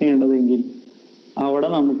ചൂസ് ചെയ്യേണ്ടതെങ്കിൽ അവിടെ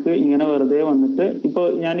നമുക്ക് ഇങ്ങനെ വെറുതെ വന്നിട്ട്, ഇപ്പൊ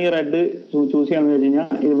ഞാൻ ഈ റെഡ് ചൂസ് ചെയ്യാന്ന് വെച്ച് കഴിഞ്ഞാൽ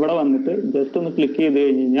ഇവിടെ വന്നിട്ട് ജസ്റ്റ് ഒന്ന് ക്ലിക്ക് ചെയ്ത്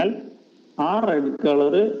കഴിഞ്ഞ് കഴിഞ്ഞാൽ ആ റെഡ്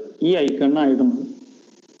കളറ് ഈ ഐക്കണിനായിട്ടുണ്ട്.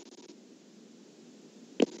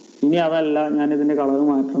 ഇനി അതല്ല ഞാൻ ഇതിന്റെ കളർ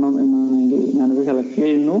മാറ്റണം എന്നാണെങ്കിൽ ഞാനിത് സെലക്ട്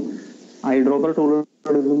ചെയ്യുന്നു, ഐ ഡ്രോപ്പർ ടൂൾ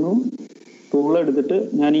എടുക്കുന്നു, ടൂൾ എടുത്തിട്ട്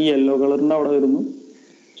ഞാൻ ഈ യെല്ലോ കളറിന്റെ അവിടെ വരുന്നു,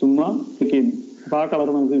 ചുമ്മാ ക്ലിക്ക് ചെയ്യുന്നു, അപ്പൊ ആ കളർ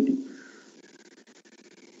നമുക്ക് കിട്ടി.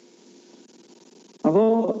 അപ്പോ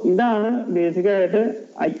ഇതാണ് ബേസിക് ആയിട്ട്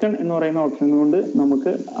ഐക്കൺ എന്ന് പറയുന്ന ഓപ്ഷൻ കൊണ്ട്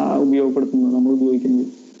നമുക്ക് ഉപയോഗപ്പെടുത്തുന്നത്, നമ്മൾ ഉപയോഗിക്കുന്നത്.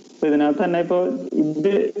 അപ്പൊ ഇതിനകത്ത് തന്നെ ഇപ്പൊ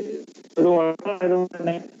ഇത് ഒരു ആയതുകൊണ്ട്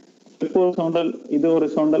തന്നെ ഫ്ലിപ്പ് ഹൊറിസോണ്ടൽ, ഇത്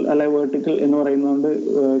ഹൊറിസോണ്ടൽ അല്ലെ വെർട്ടിക്കൽ എന്ന് പറയുന്നതുകൊണ്ട്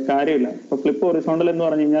കാര്യമില്ല. ഇപ്പൊ ഫ്ലിപ്പ് ഹൊറിസോണ്ടൽ എന്ന്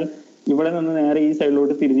പറഞ്ഞു കഴിഞ്ഞാൽ ഇവിടെ നിന്ന് നേരെ ഈ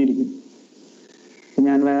സൈഡിലോട്ട് തിരിഞ്ഞിരിക്കും.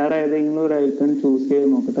 ഞാൻ വേറെ ഏതെങ്കിലും ഒരു ഐക്കൺ ചൂസ് ചെയ്ത്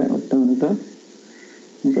നോക്കട്ടെ, ഒറ്റ മിനിറ്റ്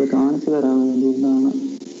നിങ്ങൾക്ക് കാണിച്ചു തരാൻ വേണ്ടിയിട്ടാണ്.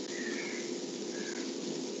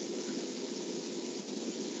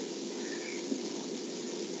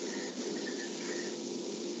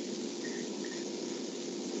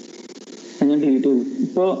 ഞാൻ ഡിലീറ്റ് ചെയ്തു.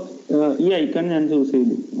 ഇപ്പോ ഈ ഐക്കൺ ഞാൻ ചൂസ്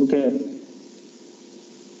ചെയ്തു. ഓക്കെ,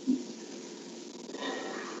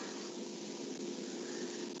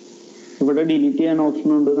 ഇവിടെ ഡിലീറ്റ് ചെയ്യാൻ ഓപ്ഷൻ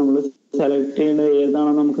ഉണ്ട്. നമ്മൾ സെലക്ട് ചെയ്യേണ്ടത്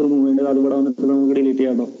ഏതാണോ നമുക്ക് റിമൂവ് ചെയ്യേണ്ടത് അത് ഇവിടെ വന്നിട്ട് നമുക്ക് ഡിലീറ്റ്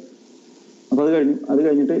ചെയ്യാമോ. അപ്പൊ അത്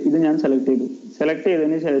കഴിഞ്ഞിട്ട് ഇത് ഞാൻ സെലക്ട് ചെയ്തു. സെലക്ട്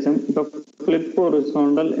ചെയ്തതിന് ശേഷം ഇപ്പൊ ഫ്ലിപ്പ്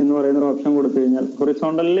ഹൊറിസോണ്ടൽ എന്ന് പറയുന്ന ഒരു ഓപ്ഷൻ കൊടുത്തു കഴിഞ്ഞാൽ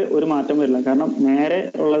ഹൊറിസോണ്ടലിൽ ഒരു മാറ്റം വരില്ല, കാരണം നേരെ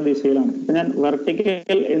ഉള്ള ദിശയിലാണ്. ഇപ്പൊ ഞാൻ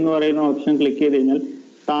വെർട്ടിക്കൽ എന്ന് പറയുന്ന ഓപ്ഷൻ ക്ലിക്ക് ചെയ്ത് കഴിഞ്ഞാൽ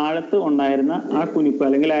താഴത്ത് ഉണ്ടായിരുന്ന ആ കുനിപ്പ്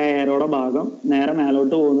അല്ലെങ്കിൽ ആ ഏരോടെ ഭാഗം നേരെ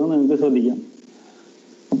മേലോട്ട് പോകുന്നത് നിങ്ങൾക്ക് ശ്രദ്ധിക്കാം.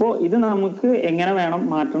 അപ്പോ ഇത് നമുക്ക് എങ്ങനെ വേണം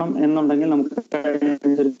മാറ്റണം എന്നുണ്ടെങ്കിൽ നമുക്ക്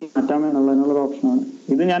മാറ്റാം എന്നുള്ളതിനുള്ള ഓപ്ഷനാണ്.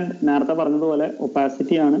 ഇത് ഞാൻ നേരത്തെ പറഞ്ഞതുപോലെ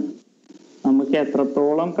ഒപ്പാസിറ്റി ആണ്. നമുക്ക്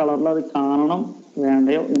എത്രത്തോളം കളറിൽ അത് കാണണം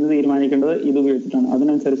വേണ്ടയോ എന്ന് തീരുമാനിക്കേണ്ടത് ഇത് ഉപയോഗിച്ചിട്ടാണ്.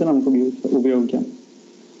 അതിനനുസരിച്ച് നമുക്ക് ഉപയോഗിക്കാം.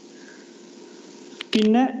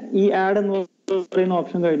 പിന്നെ ഈ ആഡ് എന്ന് പറയുന്ന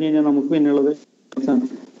ഓപ്ഷൻ കഴിഞ്ഞ് കഴിഞ്ഞാൽ നമുക്ക് പിന്നെയുള്ളത്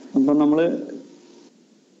അപ്പൊ നമ്മള്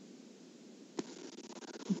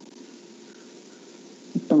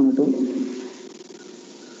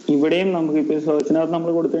ഇവിടെയും നമുക്ക് ഇപ്പൊ സെർച്ചിനകത്ത് നമ്മൾ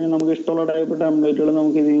കൊടുത്തു കഴിഞ്ഞാൽ നമുക്ക് ഇഷ്ടമുള്ള ടൈപ്പ് ടെംപ്ലേറ്റുകൾ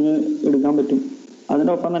നമുക്ക് ഇതിന് എടുക്കാൻ പറ്റും.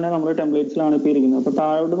 അതിന്റെ ഒപ്പം തന്നെ നമ്മൾ ടെംപ്ലേറ്റ്സിലാണ് ഇപ്പൊ ഇരിക്കുന്നത്. അപ്പൊ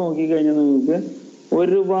താഴോട്ട് നോക്കി കഴിഞ്ഞാൽ നിങ്ങൾക്ക്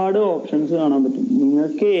ഒരുപാട് ഓപ്ഷൻസ് കാണാൻ പറ്റും.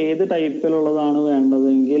 നിങ്ങൾക്ക് ഏത് ടൈപ്പിലുള്ളതാണ്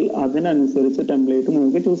വേണ്ടതെങ്കിൽ അതിനനുസരിച്ച് ടെംപ്ലേറ്റ്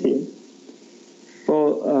നിങ്ങൾക്ക് ചൂസ് ചെയ്യാം. ഇപ്പോ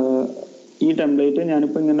ഈ ടെംപ്ലേറ്റ്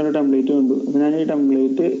ഞാനിപ്പോ ഇങ്ങനെ ഒരു ടെംപ്ലേറ്റ് കണ്ടു. അപ്പൊ ഞാൻ ഈ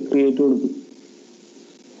ടെംപ്ലേറ്റ് ക്രിയേറ്റ് കൊടുത്തു.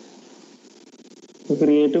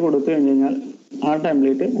 ക്രിയേറ്റ് കൊടുത്തു കഴിഞ്ഞ് കഴിഞ്ഞാൽ ആ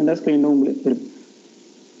ടെംപ്ലേറ്റ് എന്റെ സ്ക്രീനിന്റെ മുമ്പിൽ വരും.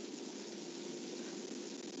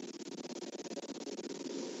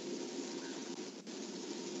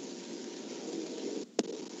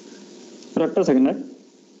 ഒറ്റ സെക്കൻഡ്.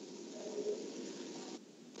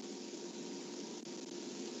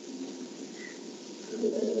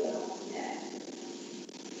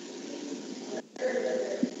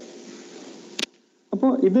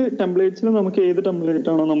 അപ്പോൾ ഇത് ടെംപ്ലേറ്റ്സിൽ നമുക്ക് ഏത് ടെംപ്ലേറ്റ്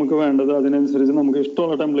ആണോ നമുക്ക് വേണ്ടത് അതിനനുസരിച്ച് നമുക്ക്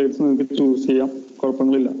ഇഷ്ടമുള്ള ടെംപ്ലേറ്റ്സ് നിങ്ങൾക്ക് ചൂസ് ചെയ്യാം,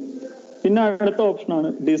 കുഴപ്പങ്ങളില്ല. പിന്നെ അടുത്ത ഓപ്ഷനാണ്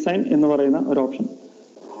ഡിസൈൻ എന്ന് പറയുന്ന ഒരു ഓപ്ഷൻ.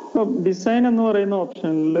 അപ്പൊ ഡിസൈൻ എന്ന് പറയുന്ന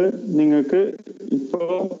ഓപ്ഷനിൽ നിങ്ങൾക്ക് ഇപ്പോ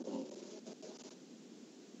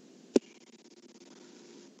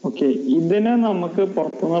ഓക്കെ ഇതിന് നമുക്ക്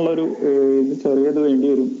പുറത്തുനിന്നുള്ളൊരു ചെറിയത് വേണ്ടി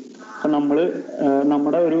വരും. അപ്പൊ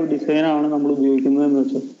നമ്മുടെ ഒരു ഡിസൈനാണ് നമ്മൾ ഉപയോഗിക്കുന്നത് എന്ന്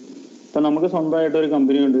വെച്ചാൽ ഇപ്പൊ നമുക്ക് സ്വന്തമായിട്ട് ഒരു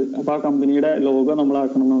കമ്പനി ഉണ്ട്. അപ്പൊ ആ കമ്പനിയുടെ ലോഗോ നമ്മൾ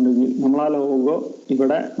ആക്കണമെന്നുണ്ടെങ്കിൽ നമ്മൾ ആ ലോഗോ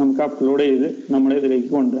ഇവിടെ നമുക്ക് അപ്ലോഡ് ചെയ്ത് നമ്മുടെ ഇതിലേക്ക്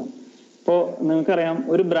കൊണ്ടുവരാം. ഇപ്പോ നിങ്ങൾക്കറിയാം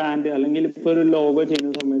ഒരു ബ്രാൻഡ് അല്ലെങ്കിൽ ഇപ്പൊ ഒരു ലോഗോ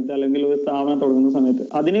ചെയ്യുന്ന സമയത്ത് അല്ലെങ്കിൽ ഒരു സ്ഥാപനം തുടങ്ങുന്ന സമയത്ത്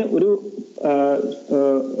അതിന് ഒരു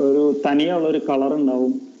തനിയുള്ള ഒരു കളർ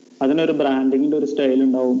ഉണ്ടാവും, അതിനൊരു ബ്രാൻഡിങ്ങിന്റെ ഒരു സ്റ്റൈൽ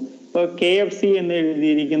ഉണ്ടാവും. ഇപ്പൊ KFC എന്ന്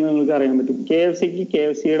എഴുതിയിരിക്കുന്നത് നിങ്ങൾക്ക് അറിയാൻ പറ്റും. KFCക്ക്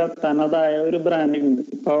KFCയുടെ തനതായ ഒരു ബ്രാൻഡിങ് ഉണ്ട്.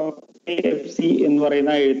 ഇപ്പൊ KFC എന്ന്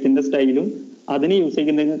പറയുന്ന എഴുത്തിന്റെ സ്റ്റൈലും അതിന് യൂസ്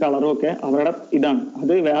ചെയ്യുന്ന കളറും ഒക്കെ അവരുടെ ഇതാണ്.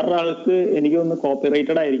 അത് വേറൊരാൾക്ക് എനിക്ക് ഒന്ന്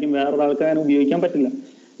കോപ്പിറൈറ്റഡ് ആയിരിക്കും, വേറൊരാൾക്ക് അങ്ങനെ ഉപയോഗിക്കാൻ പറ്റില്ല.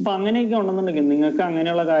 അപ്പൊ അങ്ങനെയൊക്കെ ഉണ്ടെന്നുണ്ടെങ്കിൽ നിങ്ങൾക്ക്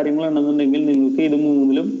അങ്ങനെയുള്ള കാര്യങ്ങൾ ഉണ്ടെന്നുണ്ടെങ്കിൽ നിങ്ങൾക്ക് ഇത്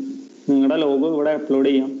മൂന്നിലും നിങ്ങളുടെ ലോഗോ ഇവിടെ അപ്ലോഡ്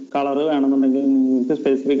ചെയ്യാം. കളർ വേണമെന്നുണ്ടെങ്കിൽ നിങ്ങൾക്ക്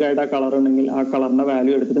സ്പെസിഫിക് ആയിട്ട് ആ കളർ ഉണ്ടെങ്കിൽ ആ കളറിന്റെ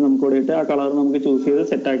വാല്യൂ എടുത്തിട്ട് നമുക്ക് ഇവിടെ ഇട്ട് ആ കളർ നമുക്ക് ചൂസ് ചെയ്ത്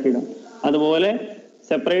സെറ്റ് ആക്കി ഇടാം. അതുപോലെ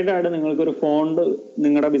സെപ്പറേറ്റ് ആയിട്ട് നിങ്ങൾക്ക് ഒരു ഫോണ്ട്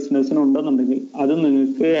നിങ്ങളുടെ ബിസിനസ്സിന് ഉണ്ടെന്നുണ്ടെങ്കിൽ അത്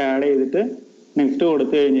നിങ്ങൾക്ക് ആഡ് ചെയ്തിട്ട് നെക്സ്റ്റ്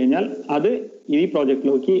കൊടുത്തു കഴിഞ്ഞ് കഴിഞ്ഞാൽ അത് ഈ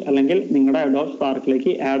പ്രോജക്റ്റിലേക്ക് അല്ലെങ്കിൽ നിങ്ങളുടെ അഡോബ്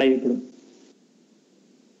സ്പാർക്കിലേക്ക് ആഡ് ചെയ്യപ്പെടും.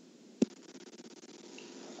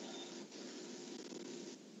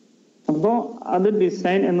 അപ്പോ അത്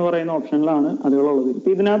ഡിസൈൻ എന്ന് പറയുന്ന ഓപ്ഷനിലാണ് അതുകളുള്ളത്. ഇപ്പൊ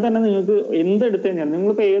ഇതിനകത്ത് തന്നെ നിങ്ങൾക്ക് എന്തെടുത്തു കഴിഞ്ഞാൽ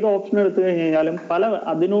നിങ്ങളിപ്പോ ഏത് ഓപ്ഷൻ എടുത്തു കഴിഞ്ഞ് കഴിഞ്ഞാലും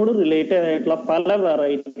അതിനോട് റിലേറ്റഡ് ആയിട്ടുള്ള പല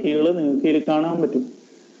വെറൈറ്റികൾ നിങ്ങൾക്ക് ഇതിൽ കാണാൻ പറ്റും.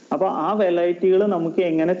 അപ്പൊ ആ വെറൈറ്റികൾ നമുക്ക്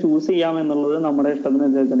എങ്ങനെ ചൂസ് ചെയ്യാം എന്നുള്ളത് നമ്മുടെ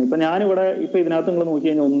ഇഷ്ടത്തിനനുസരിച്ചാണ്. ഇപ്പൊ ഞാനിവിടെ ഇപ്പൊ ഇതിനകത്ത് നിങ്ങൾ നോക്കി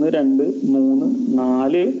കഴിഞ്ഞാൽ 1, 2, 3,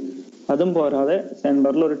 4 അതും പോരാതെ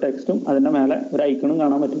സെന്ററിൽ ഒരു ടെക്സ്റ്റും അതിന്റെ മേലെ ഒരു ഐക്കണും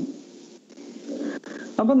കാണാൻ പറ്റും.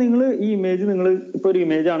 അപ്പൊ നിങ്ങൾ ഈ ഇമേജ് നിങ്ങൾ ഇപ്പൊ ഒരു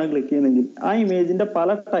ഇമേജ് ആണ് ക്ലിക്ക് ചെയ്യുന്നതെങ്കിൽ ആ ഇമേജിന്റെ പല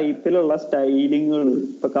ടൈപ്പിലുള്ള സ്റ്റൈലിങ്ങുകൾ,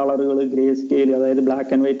 ഇപ്പൊ കളറുകൾ, ഗ്രേ സ്കെയിൽ, അതായത്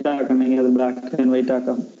ബ്ലാക്ക് ആൻഡ് വൈറ്റ് ആക്കണമെങ്കിൽ അത് ബ്ലാക്ക് ആൻഡ് വൈറ്റ്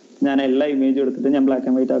ആക്കാം. ഞാൻ എല്ലാ ഇമേജും എടുത്തിട്ട് ഞാൻ ബ്ലാക്ക്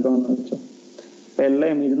ആൻഡ് വൈറ്റ് ആക്കാമെന്ന് വെച്ചോ. അപ്പൊ എല്ലാ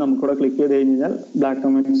ഇമേജും നമുക്കിവിടെ ക്ലിക്ക് ചെയ്ത് കഴിഞ്ഞാൽ ബ്ലാക്ക്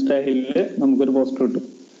ആൻഡ് വൈറ്റ് സ്റ്റൈലില് നമുക്കൊരു പോസ്റ്റർ കിട്ടും.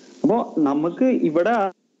 അപ്പോ നമുക്ക് ഇവിടെ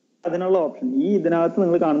അതിനുള്ള ഓപ്ഷൻ ഇതിനകത്ത്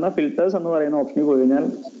നിങ്ങൾ കാണുന്ന ഫിൽറ്റേഴ്സ് എന്ന് പറയുന്ന ഓപ്ഷനിൽ പോയി കഴിഞ്ഞാൽ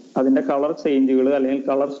അതിന്റെ കളർ ചേഞ്ചുകൾ അല്ലെങ്കിൽ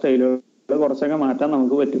കളർ സ്റ്റൈലുകൾ കുറച്ചൊക്കെ മാറ്റാൻ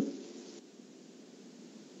നമുക്ക് പറ്റും.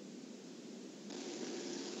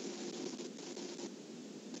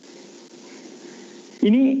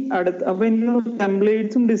 ഇനി അപ്പൊ ഇനി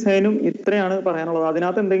ടെംപ്ലേറ്റ്സും ഡിസൈനും ഇത്രയാണ് പറയാനുള്ളത്.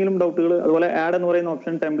 അതിനകത്ത് എന്തെങ്കിലും ഡൗട്ടുകൾ, അതുപോലെ ആഡ് എന്ന് പറയുന്ന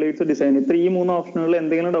ഓപ്ഷൻ, ടെംപ്ലേറ്റ്സ്, ഡിസൈൻ, ഈ 3 ഓപ്ഷനുകളിൽ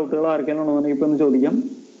എന്തെങ്കിലും ഡൗട്ടുകൾ ആർക്കെങ്കിലും ഉണ്ടെന്നുണ്ടെങ്കിൽ ഇപ്പൊ ഒന്ന് ചോദിക്കാം.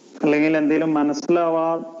 അല്ലെങ്കിൽ എന്തെങ്കിലും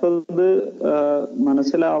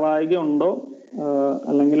മനസ്സിലാവായികയുണ്ടോ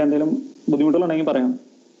അല്ലെങ്കിൽ എന്തെങ്കിലും ബുദ്ധിമുട്ടുകളുണ്ടെങ്കിൽ പറയാം.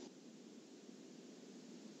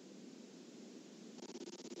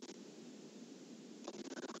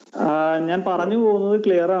 ഞാൻ പറഞ്ഞു പോകുന്നത്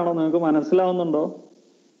ക്ലിയർ ആണോ? നിങ്ങൾക്ക് മനസ്സിലാവുന്നുണ്ടോ?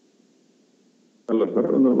 അല്ല സാർ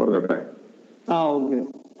ഒന്ന് പറഞ്ഞോട്ടെ. ഓക്കെ.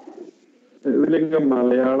 ഇതിലേക്ക്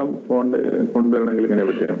മലയാളം ഫോണ്ട് കൊണ്ടുവരണമെങ്കിൽ ഇങ്ങനെ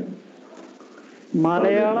പറ്റിയ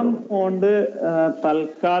മലയാളം ഫോണ്ട്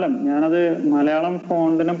തൽക്കാലം ഞാനത് മലയാളം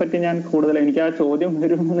ഫോണ്ടിനെ പറ്റി ഞാൻ കൂടുതൽ എനിക്ക് ആ ചോദ്യം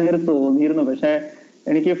നേരം തോന്നിയിരുന്നു. പക്ഷെ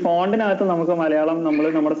എനിക്ക് ഫോണ്ടിനകത്ത് നമുക്ക് മലയാളം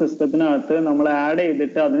നമ്മുടെ സിസ്റ്റത്തിനകത്ത് നമ്മൾ ആഡ്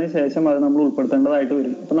ചെയ്തിട്ട് അതിനുശേഷം അത് നമ്മൾ ഉൾപ്പെടുത്തേണ്ടതായിട്ട്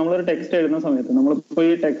വരും. ഇപ്പൊ നമ്മളൊരു ടെക്സ്റ്റ് എഴുതുന്ന സമയത്ത് നമ്മളിപ്പോ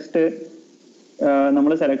ഈ ടെക്സ്റ്റ്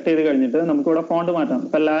നമ്മൾ സെലക്ട് ചെയ്ത് കഴിഞ്ഞിട്ട് നമുക്കിവിടെ ഫോണ്ട് മാറ്റാം.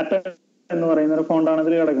 ഇപ്പൊ ലാറ്റർ എന്ന് പറയുന്ന ഒരു ഫോണ്ടാണ്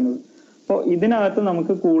ഇതിൽ കിടക്കുന്നത്. അപ്പോൾ ഇതിനകത്ത്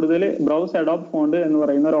നമുക്ക് കൂടുതൽ ബ്രൗസ് അഡോബ് ഫോണ്ട് എന്ന്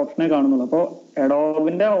പറയുന്ന ഒരു ഓപ്ഷനെ കാണുന്നുള്ളൂ. അപ്പോൾ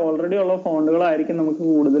അഡോബിന്റെ ഓൾറെഡി ഉള്ള ഫോണ്ടുകളായിരിക്കും നമുക്ക്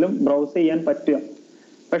കൂടുതലും ബ്രൗസ് ചെയ്യാൻ പറ്റുക.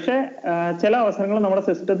 പക്ഷെ ചില അവസരങ്ങൾ നമ്മുടെ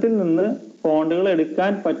സിസ്റ്റത്തിൽ നിന്ന് ഫോണ്ടുകൾ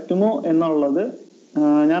എടുക്കാൻ പറ്റുമോ എന്നുള്ളത്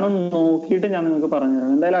ഞാനൊന്ന് നോക്കിയിട്ട് ഞാൻ നിങ്ങൾക്ക്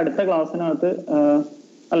പറഞ്ഞുതരാം. എന്തായാലും അടുത്ത ക്ലാസ്സിനകത്ത്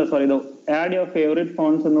ഇതോ ആഡ് യുവർ ഫേവറേറ്റ്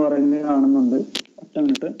ഫോൺസ് എന്ന് പറയുന്നത് കാണുന്നുണ്ട്. ഒറ്റ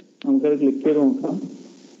മിനിറ്റ് നമുക്കത് ക്ലിക്ക് ചെയ്ത് നോക്കാം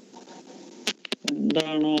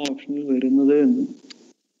എന്താണോ ഓപ്ഷനിൽ വരുന്നത് എന്ന്.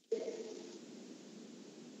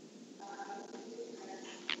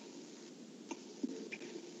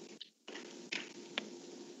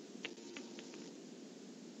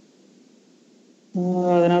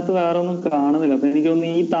 അതിനകത്ത് വേറെ ഒന്നും കാണുന്നില്ല. അപ്പൊ എനിക്ക്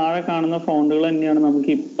തോന്നുന്നു ഈ താഴെ കാണുന്ന ഫോണ്ടുകൾ തന്നെയാണ് നമുക്ക്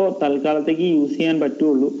ഇപ്പോ തൽക്കാലത്തേക്ക് യൂസ് ചെയ്യാൻ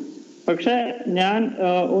പറ്റുള്ളൂ. പക്ഷെ ഞാൻ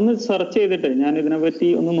ഒന്ന് സെർച്ച് ചെയ്തിട്ട് ഞാൻ ഇതിനെപ്പറ്റി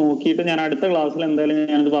ഒന്ന് നോക്കിയിട്ട് ഞാൻ അടുത്ത ക്ലാസ്സിൽ എന്തായാലും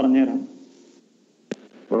ഞാനത് പറഞ്ഞുതരാം.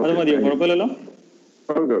 അത് മതിയോ? കുഴപ്പമില്ലല്ലോ?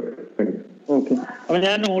 ഓക്കെ. അപ്പൊ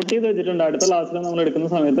ഞാൻ നോട്ട് ചെയ്ത് വെച്ചിട്ടുണ്ട്. അടുത്ത ക്ലാസ്സിൽ നമ്മൾ എടുക്കുന്ന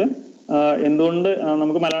സമയത്ത് എന്തുകൊണ്ട്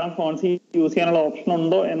നമുക്ക് മലയാളം ഫോൺസ് യൂസ് ചെയ്യാനുള്ള ഓപ്ഷൻ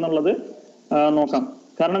ഉണ്ടോ എന്നുള്ളത് നോക്കാം.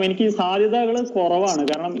 കാരണം എനിക്ക് സാധ്യതകൾ കുറവാണ്.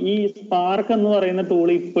 കാരണം ഈ സ്പാർക്ക് എന്ന് പറയുന്ന ടൂൾ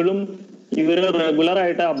ഇപ്പോഴും ഇവര് റെഗുലർ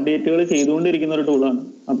ആയിട്ട് അപ്ഡേറ്റുകൾ ചെയ്തുകൊണ്ടിരിക്കുന്ന ഒരു ടൂളാണ്.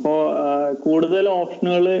 അപ്പോ കൂടുതൽ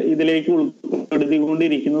ഓപ്ഷനുകൾ ഇതിലേക്ക്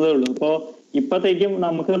ഉൾപ്പെടുത്തിക്കൊണ്ടിരിക്കുന്നതേ ഉള്ളൂ. അപ്പോ ഇപ്പത്തേക്കും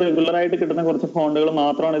നമുക്ക് റെഗുലർ ആയിട്ട് കിട്ടുന്ന കുറച്ച് ഫോണ്ടുകൾ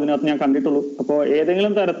മാത്രമാണ് ഇതിനകത്ത് ഞാൻ കണ്ടിട്ടുള്ളൂ. അപ്പോൾ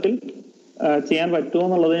ഏതെങ്കിലും തരത്തിൽ ചെയ്യാൻ പറ്റുമോ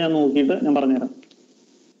എന്നുള്ളത് ഞാൻ നോക്കിയിട്ട് ഞാൻ പറഞ്ഞുതരാം.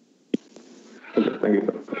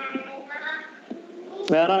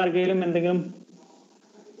 വേറെ ആർക്കെങ്കിലും എന്തെങ്കിലും?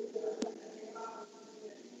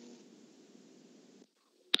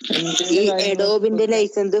 അഡോബിന്റെ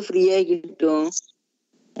ലൈസൻസ് ഫ്രീ ആയി കിട്ടുമോ?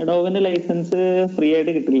 അഡോബിന്റെ ലൈസൻസ് ഫ്രീ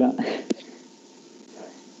ആയിട്ട് കിട്ടില്ല.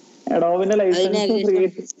 അഡോബിന്റെ ലൈസൻസ് ഫ്രീ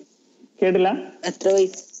കേട്ടില്ല. എത്ര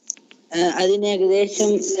പൈസ? അതിന്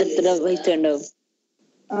ഏകദേശം എത്ര പൈസ ഉണ്ടാവും?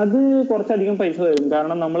 അത് കുറച്ചധികം പൈസ വരും.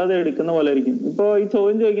 കാരണം നമ്മളത് എടുക്കുന്ന പോലെ ആയിരിക്കും. ഇപ്പൊ ഈ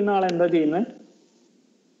ചോദ്യം ചോദിക്കുന്ന ആൾ എന്താ ചെയ്യുന്നത്?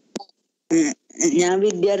 ഞാൻ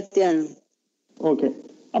വിദ്യാർത്ഥിയാണ്. ഓക്കെ.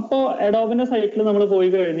 അപ്പോ അഡോബിന്റെ സൈറ്റിൽ നമ്മൾ പോയി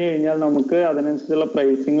കഴിഞ്ഞു കഴിഞ്ഞാൽ നമുക്ക് അതിനനുസരിച്ചുള്ള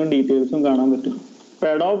പ്രൈസിങ്ങും ഡീറ്റെയിൽസും കാണാൻ പറ്റും. ഇപ്പൊ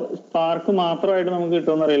അഡോബ് സ്പാർക്ക് മാത്രമായിട്ട് നമുക്ക്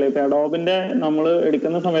കിട്ടുമെന്ന് അറിയില്ല. ഇപ്പൊ അഡോബിന്റെ നമ്മൾ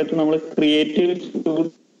എടുക്കുന്ന സമയത്ത് നമ്മൾ ക്രിയേറ്റീവ്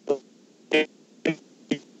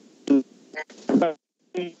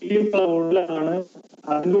ക്ലൗഡിലാണ്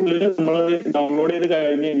അതിന്റെ ഉള്ളിൽ നമ്മൾ ഡൗൺലോഡ് ചെയ്ത്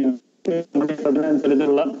കഴിഞ്ഞു കഴിഞ്ഞാൽ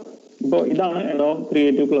അതിനനുസരിച്ചുള്ള ഇപ്പൊ ഇതാണ് അഡോബ്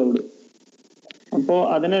ക്രിയേറ്റീവ് ക്ലൗഡ്. അപ്പോൾ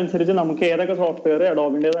അതിനനുസരിച്ച് നമുക്ക് ഏതൊക്കെ സോഫ്റ്റ്വെയർ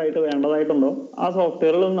അഡോബിൻ്റെതായിട്ട് വേണ്ടതായിട്ടുണ്ടോ ആ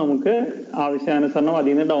സോഫ്റ്റ്വെയറുകൾ നമുക്ക് ആവശ്യാനുസരണം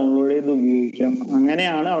അതിൽ നിന്ന് ഡൗൺലോഡ് ചെയ്ത് ഉപയോഗിക്കാം.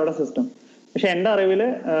 അങ്ങനെയാണ് അവരുടെ സിസ്റ്റം. പക്ഷെ എൻ്റെ അറിവിൽ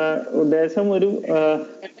ഉദ്ദേശം ഒരു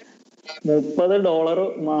 $30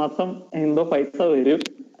 മാസം എന്തോ പൈസ വരും.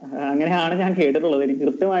 അങ്ങനെയാണ് ഞാൻ കേട്ടിട്ടുള്ളത്. എനിക്ക്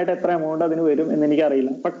കൃത്യമായിട്ട് എത്ര എമൗണ്ട് അതിന് വരും എന്ന്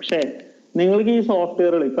എനിക്കറിയില്ല. പക്ഷേ നിങ്ങൾക്ക് ഈ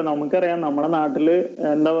സോഫ്റ്റ്വെയറുകൾ ഇപ്പൊ നമുക്കറിയാം നമ്മുടെ നാട്ടില്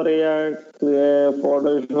എന്താ പറയാ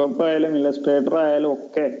ഫോട്ടോഷോപ്പ് ആയാലും ഇല്ലസ്ട്രേറ്റർ ആയാലും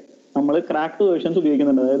ഒക്കെ നമ്മൾ ക്രാക്ട് വേർഷൻസ്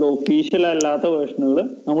ഉപയോഗിക്കുന്നുണ്ട്. അതായത് ഒഫീഷ്യൽ അല്ലാത്ത വേർഷനുകൾ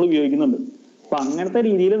നമ്മൾ ഉപയോഗിക്കുന്നുണ്ട്. അപ്പൊ അങ്ങനത്തെ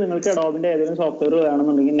രീതിയിൽ നിങ്ങൾക്ക് അഡോബിന്റെ ഏതെങ്കിലും സോഫ്റ്റ്വെയർ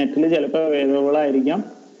വേണമെന്നുണ്ടെങ്കിൽ നെറ്റിൽ ചിലപ്പോൾ അവൈലബിൾ ആയിരിക്കാം.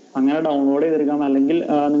 അങ്ങനെ ഡൗൺലോഡ് ചെയ്തെടുക്കാം. അല്ലെങ്കിൽ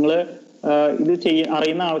നിങ്ങൾ ഇത്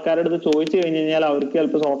അറിയുന്ന ആൾക്കാരുടെ അടുത്ത് ചോദിച്ചു കഴിഞ്ഞു കഴിഞ്ഞാൽ അവർക്ക്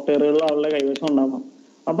ചിലപ്പോൾ സോഫ്റ്റ്വെയറുകൾ അവരുടെ കൈവശം ഉണ്ടാകും.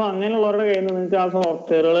 അപ്പൊ അങ്ങനെയുള്ളവരുടെ കയ്യിൽ നിന്ന് നിങ്ങൾക്ക് ആ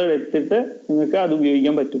സോഫ്റ്റ്വെയറുകൾ എടുത്തിട്ട് നിങ്ങൾക്ക് അത്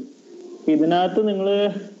ഉപയോഗിക്കാൻ പറ്റും. ഇതിനകത്ത്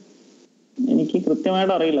എനിക്ക്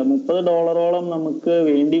കൃത്യമായിട്ട് അറിയില്ല, $30 നമുക്ക്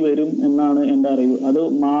വേണ്ടി വരും എന്നാണ് എൻ്റെ അറിവ്. അത്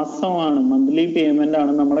മാസമാണ്, മന്ത്ലി പേയ്മെന്റ്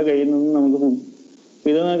ആണ് നമ്മുടെ കയ്യിൽ നിന്ന് നമുക്ക് പോകും.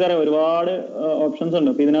 ഇത് നിങ്ങൾക്കറിയാം ഒരുപാട് ഓപ്ഷൻസ് ഉണ്ട്.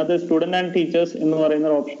 അപ്പൊ ഇതിനകത്ത് സ്റ്റുഡന്റ് ആൻഡ് ടീച്ചേഴ്സ് എന്ന് പറയുന്ന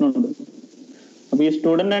ഒരു ഓപ്ഷൻ ഉണ്ട്. അപ്പൊ ഈ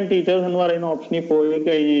സ്റ്റുഡന്റ് ആൻഡ് ടീച്ചേഴ്സ് എന്ന് പറയുന്ന ഓപ്ഷനിൽ പോയി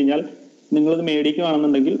കഴിഞ്ഞ് കഴിഞ്ഞാൽ നിങ്ങളിത്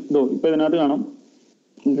മേടിക്കുകയാണെന്നുണ്ടെങ്കിൽ ഇപ്പൊ ഇതിനകത്ത് കാണാം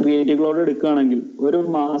ക്രിയേറ്റീവ് ക്ലൗഡ് എടുക്കുകയാണെങ്കിൽ ഒരു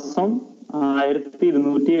മാസം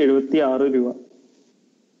 1276 രൂപ.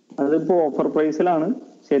 അതിപ്പോ ഓഫർ പ്രൈസിലാണ്.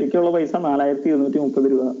 ശരിക്കുള്ള പൈസ 4230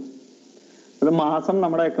 രൂപ. അത് മാസം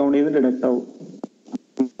നമ്മുടെ അക്കൗണ്ടിൽ നിന്ന് ഡിഡക്ട് ആവും.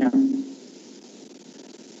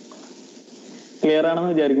 ക്ലിയർ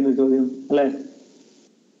ആണെന്ന് വിചാരിക്കുന്നു ചോദ്യം അല്ലെ?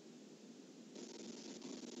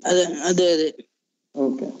 അതെ.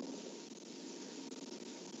 ഓക്കെ.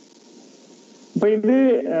 അപ്പൊ ഇത്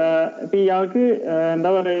ഇപ്പൊ ഇയാൾക്ക് എന്താ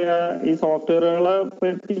പറയാ ഈ സോഫ്റ്റ്വെയറുകളെ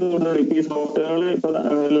പറ്റി കൂടുതൽ ഈ സോഫ്റ്റ്വെയറുകൾ ഇപ്പൊ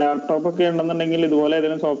ലാപ്ടോപ്പ് ഒക്കെ ഉണ്ടെന്നുണ്ടെങ്കിൽ ഇതുപോലെ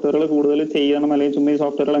ഏതെങ്കിലും സോഫ്റ്റ്വെയറുകൾ കൂടുതൽ ചെയ്യണം അല്ലെങ്കിൽ ചുമ്മാ ഈ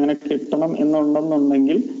സോഫ്റ്റ്വെയറുകൾ അങ്ങനെ കിട്ടണം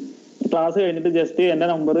എന്നുണ്ടെന്നുണ്ടെങ്കിൽ ക്ലാസ് കഴിഞ്ഞിട്ട് ജസ്റ്റ് എന്റെ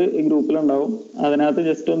നമ്പർ ഈ ഗ്രൂപ്പിലുണ്ടാവും, അതിനകത്ത്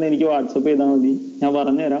ജസ്റ്റ് ഒന്ന് എനിക്ക് വാട്സപ്പ് ചെയ്താൽ മതി, ഞാൻ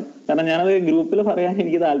പറഞ്ഞുതരാം. കാരണം ഞാനത് ഗ്രൂപ്പിൽ പറയാൻ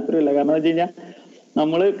എനിക്ക് താല്പര്യമില്ല. കാരണം വെച്ച് കഴിഞ്ഞാൽ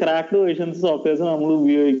നമ്മൾ ക്രാക്ഡ് വേർഷൻസ് സോഫ്റ്റ്വെയർസ് നമ്മൾ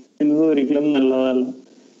ഉപയോഗിക്കുന്നത് ഒരിക്കലും നല്ലതല്ല.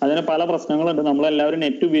 അതിന് പല പ്രശ്നങ്ങളുണ്ട്. നമ്മളെല്ലാവരും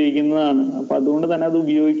നെറ്റ് ഉപയോഗിക്കുന്നതാണ്. അപ്പൊ അതുകൊണ്ട് തന്നെ അത്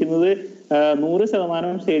ഉപയോഗിക്കുന്നത്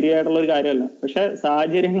 100% ശരിയായിട്ടുള്ള ഒരു കാര്യമല്ല. പക്ഷെ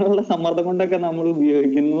സാഹചര്യങ്ങളുടെ സമ്മർദ്ദം കൊണ്ടൊക്കെ നമ്മൾ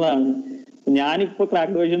ഉപയോഗിക്കുന്നതാണ്. ഞാനിപ്പോ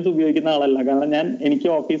ക്രാക്ഡ് വേർഷൻസ് ഉപയോഗിക്കുന്ന ആളല്ല. കാരണം എനിക്ക്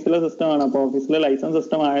ഓഫീസിലെ സിസ്റ്റമാണ്. അപ്പൊ ഓഫീസിലെ ലൈസൻസ്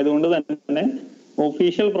സിസ്റ്റം ആയതുകൊണ്ട് തന്നെ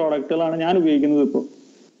ഒഫീഷ്യൽ പ്രോഡക്റ്റുകളാണ് ഞാൻ ഉപയോഗിക്കുന്നത് ഇപ്പോൾ.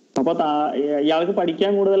 അപ്പൊ ഇയാൾക്ക്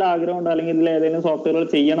പഠിക്കാൻ കൂടുതൽ ആഗ്രഹമുണ്ട്, അല്ലെങ്കിൽ ഇതിൽ ഏതെങ്കിലും സോഫ്റ്റ്വെയറുകൾ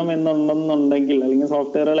ചെയ്യണം എന്നുണ്ടെന്നുണ്ടെങ്കിൽ, അല്ലെങ്കിൽ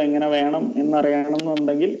സോഫ്റ്റ്വെയറുകൾ എങ്ങനെ വേണം എന്നറിയണം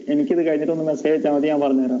എന്നുണ്ടെങ്കിൽ എനിക്കിത് കഴിഞ്ഞിട്ട് ഒന്ന് മെസ്സേജ് അയച്ചാൽ മതി, ഞാൻ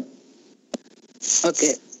പറഞ്ഞുതരാം.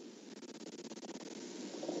 ഓക്കെ.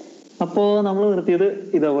 അപ്പോ നമ്മൾ നിർത്തിയത്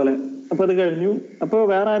ഇതേപോലെ. അപ്പൊ അത് കഴിഞ്ഞു. അപ്പൊ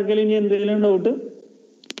വേറെ ആർക്കെങ്കിലും ഇനി എന്തെങ്കിലും ഡൗട്ട്?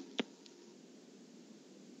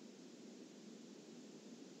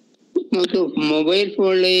 നമുക്ക് മൊബൈൽ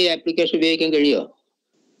ഫോണിൽ ഈ ആപ്ലിക്കേഷൻ ഉപയോഗിക്കാൻ കഴിയുമോ?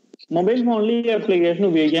 മൊബൈൽ ഫോണിൽ ഈ ആപ്ലിക്കേഷൻ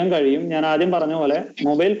ഉപയോഗിക്കാൻ കഴിയും. ഞാൻ ആദ്യം പറഞ്ഞ പോലെ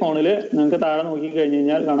മൊബൈൽ ഫോണിൽ നിങ്ങൾക്ക് താഴെ നോക്കി കഴിഞ്ഞു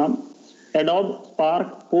കഴിഞ്ഞാൽ കാണാം അഡോബ്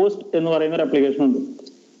സ്പാർക്ക് പോസ്റ്റ് എന്ന് പറയുന്ന ഒരു ആപ്ലിക്കേഷൻ ഉണ്ട്.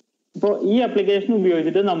 അപ്പോൾ ഈ ആപ്ലിക്കേഷൻ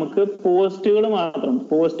ഉപയോഗിച്ചിട്ട് നമുക്ക് പോസ്റ്റുകൾ മാത്രം,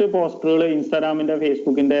 പോസ്റ്ററുകൾ, ഇൻസ്റ്റാഗ്രാമിന്റെ,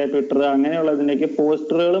 ഫേസ്ബുക്കിന്റെ, ട്വിറ്റർ അങ്ങനെയുള്ളതിന്റെയൊക്കെ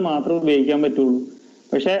പോസ്റ്ററുകൾ മാത്രം ഉപയോഗിക്കാൻ പറ്റുള്ളൂ.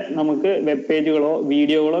 പക്ഷെ നമുക്ക് വെബ് പേജുകളോ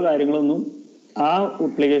വീഡിയോകളോ കാര്യങ്ങളൊന്നും ആ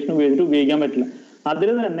ആപ്ലിക്കേഷൻ ഉപയോഗിച്ചിട്ട് ഉപയോഗിക്കാൻ പറ്റില്ല.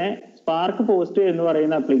 അതിൽ തന്നെ സ്പാർക്ക് പോസ്റ്റ് എന്ന്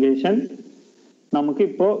പറയുന്ന ആപ്ലിക്കേഷൻ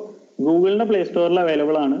നമുക്കിപ്പോ ഗൂഗിളിന്റെ പ്ലേ സ്റ്റോറിൽ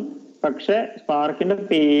അവൈലബിൾ ആണ്. പക്ഷെ സ്പാർക്കിന്റെ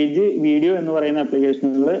പേജ് വീഡിയോ എന്ന് പറയുന്ന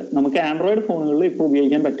ആപ്ലിക്കേഷനുകൾ നമുക്ക് ആൻഡ്രോയിഡ് ഫോണുകളിൽ ഇപ്പോൾ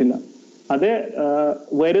ഉപയോഗിക്കാൻ പറ്റില്ല. അത്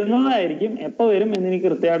വരുന്നതായിരിക്കും, എപ്പോൾ വരും എന്ന് എനിക്ക്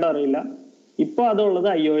കൃത്യമായിട്ട് അറിയില്ല. ഇപ്പൊ അതുള്ളത്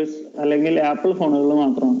iOS അല്ലെങ്കിൽ ആപ്പിൾ ഫോണുകളിൽ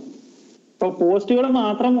മാത്രമാണ്. ഇപ്പൊ പോസ്റ്റുകൾ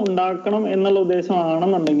മാത്രം ഉണ്ടാക്കണം എന്നുള്ള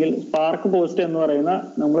ഉദ്ദേശമാണെന്നുണ്ടെങ്കിൽ സ്പാർക്ക് പോസ്റ്റ് എന്ന് പറയുന്ന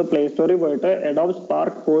നമ്മൾ പ്ലേ സ്റ്റോറിൽ പോയിട്ട് അഡോബ്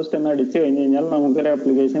സ്പാർക്ക് പോസ്റ്റ് എന്ന് അടിച്ചു കഴിഞ്ഞു കഴിഞ്ഞാൽ നമുക്കൊരു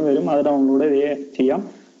ആപ്ലിക്കേഷൻ വരും. അത് ഡൗൺലോഡ് ചെയ്യാം.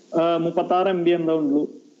 36 MB എന്താ ഉള്ളൂ.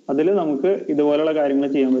 അതിൽ നമുക്ക് ഇതുപോലുള്ള കാര്യങ്ങൾ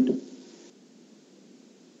ചെയ്യാൻ പറ്റും.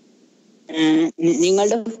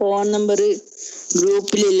 നിങ്ങളുടെ ഫോൺ നമ്പർ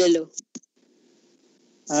ഗ്രൂപ്പിലില്ലല്ലോ.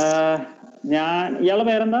 ഇയാളുടെ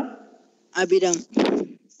പേരെന്താ? അഭിരാം.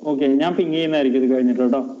 ഓക്കെ, ഞാൻ പിങ് ചെയ്യുന്നതായിരിക്കും ഇത് കഴിഞ്ഞിട്ട്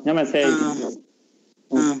കേട്ടോ. ഞാൻ മെസ്സേജ് അയക്കും.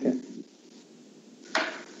 ഓക്കെ.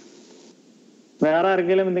 വേറെ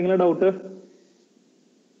ആർക്കെങ്കിലും എന്തെങ്കിലും ഡൗട്ട്?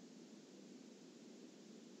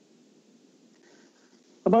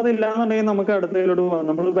 അപ്പൊ അതില്ലാന്നുണ്ടെങ്കിൽ നമുക്ക് അടുത്തതിലോട്ട് പോകാം.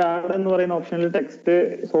 നമ്മൾ ബാഡ് എന്ന് പറയുന്ന ഓപ്ഷനിൽ ടെക്സ്റ്റ്,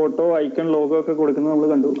 ഫോട്ടോ, ഐക്കൺ, ലോഗോ ഒക്കെ കൊടുക്കുന്നത് നമ്മൾ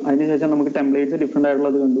കണ്ടു. അതിനുശേഷം നമുക്ക് ടെംപ്ലേറ്റ്സ് ഡിഫറെന്റ്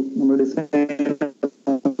ആയിട്ടുള്ളത് കണ്ടു. നമ്മൾ ഡിസൈൻ,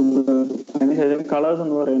 അതിനുശേഷം കളേഴ്സ്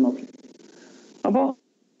എന്ന് പറയുന്ന ഓപ്ഷൻ. അപ്പൊ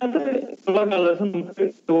ഉള്ള കളേഴ്സ് നമുക്ക്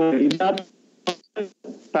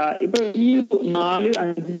ഇപ്പൊ ഈ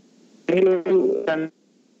 4-5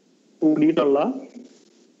 കൂടിയിട്ടുള്ള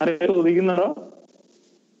ചോദിക്കുന്നതോ?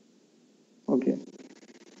 ഓക്കെ.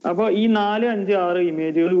 അപ്പൊ ഈ 4-5-6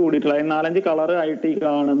 ഇമേജുകൾ കൂടിയിട്ടുള്ള 4-5 കളർ ആയിട്ട് ഈ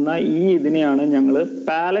കാണുന്ന ഈ ഇതിനെയാണ് ഞങ്ങൾ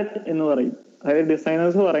പാലറ്റ് എന്ന് പറയും. അതായത്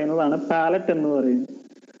ഡിസൈനേഴ്സ് പറയുന്നതാണ് പാലറ്റ് എന്ന് പറയുന്നത്.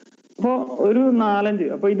 അപ്പൊ ഒരു 4-5,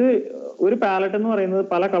 അപ്പൊ ഇത് ഒരു പാലറ്റ് എന്ന് പറയുന്നത്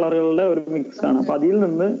പല കളറുകളുടെ ഒരു മിക്സ് ആണ്. അപ്പൊ അതിൽ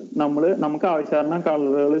നിന്ന് നമുക്ക് ആവശ്യമായ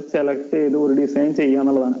കളറുകൾ സെലക്ട് ചെയ്ത് ഒരു ഡിസൈൻ ചെയ്യുക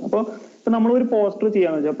എന്നുള്ളതാണ്. അപ്പൊ നമ്മൾ ഒരു പോസ്റ്റർ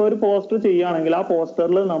ചെയ്യാന്ന് വെച്ചാൽ, അപ്പൊ ഒരു പോസ്റ്റർ ചെയ്യുകയാണെങ്കിൽ ആ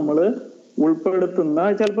പോസ്റ്ററിൽ നമ്മൾ ഉൾപ്പെടുത്തുന്ന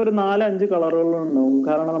ചിലപ്പോൾ ഒരു 4-5 കളറുകൾ ഉണ്ടാവും.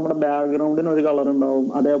 കാരണം നമ്മുടെ ബാക്ക്ഗ്രൗണ്ടിന് ഒരു കളർ ഉണ്ടാവും,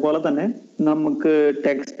 അതേപോലെ തന്നെ നമുക്ക്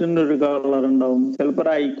ടെക്സ്റ്റിന് ഒരു കളർ ഉണ്ടാവും, ചിലപ്പോൾ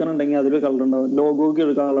ഒരു ഐക്കൺ ഉണ്ടെങ്കിൽ അതിലൊരു കളർ ഉണ്ടാവും, ലോഗോയ്ക്ക്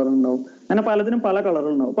ഒരു കളർ ഉണ്ടാവും, അങ്ങനെ പലതിനും പല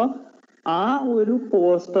കളറുകൾ ഉണ്ടാവും. അപ്പൊ ആ ഒരു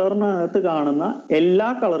പോസ്റ്ററിനകത്ത് കാണുന്ന എല്ലാ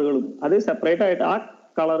കളറുകളും, അത് സെപ്പറേറ്റ് ആയിട്ട് ആ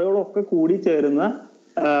കളറുകളൊക്കെ കൂടി ചേരുന്ന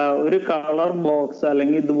ഒരു കളർ ബോക്സ്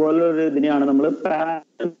അല്ലെങ്കിൽ ഇതുപോലെ ഒരു ഇതിനെയാണ് നമ്മൾ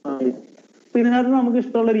പാറ്റേൺ. അപ്പൊ ഇതിനകത്ത് നമുക്ക്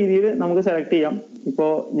ഇഷ്ടമുള്ള രീതിയിൽ നമുക്ക് സെലക്ട് ചെയ്യാം. ഇപ്പോ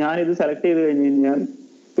ഞാൻ ഇത് സെലക്ട് ചെയ്ത് കഴിഞ്ഞ് കഴിഞ്ഞാൽ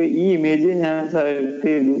ഇപ്പൊ ഈ ഇമേജ് ഞാൻ സെലക്ട്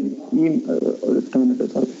ചെയ്തു.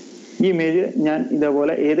 ഈ ഇമേജ് ഞാൻ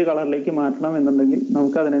ഇതേപോലെ ഏത് കളറിലേക്ക് മാറ്റണം എന്നുണ്ടെങ്കിൽ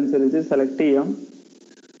നമുക്ക് അതിനനുസരിച്ച് സെലക്ട് ചെയ്യാം.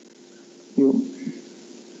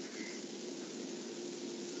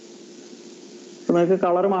 നിങ്ങൾക്ക്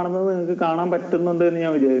കളർ മാറുന്നത് നിങ്ങൾക്ക് കാണാൻ പറ്റുന്നുണ്ട് എന്ന്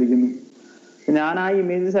ഞാൻ വിചാരിക്കുന്നു. ഞാൻ ആ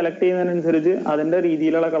ഇമേജ് സെലക്ട് ചെയ്യുന്നതിനനുസരിച്ച് അതിന്റെ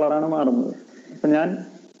രീതിയിലുള്ള കളറാണ് മാറുന്നത്. അപ്പൊ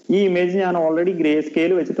ഈ ഇമേജ് ഞാൻ ഓൾറെഡി ഗ്രേ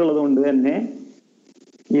സ്കെയിൽ വെച്ചിട്ടുള്ളത് കൊണ്ട് തന്നെ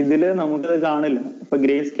ഇതില് നമുക്കത് കാണില്ല. അപ്പൊ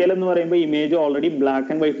ഗ്രേ സ്കെയിൽ എന്ന് പറയുമ്പോൾ ഇമേജ് ഓൾറെഡി ബ്ലാക്ക്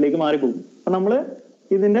ആൻഡ് വൈറ്റിലേക്ക് മാറിപ്പോകും. അപ്പൊ നമ്മള്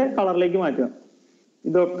ഇതിന്റെ കളറിലേക്ക് മാറ്റുക.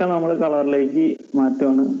 ഇതൊക്കെ നമ്മൾ കളറിലേക്ക്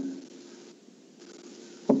മാറ്റുകയാണ്.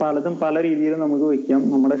 അപ്പൊ പലതും പല രീതിയിൽ നമുക്ക് വെക്കാം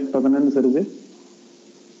നമ്മുടെ ഇഷ്ടത്തിനനുസരിച്ച്.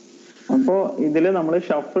 അപ്പോ ഇതില് നമ്മൾ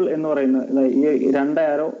ഷഫിൾ എന്ന് പറയുന്ന ഈ 2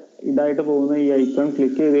 ആരോ ഇതായിട്ട് പോകുന്ന ഈ ഐക്കൺ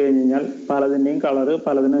ക്ലിക്ക് ചെയ്ത് കഴിഞ്ഞ് കഴിഞ്ഞാൽ പലതിന്റെയും കളറ്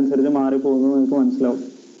പലതിനനുസരിച്ച് മാറി പോകുന്നത് നിങ്ങൾക്ക് മനസ്സിലാവും.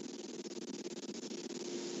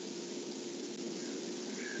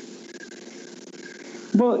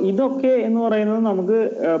 അപ്പോൾ ഇതൊക്കെ എന്ന് പറയുന്നത് നമുക്ക്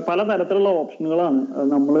പലതരത്തിലുള്ള ഓപ്ഷനുകളാണ്.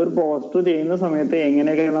 നമ്മളൊരു പോസ്റ്റർ ചെയ്യുന്ന സമയത്ത്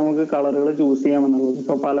എങ്ങനെയൊക്കെ നമുക്ക് കളറുകൾ ചൂസ് ചെയ്യാമെന്നുള്ളത്.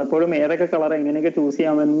 ഇപ്പൊ പലപ്പോഴും ഏതൊക്കെ കളർ എങ്ങനെയൊക്കെ ചൂസ്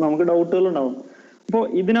ചെയ്യാമെന്ന് നമുക്ക് ഡൗട്ടുകൾ ഉണ്ടാവും. അപ്പോൾ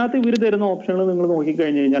ഇതിനകത്ത് ഇവർ തരുന്ന ഓപ്ഷനുകൾ നിങ്ങൾ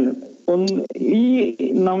നോക്കിക്കഴിഞ്ഞു കഴിഞ്ഞാൽ ഈ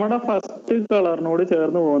നമ്മുടെ ഫസ്റ്റ് കളറിനോട്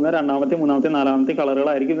ചേർന്ന് പോകുന്ന രണ്ടാമത്തെ, മൂന്നാമത്തെ, നാലാമത്തെ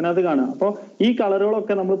കളറുകളായിരിക്കും ഇതിനകത്ത് കാണുക. അപ്പോൾ ഈ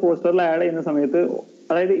കളറുകളൊക്കെ നമ്മൾ പോസ്റ്ററിൽ ആഡ് ചെയ്യുന്ന സമയത്ത്,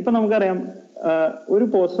 അതായത് ഇപ്പൊ നമുക്കറിയാം ഒരു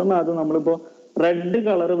പോസ്റ്ററിനകത്ത് നമ്മളിപ്പോ റെഡ്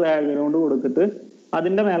കളർ ബാക്ക്ഗ്രൗണ്ട് കൊടുത്തിട്ട്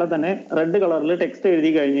അതിന്റെ മേലെ തന്നെ റെഡ് കളറിൽ ടെക്സ്റ്റ് എഴുതി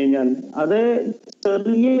കഴിഞ്ഞു കഴിഞ്ഞാൽ അത്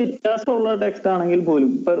ചെറിയ വ്യത്യാസമുള്ള ടെക്സ്റ്റ് ആണെങ്കിൽ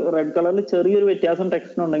പോലും, ഇപ്പൊ റെഡ് കളറിൽ ചെറിയൊരു വ്യത്യാസം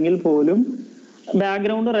ടെക്സ്റ്റിനുണ്ടെങ്കിൽ പോലും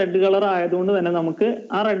ബാക്ക്ഗ്രൗണ്ട് റെഡ് കളർ ആയതുകൊണ്ട് തന്നെ നമുക്ക്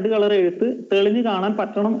ആ റെഡ് കളർ എഴുത്ത് തെളിഞ്ഞ് കാണാൻ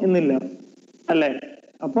പറ്റണം എന്നില്ല, അല്ലേ?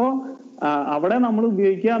 അപ്പോ അവിടെ നമ്മൾ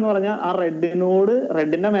ഉപയോഗിക്കുക എന്ന് പറഞ്ഞാൽ ആ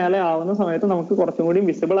റെഡിന്റെ മേലെ ആവുന്ന സമയത്ത് നമുക്ക് കുറച്ചും കൂടി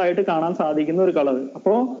വിസിബിൾ ആയിട്ട് കാണാൻ സാധിക്കുന്ന ഒരു കളർ.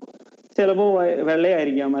 അപ്പോ ചിലപ്പോൾ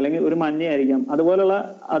വെള്ളയായിരിക്കാം, അല്ലെങ്കിൽ ഒരു മഞ്ഞയായിരിക്കാം, അതുപോലുള്ള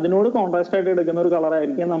അതിനോട് കോൺട്രാസ്റ്റ് ആയിട്ട് എടുക്കുന്ന ഒരു കളർ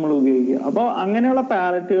ആയിരിക്കാം നമ്മൾ ഉപയോഗിക്കുക. അപ്പോൾ അങ്ങനെയുള്ള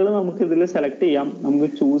പാലറ്റുകൾ നമുക്ക് ഇതിൽ സെലക്ട് ചെയ്യാം, നമുക്ക്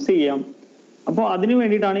ചൂസ് ചെയ്യാം. അപ്പോൾ അതിന്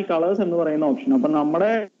വേണ്ടിയിട്ടാണ് ഈ കളേഴ്സ് എന്ന് പറയുന്ന ഓപ്ഷൻ. അപ്പൊ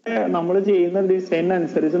നമ്മൾ ചെയ്യുന്ന ഡിസൈൻ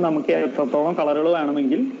അനുസരിച്ച് നമുക്ക് എത്രത്തോളം കളറുകൾ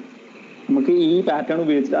വേണമെങ്കിൽ നമുക്ക് ഈ പാറ്റേൺ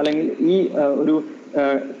ഉപയോഗിച്ചിട്ട്, അല്ലെങ്കിൽ ഈ ഒരു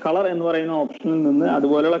കളർ എന്ന് പറയുന്ന ഓപ്ഷനിൽ നിന്ന്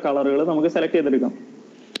അതുപോലെയുള്ള കളറുകൾ നമുക്ക് സെലക്ട് ചെയ്തെടുക്കാം.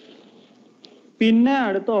 പിന്നെ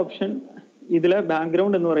അടുത്ത ഓപ്ഷൻ ഇതിലെ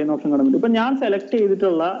ബാക്ക്ഗ്രൗണ്ട് എന്ന് പറയുന്ന ഓപ്ഷൻ കാണുന്നുണ്ട്. ഇപ്പൊ ഞാൻ സെലക്ട്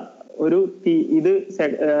ചെയ്തിട്ടുള്ള ഒരു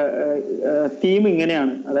തീം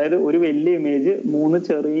ഇങ്ങനെയാണ്, അതായത് ഒരു വലിയ ഇമേജ്, 3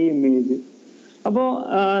 ചെറിയ ഇമേജ്. അപ്പോ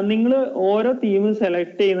നിങ്ങൾ ഓരോ തീം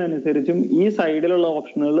സെലക്ട് ചെയ്യുന്നതനുസരിച്ചും ഈ സൈഡിലുള്ള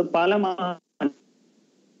ഓപ്ഷനുകളിൽ പല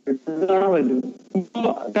കാണാൻ പറ്റും.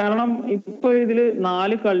 കാരണം ഇപ്പൊ ഇതില്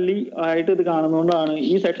 4 കള്ളി ആയിട്ട് ഇത് കാണുന്നതുകൊണ്ടാണ്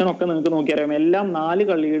ഈ സെക്ഷൻ ഒക്കെ നിങ്ങൾക്ക് നോക്കിയറിയാം, എല്ലാം 4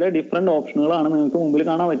 കള്ളിയുടെ ഡിഫറെന്റ് ഓപ്ഷനുകളാണ് നിങ്ങൾക്ക് മുമ്പിൽ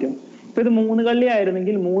കാണാൻ പറ്റും. ഇപ്പൊ ഇത് 3 കള്ളി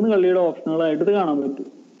ആയിരുന്നെങ്കിൽ 3 കള്ളിയുടെ ഓപ്ഷനുകളായിട്ട് ഇത് കാണാൻ പറ്റും.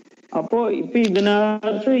 അപ്പോ ഇപ്പൊ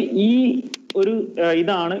ഇതിനകത്ത് ഈ ഒരു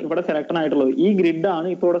ഇതാണ് ഇവിടെ സെലക്ട് ആയിട്ടുള്ളത്, ഈ ഗ്രിഡ് ആണ്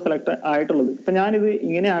ഇപ്പൊ ഇവിടെ സെലക്ട് ആയിട്ടുള്ളത്. ഇപ്പൊ ഞാനിത്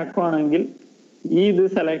ഇങ്ങനെ ആക്കുവാണെങ്കിൽ, ഇത്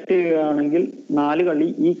സെലക്ട് ചെയ്യുകയാണെങ്കിൽ 4 കള്ളി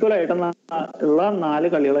ഈക്വൽ ആയിട്ടുള്ള 4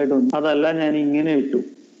 കള്ളികളായിട്ട് വന്നു. അതല്ല, ഞാൻ ഇങ്ങനെ ഇട്ടു.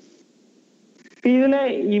 ഇതിലെ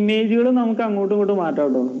ഇമേജുകൾ നമുക്ക് അങ്ങോട്ടും ഇങ്ങോട്ടും മാറ്റാം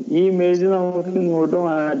കേട്ടോ. ഈ ഇമേജ് നമുക്ക് ഇങ്ങോട്ട്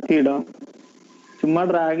മാറ്റിയിടാം, ചുമ്മാ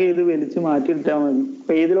ഡ്രാഗ് ചെയ്ത് വലിച്ചു മാറ്റിയിട്ടാൽ മതി.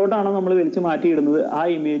 അപ്പൊ ഏതിലോട്ടാണോ നമ്മൾ വലിച്ചു മാറ്റിയിടുന്നത് ആ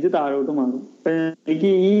ഇമേജ് താഴോട്ട് മാറും. അപ്പൊ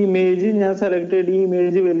എനിക്ക് ഈ ഇമേജ് ഞാൻ സെലക്ട് ചെയ്ത് ഈ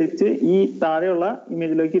ഇമേജ് വലിച്ച് ഈ താഴെയുള്ള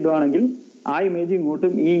ഇമേജിലേക്ക് ഇടുവാണെങ്കിൽ ആ ഇമേജ്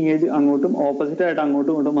ഇങ്ങോട്ടും ഈ ഇമേജ് അങ്ങോട്ടും ഓപ്പോസിറ്റ് ആയിട്ട്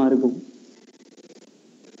അങ്ങോട്ടും ഇങ്ങോട്ടും മാറിപ്പോകും.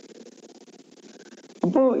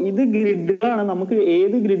 അപ്പോ ഇത് ഗ്രിഡുകളാണ്, നമുക്ക്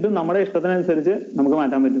ഏത് ഗ്രിഡും നമ്മുടെ ഇഷ്ടത്തിനനുസരിച്ച് നമുക്ക്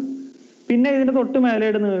മാറ്റാൻ പറ്റും. പിന്നെ ഇതിന്റെ തൊട്ട്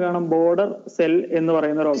മേലെയായിട്ട് നിങ്ങൾക്ക് കാണാം ബോർഡർ സെൽ എന്ന്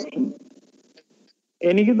പറയുന്ന ഒരു ഓപ്ഷൻ.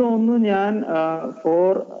 എനിക്ക് തോന്നുന്നു ഞാൻ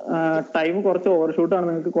ഫോർ ടൈം കുറച്ച് ഓവർഷൂട്ട് ആണ്,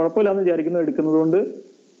 നിങ്ങൾക്ക് കുഴപ്പമില്ലാന്ന് വിചാരിക്കുന്നു എടുക്കുന്നത് കൊണ്ട്.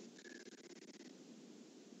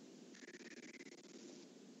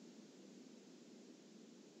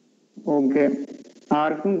 ഓക്കെ,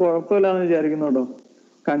 ആർക്കും കുഴപ്പമില്ലാന്ന് വിചാരിക്കുന്നു കേട്ടോ,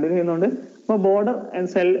 കണ്ടിന്യൂ ചെയ്യുന്നുണ്ട്. അപ്പൊ ബോർഡർ ആൻഡ്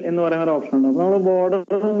സെൽ എന്ന് പറയുന്ന ഒരു ഓപ്ഷൻ ഉണ്ട്. അപ്പൊ നമ്മൾ ബോർഡർ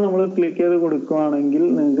നമ്മൾ ക്ലിക്ക് ചെയ്ത് കൊടുക്കുവാണെങ്കിൽ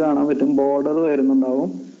നിങ്ങൾക്ക് കാണാൻ പറ്റും ബോർഡർ വരുന്നുണ്ടാവും.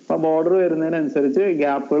 അപ്പൊ ബോർഡർ വരുന്നതിനനുസരിച്ച്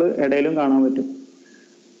ഗ്യാപ്പുകൾ ഇടയിലും കാണാൻ പറ്റും.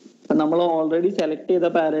 അപ്പൊ നമ്മൾ ഓൾറെഡി സെലക്ട് ചെയ്ത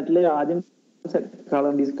പാലറ്റിൽ ആദ്യം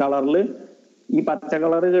കളറിൽ ഈ പച്ച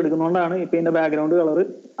കളർ എടുക്കുന്നതുകൊണ്ടാണ് ഇപ്പൊ ഇതിന്റെ ബാക്ക്ഗ്രൗണ്ട് കളർ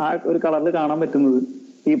ആ ഒരു കളറിൽ കാണാൻ പറ്റുന്നത്.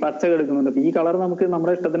 ഈ പച്ച എടുക്കുന്നുണ്ട്. അപ്പൊ ഈ കളർ നമുക്ക്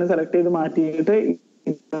നമ്മുടെ ഇഷ്ടത്തിന് സെലക്ട് ചെയ്ത് മാറ്റിയിട്ട്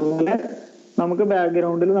നമുക്ക്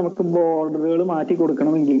ബാക്ക്ഗ്രൗണ്ടിൽ നമുക്ക് ബോർഡറുകൾ മാറ്റി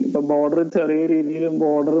കൊടുക്കണമെങ്കിൽ, ഇപ്പൊ ബോർഡർ ചെറിയ രീതിയിൽ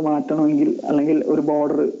ബോർഡർ മാറ്റണമെങ്കിൽ അല്ലെങ്കിൽ ഒരു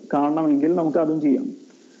ബോർഡർ കാണണമെങ്കിൽ നമുക്ക് അതും ചെയ്യാം.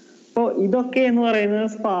 അപ്പൊ ഇതൊക്കെ എന്ന് പറയുന്നത്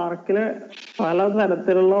സ്പാർക്കില്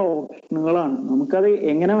പലതരത്തിലുള്ള ഓപ്ഷനുകളാണ്. നമുക്കത്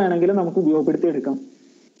എങ്ങനെ വേണമെങ്കിലും നമുക്ക് ഉപയോഗപ്പെടുത്തി എടുക്കാം.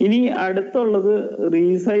 ഇനി അടുത്തുള്ളത്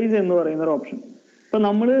റീസൈസ് എന്ന് പറയുന്ന ഒരു ഓപ്ഷൻ. ഇപ്പൊ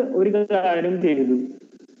നമ്മൾ ഒരു കാര്യം ചെയ്തു,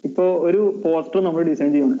 ഇപ്പൊ ഒരു പോസ്റ്റർ നമ്മൾ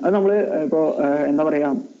ഡിസൈൻ ചെയ്യണം. അത് നമ്മൾ ഇപ്പോ എന്താ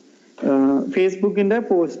പറയാ, ഫേസ്ബുക്കിന്റെ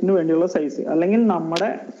പോസ്റ്റിന് വേണ്ടിയുള്ള സൈസ് അല്ലെങ്കിൽ നമ്മുടെ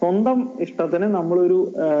സ്വന്തം ഇഷ്ടത്തിന് നമ്മളൊരു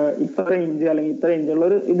ഇത്ര ഇഞ്ച് അല്ലെങ്കിൽ ഇത്ര ഇഞ്ചുള്ള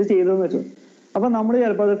ഒരു ഇത് ചെയ്തതെന്ന് വെച്ചു. അപ്പൊ നമ്മൾ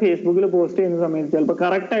ചിലപ്പോൾ അത് ഫേസ്ബുക്കിൽ പോസ്റ്റ് ചെയ്യുന്ന സമയത്ത് ചിലപ്പോൾ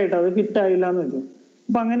കറക്റ്റ് ആയിട്ട് അത് ഫിറ്റ് ആയില്ല എന്ന് വെച്ചു.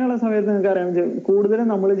 അപ്പൊ അങ്ങനെയുള്ള സമയത്ത് നിങ്ങൾക്ക് അറിയാൻ കൂടുതലും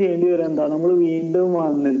നമ്മൾ ചെയ്യേണ്ടി വരും എന്താ, നമ്മൾ വീണ്ടും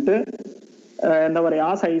വന്നിട്ട് എന്താ പറയാ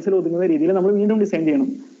ആ സൈസിൽ ഒതുങ്ങുന്ന രീതിയിൽ നമ്മൾ വീണ്ടും ഡിസൈൻ ചെയ്യണം.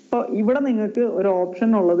 അപ്പൊ ഇവിടെ നിങ്ങൾക്ക് ഒരു ഓപ്ഷൻ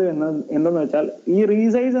ഉള്ളത് എന്തെന്ന് വെച്ചാൽ ഈ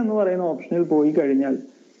റീസൈസ് എന്ന് പറയുന്ന ഓപ്ഷനിൽ പോയി കഴിഞ്ഞാൽ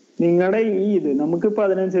നിങ്ങളുടെ ഈ ഇത് നമുക്കിപ്പോൾ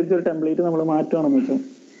അതിനനുസരിച്ച് ഒരു ടെംപ്ലേറ്റ് നമ്മൾ മാറ്റുകയാണെന്ന് വെച്ചാൽ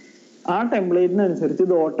ആ ടെംപ്ലേറ്റിനനുസരിച്ച്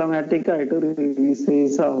ഇത് ഓട്ടോമാറ്റിക് ആയിട്ട്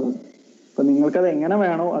റീസൈസ് ആവും. അപ്പൊ നിങ്ങൾക്കത് എങ്ങനെ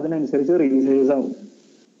വേണോ അതിനനുസരിച്ച് റീസൈസ് ആവും.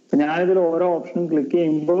 അപ്പൊ ഞാനിതിൽ ഓരോ ഓപ്ഷനും ക്ലിക്ക്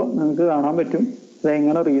ചെയ്യുമ്പോൾ നിങ്ങൾക്ക് കാണാൻ പറ്റും അത്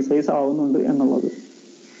എങ്ങനെ റീസൈസ് ആവുന്നുണ്ട് എന്നുള്ളത്.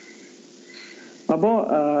 അപ്പോ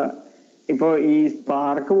ഇപ്പൊ ഈ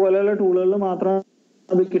സ്പാർക്ക് പോലെയുള്ള ടൂളുകളിൽ മാത്രം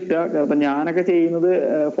അത് കിട്ടുക. അപ്പൊ ഞാനൊക്കെ ചെയ്യുന്നത്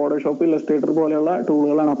ഫോട്ടോഷോപ്പ്, ഇല്ലസ്ട്രേറ്റർ പോലെയുള്ള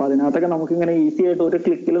ടൂളുകളാണ്. അപ്പൊ അതിനകത്തൊക്കെ നമുക്ക് ഇങ്ങനെ ഈസി ആയിട്ട് ഒരു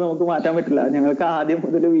ക്ലിക്കിൽ നമുക്ക് മാറ്റാൻ പറ്റില്ല. ഞങ്ങൾക്ക് ആദ്യം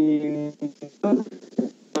മുതൽ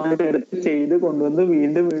എടുത്ത് ചെയ്ത് കൊണ്ടുവന്ന്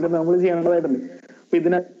വീണ്ടും വീണ്ടും നമ്മൾ ചെയ്യേണ്ടതായിട്ടുണ്ട്. അപ്പൊ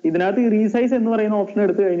ഇതിനകത്ത് ഈ റീസൈസ് എന്ന് പറയുന്ന ഓപ്ഷൻ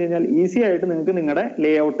എടുത്തു കഴിഞ്ഞ് കഴിഞ്ഞാൽ ഈസി ആയിട്ട് നിങ്ങൾക്ക് നിങ്ങളുടെ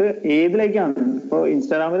ലേ ഔട്ട് ഏതിലേക്കാണ്, ഇപ്പൊ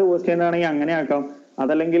ഇൻസ്റ്റാഗ്രാമിൽ പോസ്റ്റ് ചെയ്യുന്നതാണെങ്കിൽ അങ്ങനെ ആക്കാം,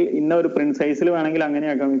 അതല്ലെങ്കിൽ ഇന്ന ഒരു പ്രിന്റ് സൈസിൽ വേണമെങ്കിൽ അങ്ങനെ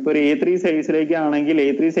ആക്കാം. ഇപ്പൊ ഒരു A3 സൈസിലേക്ക് ആണെങ്കിൽ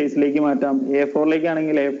A3 സൈസിലേക്ക് മാറ്റാം, A4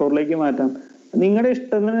 ആണെങ്കിൽ A4 മാറ്റാം. നിങ്ങളുടെ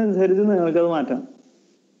ഇഷ്ടത്തിനനുസരിച്ച് നിങ്ങൾക്കത് മാറ്റാം.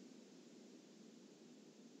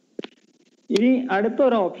 ഇനി അടുത്ത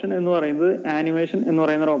ഒരു ഓപ്ഷൻ എന്ന് പറയുന്നത് ആനിമേഷൻ എന്ന്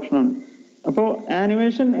പറയുന്ന ഒരു ഓപ്ഷനാണ്. അപ്പോൾ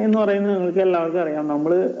ആനിമേഷൻ എന്ന് പറയുന്നത് നിങ്ങൾക്ക് എല്ലാവർക്കും അറിയാം,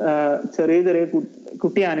 നമ്മൾ ചെറിയ ചെറിയ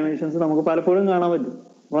കുട്ടി ആനിമേഷൻസ് നമുക്ക് പലപ്പോഴും കാണാൻ പറ്റും.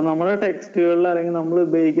 അപ്പൊ നമ്മുടെ ടെക്സ്റ്റുകളിൽ അല്ലെങ്കിൽ നമ്മൾ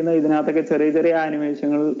ഉപയോഗിക്കുന്ന ഇതിനകത്തൊക്കെ ചെറിയ ചെറിയ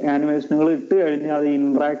ആനിമേഷനുകൾ ഇട്ട് കഴിഞ്ഞാൽ അത്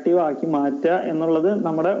ഇന്ററാക്റ്റീവ് ആക്കി മാറ്റുക എന്നുള്ളത്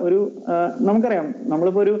നമ്മുടെ ഒരു നമുക്കറിയാം.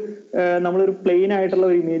 നമ്മളൊരു പ്ലെയിൻ ആയിട്ടുള്ള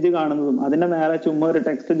ഒരു ഇമേജ് കാണുന്നതും അതിന്റെ മേലെ ചുമ്മാ ഒരു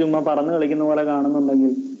ടെക്സ്റ്റ് ചുമ്മാ പറന്ന് കളിക്കുന്ന പോലെ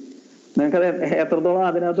കാണുന്നുണ്ടെങ്കിൽ നിങ്ങൾക്കത് എത്രത്തോളം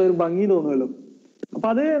അതിനകത്ത് ഒരു ഭംഗി തോന്നുമല്ലോ. അപ്പൊ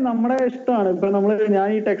അത് നമ്മുടെ ഇഷ്ടമാണ്. ഇപ്പൊ ഞാൻ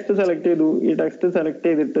ഈ ടെക്സ്റ്റ് സെലക്ട് ചെയ്തു, ഈ ടെക്സ്റ്റ് സെലക്ട്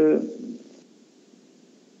ചെയ്തിട്ട്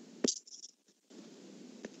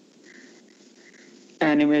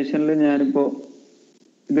ആനിമേഷനിൽ ഞാനിപ്പോ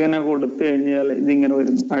ഇതിങ്ങനെ കൊടുത്തു കഴിഞ്ഞാൽ ഇതിങ്ങനെ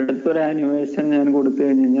വരുന്നു. അടുത്തൊരു ആനിമേഷൻ ഞാൻ കൊടുത്തു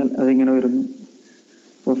കഴിഞ്ഞു കഴിഞ്ഞാൽ അതിങ്ങനെ വരുന്നു.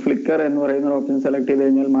 ഇപ്പൊ ഫ്ലിക്കർ എന്ന് പറയുന്ന ഓപ്ഷൻ സെലക്ട് ചെയ്ത്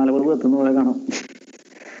കഴിഞ്ഞാൽ മാലബൾബ് എത്തുന്ന പോലെ കാണാം.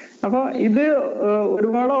 അപ്പൊ ഇത്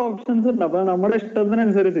ഒരുപാട് ഓപ്ഷൻസ് ഉണ്ട്. അപ്പൊ നമ്മുടെ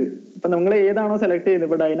ഇഷ്ടത്തിനനുസരിച്ച് ഇപ്പൊ നിങ്ങൾ ഏതാണോ സെലക്ട് ചെയ്തത്,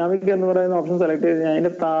 ഇപ്പൊ ഡൈനാമിക് എന്ന് പറയുന്ന ഓപ്ഷൻ സെലക്ട് ചെയ്ത് കഴിഞ്ഞാൽ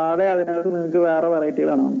അതിന്റെ താഴെ അതിനകത്ത് നിങ്ങൾക്ക് വേറെ വെറൈറ്റികൾ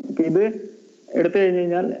കാണാം. ഇപ്പൊ ഇത് എടുത്തു കഴിഞ്ഞു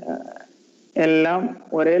കഴിഞ്ഞാൽ എല്ലാം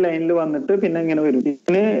ഒരേ ലൈനിൽ വന്നിട്ട് പിന്നെ ഇങ്ങനെ വരും.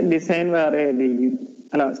 ഇതിന് ഡിസൈൻ വേറെ ആയിരിക്കും,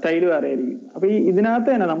 അല്ല സ്റ്റൈൽ വേറെ ആയിരിക്കും. അപ്പൊ ഇതിനകത്ത്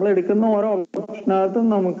തന്നെ നമ്മൾ എടുക്കുന്ന ഓരോ ഓപ്ഷനകത്തും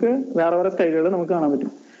നമുക്ക് വേറെ വേറെ സ്റ്റൈലുകൾ നമുക്ക് കാണാൻ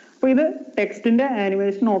പറ്റും. അപ്പൊ ഇത് ടെക്സ്റ്റിന്റെ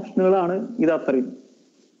ആനിമേഷൻ ഓപ്ഷനുകളാണ്. ഇത് അത്രയും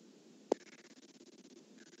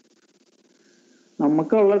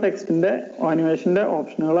നമുക്കുള്ള ടെക്സ്റ്റിന്റെ ആനിമേഷന്റെ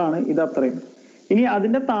ഓപ്ഷനുകളാണ് ഇത് അത്രയും. ഇനി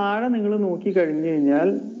അതിന്റെ താഴെ നിങ്ങൾ നോക്കി കഴിഞ്ഞു കഴിഞ്ഞാൽ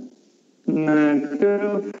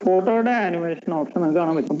ഫോട്ടോയുടെ ആനിമേഷൻ ഓപ്ഷൻ നിങ്ങൾക്ക്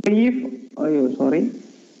കാണാൻ പറ്റും.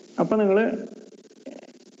 അപ്പൊ നിങ്ങൾ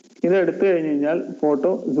ഇത് എടുത്തു കഴിഞ്ഞു കഴിഞ്ഞാൽ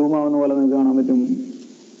ഫോട്ടോ സൂം ആവുന്ന പോലെ നിങ്ങൾക്ക് കാണാൻ പറ്റും.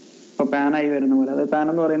 ഇപ്പൊ പാനായി വരുന്ന പോലെ, അതായത് പാൻ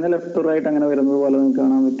എന്ന് പറയുന്നത് ലെഫ്റ്റ് ടു റൈറ്റ് അങ്ങനെ വരുന്നത് പോലെ നിങ്ങൾക്ക്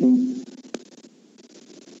കാണാൻ പറ്റും.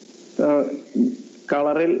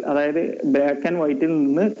 കളറിൽ, അതായത് ബ്ലാക്ക് ആൻഡ് വൈറ്റിൽ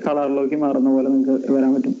നിന്ന് കളറിലേക്ക് മാറുന്ന പോലെ നിങ്ങൾക്ക്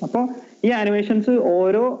വരാൻ പറ്റും. അപ്പൊ ഈ ആനിമേഷൻസ്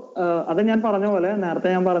നേരത്തെ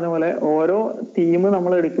ഞാൻ പറഞ്ഞ പോലെ ഓരോ തീം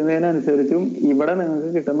നമ്മൾ എടുക്കുന്നതിനനുസരിച്ചും ഇവിടെ നിങ്ങൾക്ക്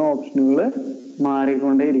കിട്ടുന്ന ഓപ്ഷനുകൾ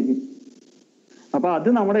മാറിക്കൊണ്ടേയിരിക്കും. അപ്പൊ അത്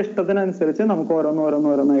നമ്മുടെ ഇഷ്ടത്തിനനുസരിച്ച് നമുക്ക്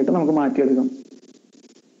ഓരോന്നായിട്ട് നമുക്ക് മാറ്റിയെടുക്കാം.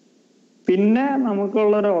 പിന്നെ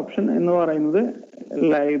നമുക്കുള്ള ഒരു ഓപ്ഷൻ എന്ന് പറയുന്നത്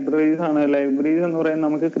ലൈബ്രറീസ് ആണ്. ലൈബ്രറീസ് എന്ന് പറയുന്നത്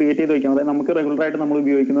നമുക്ക് ക്രിയേറ്റ് ചെയ്ത് വെക്കാം. അതായത് നമുക്ക് റെഗുലർ ആയിട്ട് നമ്മൾ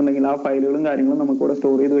ഉപയോഗിക്കുന്നുണ്ടെങ്കിൽ ആ ഫയലുകളും കാര്യങ്ങളും നമുക്ക് ഇവിടെ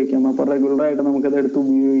സ്റ്റോർ ചെയ്ത് വെക്കാം. അപ്പൊ റെഗുലർ ആയിട്ട് നമുക്കത് എടുത്ത്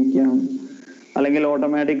ഉപയോഗിക്കാം. അല്ലെങ്കിൽ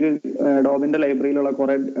ഓട്ടോമാറ്റിക് അഡോബിന്റെ ലൈബ്രറിയിലുള്ള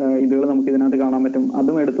കുറെ ഇതുകൾ നമുക്ക് ഇതിനകത്ത് കാണാൻ പറ്റും.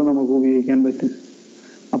 അതും എടുത്ത് നമുക്ക് ഉപയോഗിക്കാൻ പറ്റും.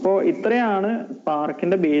 അപ്പോൾ ഇത്രയാണ്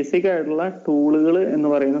സ്പാർക്കിന്റെ ബേസിക് ആയിട്ടുള്ള ടൂളുകൾ എന്ന്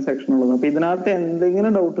പറയുന്ന സെക്ഷൻ ഉള്ളത്. അപ്പൊ ഇതിനകത്ത്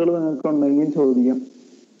എന്തെങ്കിലും ഡൗട്ടുകൾ നിങ്ങൾക്ക് ഉണ്ടെങ്കിൽ ചോദിക്കാം.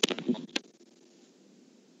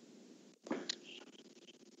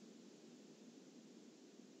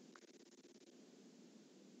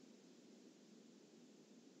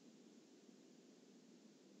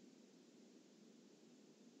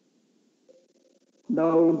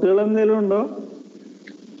 ഡൗട്ടുകൾ എന്തെങ്കിലും ഉണ്ടോ?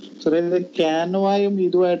 ക്യാൻവയും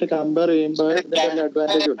ഇതുമായിട്ട് കമ്പയർ ചെയ്യുമ്പോൾ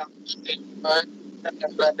അഡ്വാൻറ്റേജ് ഉണ്ട്.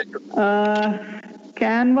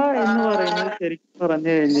 ക്യാൻവ എന്ന് പറയുന്നത് ശരിക്കും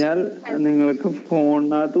പറഞ്ഞു കഴിഞ്ഞാൽ നിങ്ങൾക്ക്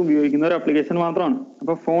ഫോണിനകത്ത് ഉപയോഗിക്കുന്ന ഒരു ആപ്ലിക്കേഷൻ മാത്രമാണ്.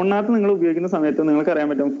 അപ്പൊ ഫോണിനകത്ത് നിങ്ങൾ ഉപയോഗിക്കുന്ന സമയത്ത് നിങ്ങൾക്ക് അറിയാൻ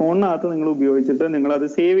പറ്റും, ഫോണിനകത്ത് നിങ്ങൾ ഉപയോഗിച്ചിട്ട് നിങ്ങൾ അത്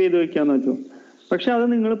സേവ് ചെയ്ത് വെക്കാന്ന് വെച്ചു. പക്ഷെ അത്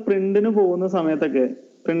നിങ്ങൾ പ്രിന്റിന് പോകുന്ന സമയത്തൊക്കെ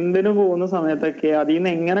അതിൽ നിന്ന്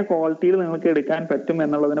എങ്ങനെ ക്വാളിറ്റിയിൽ നിങ്ങൾക്ക് എടുക്കാൻ പറ്റും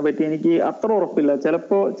എന്നുള്ളതിനെ പറ്റി എനിക്ക് അത്ര ഉറപ്പില്ല.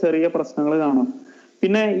 ചിലപ്പോ ചെറിയ പ്രശ്നങ്ങൾ കാണും.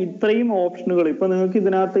 പിന്നെ ഇത്രയും ഓപ്ഷനുകൾ ഇപ്പൊ നിങ്ങൾക്ക്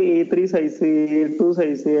ഇതിനകത്ത് A3 size, A2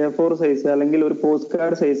 size, A4 size, അല്ലെങ്കിൽ ഒരു പോസ്റ്റ്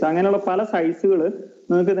കാർഡ് സൈസ്, അങ്ങനെയുള്ള പല സൈസുകൾ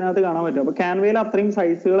നിങ്ങൾക്ക് ഇതിനകത്ത് കാണാൻ പറ്റും. അപ്പൊ ക്യാൻവയിൽ അത്രയും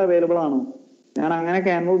സൈസുകൾ അവൈലബിൾ ആണോ? ഞാൻ അങ്ങനെ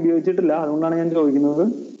ക്യാൻവ ഉപയോഗിച്ചിട്ടില്ല, അതുകൊണ്ടാണ് ഞാൻ ചോദിക്കുന്നത്.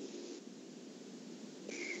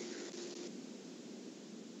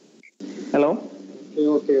 ഹലോ,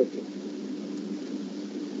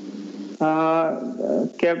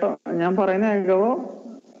 കേട്ടോ? ഞാൻ പറയുന്ന കേൾക്കാവോ?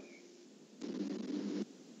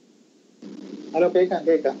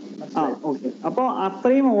 ഓക്കെ. അപ്പൊ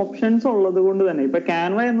അത്രയും ഓപ്ഷൻസ് ഉള്ളത് കൊണ്ട് തന്നെ ഇപ്പൊ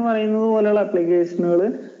ക്യാൻവ എന്ന് പറയുന്നത് പോലെയുള്ള ആപ്ലിക്കേഷനുകൾ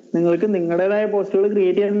നിങ്ങൾക്ക് നിങ്ങളുടേതായ പോസ്റ്റുകൾ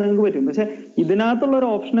ക്രിയേറ്റ് ചെയ്യാൻ നിങ്ങൾക്ക് പറ്റും. പക്ഷെ ഇതിനകത്തുള്ള ഒരു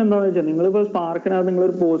ഓപ്ഷൻ എന്താണെന്ന് വെച്ചാൽ നിങ്ങളിപ്പോ സ്പാർക്കിനകത്ത്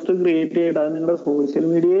നിങ്ങളൊരു പോസ്റ്റ് ക്രിയേറ്റ് ചെയ്തിട്ട് അത് നിങ്ങളുടെ സോഷ്യൽ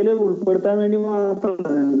മീഡിയയിൽ ഉൾപ്പെടുത്താൻ വേണ്ടി മാത്രമല്ല.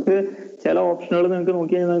 നിങ്ങൾക്ക് ചില ഓപ്ഷനുകൾ നിങ്ങൾക്ക്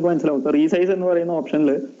നോക്കി കഴിഞ്ഞാൽ നിങ്ങൾക്ക് മനസ്സിലാവും. ഇപ്പൊ റീസൈസ് എന്ന് പറയുന്ന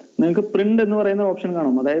ഓപ്ഷനിൽ നിങ്ങൾക്ക് പ്രിന്റ് എന്ന് പറയുന്ന ഓപ്ഷൻ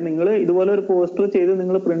കാണും. അതായത് നിങ്ങൾ ഇതുപോലെ ഒരു പോസ്റ്റർ ചെയ്ത്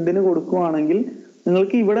നിങ്ങൾ പ്രിന്റിന് കൊടുക്കുവാണെങ്കിൽ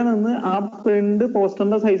നിങ്ങൾക്ക് ഇവിടെ നിന്ന് ആ പ്രിന്റ്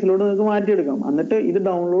പോസ്റ്ററിന്റെ സൈസിലോട്ട് നിങ്ങൾക്ക് മാറ്റിയെടുക്കാം. എന്നിട്ട് ഇത്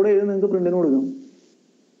ഡൗൺലോഡ് ചെയ്ത് നിങ്ങൾക്ക് പ്രിന്റിന് കൊടുക്കാം.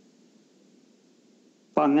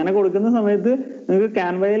 അപ്പൊ അങ്ങനെ കൊടുക്കുന്ന സമയത്ത് നിങ്ങൾക്ക്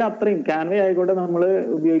ക്യാൻവയിൽ അത്രയും ക്യാൻവ ആയിക്കോട്ടെ നമ്മൾ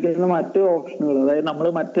ഉപയോഗിക്കുന്ന മറ്റ് ഓപ്ഷനുകൾ, അതായത് നമ്മൾ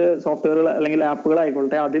മറ്റ് സോഫ്റ്റ്വെയറുകൾ അല്ലെങ്കിൽ ആപ്പുകൾ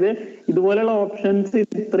ആയിക്കോട്ടെ, അതിൽ ഇതുപോലെയുള്ള ഓപ്ഷൻസ്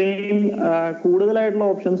ഇത്രയും കൂടുതലായിട്ടുള്ള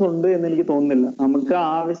ഓപ്ഷൻസ് ഉണ്ട് എന്ന് എനിക്ക് തോന്നുന്നില്ല. നമുക്ക്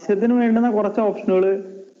ആവശ്യത്തിന് വേണ്ടുന്ന കുറച്ച് ഓപ്ഷനുകൾ,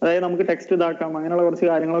 അതായത് നമുക്ക് ടെക്സ്റ്റ് ഇതാക്കാം, അങ്ങനെയുള്ള കുറച്ച്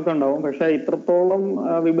കാര്യങ്ങളൊക്കെ ഉണ്ടാവും. പക്ഷെ ഇത്രത്തോളം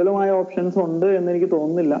വിപുലമായ ഓപ്ഷൻസ് ഉണ്ട് എന്ന് എനിക്ക്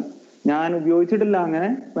തോന്നുന്നില്ല. ഞാൻ ഉപയോഗിച്ചിട്ടില്ല അങ്ങനെ.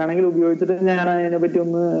 വേണമെങ്കിൽ ഉപയോഗിച്ചിട്ട് ഞാൻ അതിനെ പറ്റി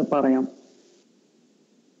ഒന്ന് പറയാം.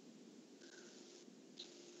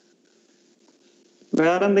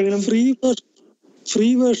 വേറെ എന്തെങ്കിലും? ഫ്രീ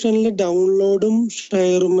വേർഷനിൽ ഡൗൺലോഡും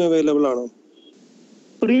ഷെയറും അവൈലബിൾ ആണോ?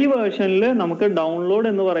 ഫ്രീ വേർഷനിൽ നമുക്ക് ഡൗൺലോഡ്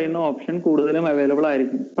എന്ന് പറയുന്ന ഓപ്ഷൻ കൂടുതലും അവൈലബിൾ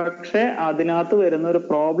ആയിരിക്കും. പക്ഷെ അതിനകത്ത് വരുന്ന ഒരു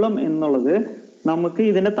പ്രോബ്ലം എന്നുള്ളത്, നമുക്ക്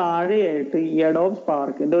ഇതിന്റെ താഴെയായിട്ട് ഈ അഡോബ്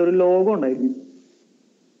സ്പാർക്കിന്റെ ഒരു ലോഗോ ഉണ്ടായിരിക്കും.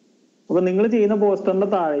 അപ്പൊ നിങ്ങൾ ചെയ്യുന്ന പോസ്റ്ററിന്റെ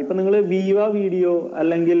താഴെ ഇപ്പൊ നിങ്ങൾ വീവ വീഡിയോ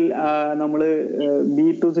അല്ലെങ്കിൽ നമ്മള്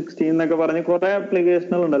B260 എന്നൊക്കെ പറഞ്ഞ് കുറെ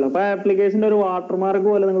ആപ്ലിക്കേഷനുകൾ ഉണ്ടല്ലോ. അപ്പൊ ആ ആപ്ലിക്കേഷന്റെ ഒരു വാട്ടർമാർക്ക്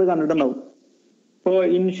പോലെ നിങ്ങൾ കണ്ടിട്ടുണ്ടാവും. ഇപ്പൊ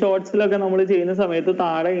ഇൻഷോട്ട്സിലൊക്കെ നമ്മൾ ചെയ്യുന്ന സമയത്ത്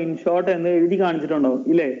താഴെ ഇൻഷോട്ട് എന്ന് എഴുതി കാണിച്ചിട്ടുണ്ടാവും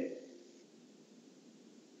ഇല്ലേ?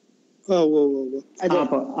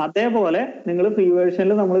 അപ്പൊ അതേപോലെ നിങ്ങൾ ഫ്രീ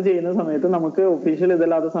വേർഷനിൽ നമ്മൾ ചെയ്യുന്ന സമയത്ത്, നമുക്ക് ഒഫീഷ്യൽ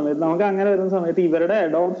ഇതല്ലാത്ത സമയത്ത്, നമുക്ക് അങ്ങനെ വരുന്ന സമയത്ത് ഇവരുടെ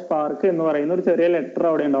അഡോബ് സ്പാർക്ക് എന്ന് പറയുന്ന ഒരു ചെറിയ ലെറ്റർ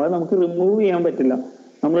അവിടെ ഉണ്ടാവും. അത് നമുക്ക് റിമൂവ് ചെയ്യാൻ പറ്റില്ല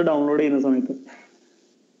നമ്മൾ ഡൗൺലോഡ് ചെയ്യുന്ന സമയത്ത്.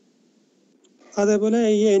 അതേപോലെ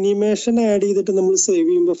ഈ അനിമേഷൻ ആഡ് ചെയ്തിട്ട് നമ്മൾ സേവ്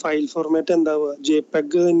ചെയ്യുമ്പോൾ ഫയൽ ഫോർമാറ്റ് എന്താവുക?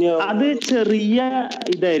 JPEG തന്നെയാവും? അത് ചെറിയ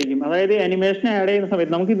ഇതായിരിക്കും. അതായത് അനിമേഷൻ ആഡ് ചെയ്യുന്ന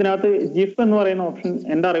സമയത്ത് നമുക്ക് ഇതിനകത്ത് ജിഫ് എന്ന് പറയുന്ന ഓപ്ഷൻ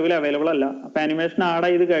എന്റെ അറിവിൽ അവൈലബിൾ അല്ല. അപ്പൊ അനിമേഷൻ ആഡ്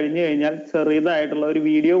ചെയ്ത് കഴിഞ്ഞു കഴിഞ്ഞാൽ ചെറിയതായിട്ടുള്ള ഒരു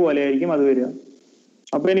വീഡിയോ പോലെ ആയിരിക്കും അത് വരിക.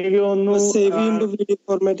 അപ്പൊ എനിക്ക് തോന്നുന്നു സേവ് ചെയ്യുമ്പോൾ വീഡിയോ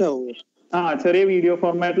ഫോർമാറ്റ് ആവുമോ? ചെറിയ വീഡിയോ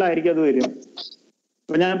ഫോർമാറ്റിലായിരിക്കും അത് വരിക.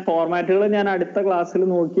 അപ്പൊ ഞാൻ ഫോർമാറ്റുകൾ ഞാൻ അടുത്ത ക്ലാസ്സിൽ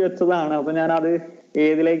നോക്കി വെച്ചതാണ്. അപ്പൊ ഞാൻ അത്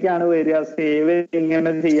ഏതിലേക്കാണ് വരിക, സേവ്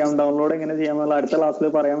എങ്ങനെ ചെയ്യാം, ഡൗൺലോഡ് എങ്ങനെ ചെയ്യാമെന്നുള്ള അടുത്ത ക്ലാസ്സിൽ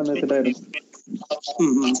പറയാമെന്ന് വെച്ചിട്ടായിരുന്നു.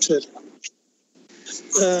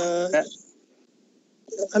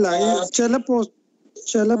 അല്ല,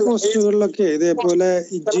 ചില പോസ്റ്റുകളിലൊക്കെ ഇതേപോലെ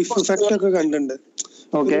ജിഫ് ഇഫക്റ്റ് ഒക്കെ കണ്ടിട്ടുണ്ട്.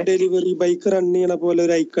 ഡെലിവറി ബൈക്ക് റൺ ചെയ്യണ പോലെ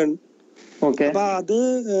ഒരു ഐക്കൺ. അപ്പൊ അത്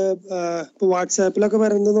ഇപ്പൊ വാട്സാപ്പിലൊക്കെ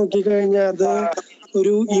വരുന്നത് നോക്കിക്കഴിഞ്ഞാൽ അത്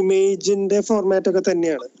ഒരു ഇമേജിന്റെ ഫോർമാറ്റ് ഒക്കെ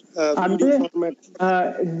തന്നെയാണ്.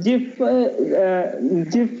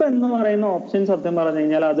 ജിഫ് എന്ന് പറയുന്ന ഓപ്ഷൻ സത്യം പറഞ്ഞു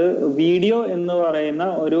കഴിഞ്ഞാൽ അത് വീഡിയോ എന്ന് പറയുന്ന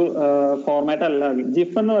ഒരു ഫോർമാറ്റ് അല്ല.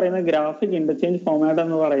 ജിഫ് എന്ന് പറയുന്ന ഗ്രാഫിക് ഇന്റർചേഞ്ച് ഫോർമാറ്റ്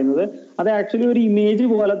എന്ന് പറയുന്നത് അത് ആക്ച്വലി ഒരു ഇമേജ്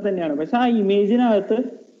പോലെ തന്നെയാണ്. പക്ഷെ ആ ഇമേജിനകത്ത്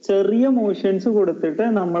ചെറിയ മോഷൻസ് കൊടുത്തിട്ട്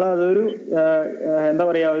നമ്മൾ അതൊരു എന്താ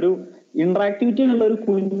പറയാ, ഒരു ഇന്ററാക്ടിവിറ്റി ഉള്ള ഒരു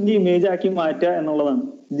കുഞ്ഞ് ഇമേജ് ആക്കി മാറ്റുക എന്നുള്ളതാണ്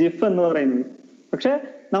ജിഫ് എന്ന് പറയുന്നത്. പക്ഷെ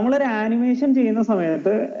നമ്മളൊരു ആനിമേഷൻ ചെയ്യുന്ന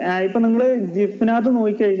സമയത്ത് ഇപ്പൊ നിങ്ങൾ ജിഫിനകത്ത്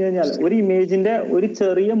നോക്കിക്കഴിഞ്ഞു കഴിഞ്ഞാൽ ഒരു ഇമേജിന്റെ ഒരു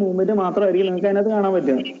ചെറിയ മൂവ്മെന്റ് മാത്രമായിരിക്കും നിങ്ങൾക്ക് അതിനകത്ത് കാണാൻ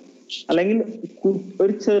പറ്റുക, അല്ലെങ്കിൽ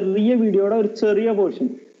ഒരു ചെറിയ വീഡിയോയുടെ ഒരു ചെറിയ പോർഷൻ.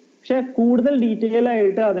 പക്ഷെ കൂടുതൽ ഡീറ്റെയിൽ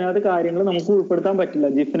ആയിട്ട് അതിനകത്ത് കാര്യങ്ങൾ നമുക്ക് ഉൾപ്പെടുത്താൻ പറ്റില്ല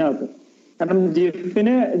ജിഫിനകത്ത്. കാരണം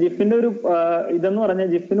ജിഫിന്റെ ഒരു ഇതെന്ന് പറഞ്ഞാൽ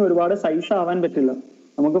ജിഫിന് ഒരുപാട് സൈസ് ആവാൻ പറ്റില്ല.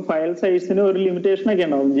 നമുക്ക് ഫയൽ സൈസിന് ഒരു ലിമിറ്റേഷൻ ഒക്കെ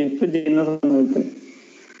ഉണ്ടാവും ജിഫ് ചെയ്യുന്ന സമയത്ത്.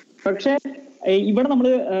 പക്ഷെ ഇവിടെ നമ്മൾ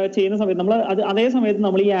ചെയ്യുന്ന സമയത്ത് നമ്മൾ അതേ സമയത്ത്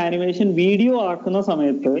നമ്മൾ ഈ ആനിമേഷൻ വീഡിയോ ആക്കുന്ന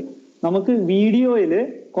സമയത്ത് നമുക്ക് വീഡിയോയിൽ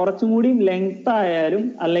കുറച്ചും കൂടി ലെങ്ത് ആയാലും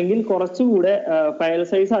അല്ലെങ്കിൽ കുറച്ചുകൂടെ ഫയൽ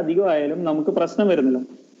സൈസ് അധികമായാലും നമുക്ക് പ്രശ്നം വരുന്നില്ല.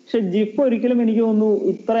 പക്ഷെ ജിഫ് ഒരിക്കലും എനിക്ക് തോന്നുന്നു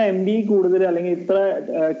ഇത്ര MB കൂടുതൽ അല്ലെങ്കിൽ ഇത്ര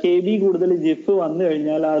KB കൂടുതൽ ജിഫ് വന്നു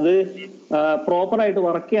കഴിഞ്ഞാൽ അത് പ്രോപ്പറായിട്ട്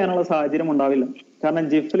വർക്ക് ചെയ്യാനുള്ള സാഹചര്യം ഉണ്ടാവില്ല. കാരണം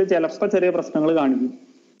ജിഫിൽ ചിലപ്പോൾ ചെറിയ പ്രശ്നങ്ങൾ കാണിക്കും.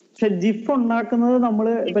 പക്ഷെ ജിഫ് ഉണ്ടാക്കുന്നത്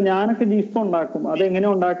ഇപ്പൊ ഞാനൊക്കെ ജിഫ് ഉണ്ടാക്കും. അത് എങ്ങനെ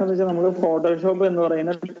ഉണ്ടാക്കുന്ന വെച്ചാൽ നമ്മൾ ഫോട്ടോഷോപ്പ് എന്ന്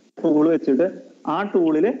പറയുന്ന ടൂൾ വെച്ചിട്ട് ആ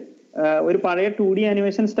ടൂളില് ഒരു പഴയ 2D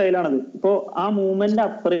ആനിമേഷൻ സ്റ്റൈലാണത്. ഇപ്പോ ആ മൂവ്മെന്റ്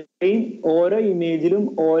അത്രയും ഓരോ ഇമേജിലും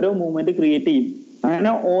ഓരോ മൂവ്മെന്റ് ക്രിയേറ്റ് ചെയ്യും.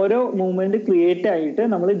 അങ്ങനെ ഓരോ മൂവ്മെന്റ് ക്രിയേറ്റ് ആയിട്ട്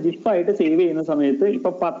നമ്മൾ ജിഫ് ആയിട്ട് സേവ് ചെയ്യുന്ന സമയത്ത് ഇപ്പൊ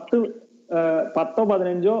 10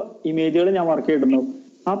 15 ഇമേജുകൾ ഞാൻ വർക്ക് ചെയ്തിട്ടുണ്ടാവും.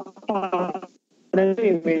 ആ 15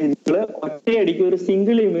 ഇമേജുകൾ ഒറ്റയടിക്ക് ഒരു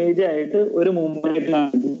സിംഗിൾ ഇമേജ് ആയിട്ട് ഒരു മൂവ്മെന്റ്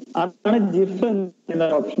കാണിക്കും. അതാണ് ജിഫ് എന്ന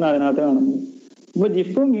ഓപ്ഷൻ അതിനകത്ത് കാണുന്നത്. ഇപ്പൊ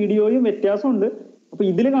ജിഫും വീഡിയോയും വ്യത്യാസമുണ്ട്. അപ്പൊ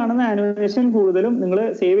ഇതിൽ കാണുന്ന ആനിമേഷൻ കൂടുതലും നിങ്ങൾ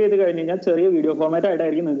സേവ് ചെയ്ത് കഴിഞ്ഞ് കഴിഞ്ഞാൽ ചെറിയ വീഡിയോ ഫോർമാറ്റ്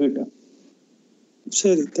ആയിട്ടായിരിക്കും നിങ്ങൾക്ക് കിട്ടുക.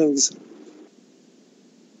 ശരി, താങ്ക് യു സർ.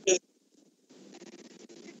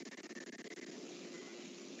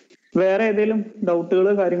 വേറെ ഏതെങ്കിലും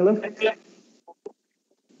ഡൗട്ടുകള് കാര്യങ്ങള്?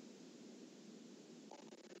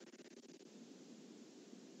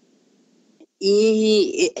 ഈ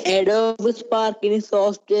അഡോബ് സ്പാർക്കിന്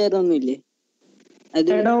സോഫ്റ്റ്വെയർ ഒന്നുമില്ലേ?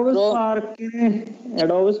 അഡോബ്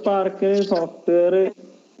സ്പാർക്കിന്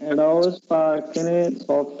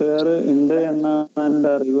സോഫ്റ്റ്വെയർ ഉണ്ട് എന്നാണ് എന്റെ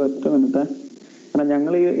അറിവ്. ഒറ്റ മിനിറ്റ്. കാരണം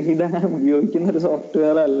ഞങ്ങൾ ഇതാണ് ഉപയോഗിക്കുന്ന ഒരു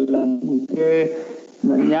സോഫ്റ്റ്വെയർ അല്ല.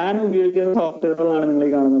 ഞാൻ ഉപയോഗിക്കുന്ന സോഫ്റ്റ്വെയറുകളാണ് നിങ്ങൾ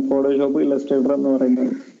കാണുന്നത്. ഫോട്ടോഷോപ്പ്, ഇല്ലസ്ട്രേറ്റർ എന്ന്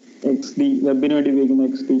പറയുന്നത്, XD, വെബിന് വേണ്ടി ഉപയോഗിക്കുന്ന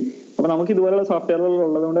XD, അപ്പൊ നമുക്ക് ഇതുപോലുള്ള സോഫ്റ്റ്വെയറുകൾ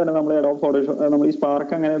ഉള്ളതുകൊണ്ട് തന്നെ നമ്മൾ അഡോബ് ഫോട്ടോഷോപ്പ് നമ്മൾ ഈ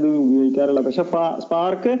സ്പാർക്ക് അങ്ങനെ ഇത് ഉപയോഗിക്കാറില്ല. പക്ഷെ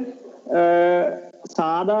സ്പാർക്ക്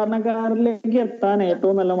സാധാരണക്കാരിലേക്ക് എത്താൻ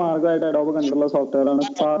ഏറ്റവും നല്ല മാർഗമായിട്ട് അഡോബ് കണ്ടിട്ടുള്ള സോഫ്റ്റ്വെയർ ആണ്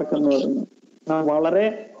സ്പാർക്ക് എന്ന് പറയുന്നത്. വളരെ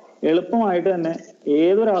എളുപ്പമായിട്ട് തന്നെ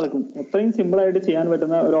ഏതൊരാൾക്കും എത്രയും സിമ്പിൾ ആയിട്ട് ചെയ്യാൻ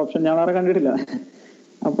പറ്റുന്ന ഒരു ഓപ്ഷൻ ഞാൻ വേറെ കണ്ടിട്ടില്ല.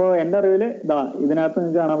 അപ്പോൾ എന്റെ അറിവില് ഇതിനകത്ത്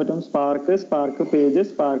നിങ്ങൾക്ക് കാണാൻ പറ്റും സ്പാർക്ക് പേജ്,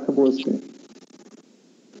 സ്പാർക്ക് പോസ്റ്റ്.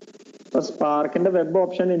 അപ്പൊ സ്പാർക്കിന്റെ വെബ്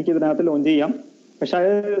ഓപ്ഷൻ എനിക്ക് ഇതിനകത്ത് ലോഞ്ച് ചെയ്യാം. പക്ഷെ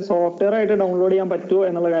അത് സോഫ്റ്റ്വെയർ ആയിട്ട് ഡൗൺലോഡ് ചെയ്യാൻ പറ്റുമോ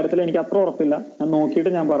എന്നുള്ള കാര്യത്തിൽ എനിക്ക് അത്ര ഉറപ്പില്ല. ഞാൻ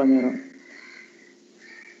നോക്കിയിട്ട് ഞാൻ പറഞ്ഞുതരാം.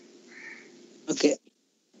 ഓക്കെ.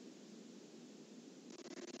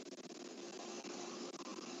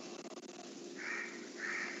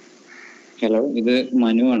 ഹലോ, ഇത്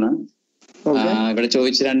മനു ആണ്. ഇവിടെ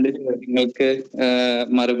ചോദിച്ച 2 ചോദ്യങ്ങൾക്ക്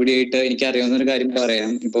മറുപടി ആയിട്ട് എനിക്ക് അറിയാവുന്ന ഒരു കാര്യം പറയാം.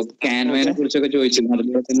 ഇപ്പൊ ക്യാൻവയെ കുറിച്ചൊക്കെ ചോദിച്ചിരുന്നു.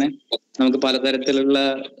 അതുപോലെ തന്നെ നമുക്ക് പലതരത്തിലുള്ള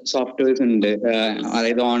സോഫ്റ്റ്വെയർസ് ഉണ്ട്.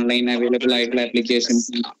 അതായത് ഓൺലൈൻ അവൈലബിൾ ആയിട്ടുള്ള ആപ്ലിക്കേഷൻസ്,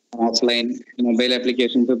 ഓഫ്ലൈൻ മൊബൈൽ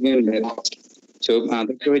ആപ്ലിക്കേഷൻസ് ഒക്കെ ഉണ്ട്. സോ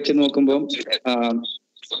അതൊക്കെ വെച്ച് നോക്കുമ്പോൾ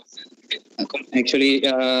ആക്ച്വലി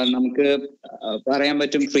നമുക്ക് പറയാൻ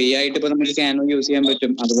പറ്റും ഫ്രീ ആയിട്ട് ഇപ്പൊ നമുക്ക് ക്യാൻവ യൂസ് ചെയ്യാൻ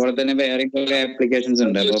പറ്റും. അതുപോലെ തന്നെ വേറെ കുറെ ആപ്ലിക്കേഷൻസ്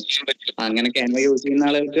ഉണ്ട്. അപ്പൊ അങ്ങനെ ക്യാൻവ യൂസ് ചെയ്യുന്ന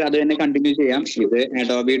ആളുകൾക്ക് അത് തന്നെ കണ്ടിന്യൂ ചെയ്യാം. ഇത്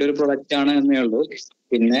അഡോബിയുടെ ഒരു പ്രൊഡക്റ്റ് ആണ് എന്നേ ഉള്ളൂ.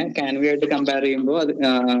 പിന്നെ ക്യാൻവയായിട്ട് കമ്പയർ ചെയ്യുമ്പോൾ അത്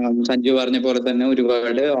സഞ്ജു പറഞ്ഞ പോലെ തന്നെ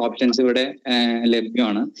ഒരുപാട് ഓപ്ഷൻസ് ഇവിടെ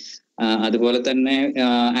ലഭ്യമാണ്. അതുപോലെ തന്നെ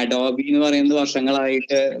അഡോബി എന്ന് പറയുന്നത്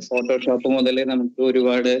വർഷങ്ങളായിട്ട് ഫോട്ടോഷോപ്പ് മുതൽ നമുക്ക്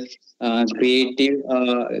ഒരുപാട്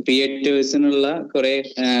ക്രിയേറ്റേഴ്സിനുള്ള കുറെ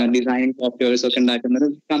ഡിസൈൻ സോഫ്റ്റ്വെയർസ് ഒക്കെ ഉണ്ടാക്കുന്ന ഒരു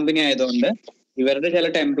കമ്പനി ആയതുകൊണ്ട് ഇവരുടെ ചില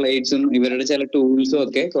ടെംപ്ലേറ്റ്സും ഇവരുടെ ചില ടൂൾസും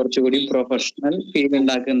ഒക്കെ കുറച്ചുകൂടി പ്രൊഫഷണൽ ഫീൽ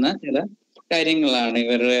ഉണ്ടാക്കുന്ന ചില കാര്യങ്ങളാണ്.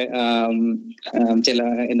 ഇവരുടെ ചില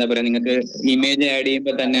എന്താ പറയാ, നിങ്ങൾക്ക് ഇമേജ് ആഡ്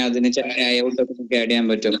ചെയ്യുമ്പോൾ തന്നെ അതിന് ഔട്ടൊക്കെ ആഡ് ചെയ്യാൻ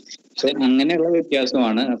പറ്റും. സോ അങ്ങനെയുള്ള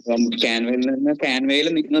വ്യത്യാസമാണ്. അപ്പം ക്യാൻവയിൽ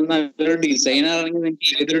നിങ്ങൾ നല്ലൊരു ഡിസൈനർ ആണെങ്കിൽ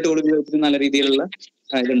നിങ്ങൾക്ക് ഏതൊരു ടൂൾ ഉപയോഗിച്ചിട്ട് നല്ല രീതിയിലുള്ള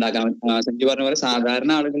ഇതുണ്ടാക്കാം. സഞ്ജു പറഞ്ഞ പോലെ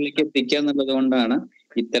സാധാരണ ആളുകളിലേക്ക് എത്തിക്കുക എന്നുള്ളത് കൊണ്ടാണ്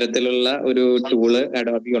ഇത്തരത്തിലുള്ള ഒരു ടൂള്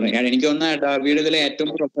അഡോബി ഉണ്ട്. എനിക്ക് തോന്നുന്നു അഡോബിയുടെ ഇതിൽ ഏറ്റവും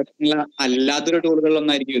പ്രൊഫഷണൽ അല്ലാത്തൊരു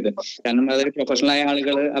ടൂളുകളിലൊന്നായിരിക്കും ഇത്. കാരണം അതൊരു പ്രൊഫഷണൽ ആയ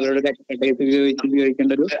ആളുകൾ അവരുടെ എക്സ്പെർട്ടൈസ്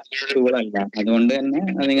ഉപയോഗിക്കേണ്ട ഒരു ടൂളല്ല. അതുകൊണ്ട് തന്നെ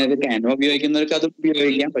നിങ്ങൾക്ക് ക്യാൻവ ഉപയോഗിക്കുന്നവർക്ക് അത്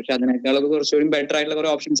ഉപയോഗിക്കാം. പക്ഷെ അതിനേക്കാളൊക്കെ കുറച്ചുകൂടി ബെറ്റർ ആയിട്ടുള്ള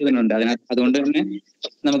കുറെ ഓപ്ഷൻസ് ഇതിനുണ്ട്. അതുകൊണ്ട് തന്നെ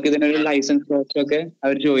നമുക്ക് ഇതിനൊരു ലൈസൻസ് കോസ്റ്റ് ഒക്കെ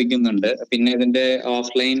അവർ ചോദിക്കുന്നുണ്ട്. പിന്നെ ഇതിന്റെ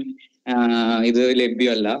ഓഫ്ലൈൻ ഇത്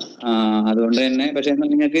ലഭ്യമല്ല. അതുകൊണ്ട് തന്നെ പക്ഷെ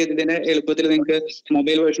നിങ്ങൾക്ക് ഇതിന്റെ എളുപ്പത്തിൽ നിങ്ങൾക്ക്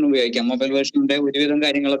മൊബൈൽ വേർഷൻ ഉപയോഗിക്കാം. മൊബൈൽ വേർഷന്റെ ഒരുവിധം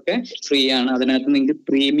കാര്യങ്ങളൊക്കെ ഫ്രീ ആണ്. അതിനകത്ത് നിങ്ങൾക്ക്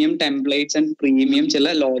പ്രീമിയം ടെംപ്ലേറ്റ്സ് ആൻഡ് പ്രീമിയം ചില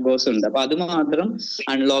ലോഗോസ് ഉണ്ട്. അപ്പൊ അത് മാത്രം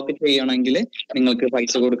അൺലോക്ക് ചെയ്യണമെങ്കിൽ നിങ്ങൾക്ക്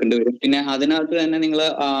പൈസ കൊടുക്കേണ്ടി വരും. പിന്നെ അതിനകത്ത് തന്നെ നിങ്ങൾ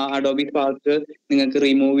അഡോബി സ്പാർക്ക് നിങ്ങൾക്ക്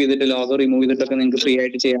റിമൂവ് ചെയ്തിട്ട് ലോഗോ റിമൂവ് ചെയ്തിട്ടൊക്കെ നിങ്ങൾക്ക് ഫ്രീ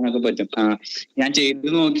ആയിട്ട് ചെയ്യാനൊക്കെ പറ്റും. ഞാൻ ചെയ്ത്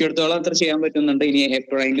നോക്കിയെടുത്തോളം അത്ര ചെയ്യാൻ പറ്റുന്നുണ്ട്. ഇനി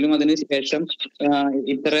എപ്പോഴെങ്കിലും അതിന് ശേഷം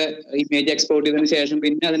ഇത്ര ഇമേജ് എക്സ്പോർട്ട് ചെയ്തതിനു ശേഷം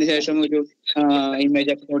പിന്നെ അതിനുശേഷം ഒരു ഇമേജ്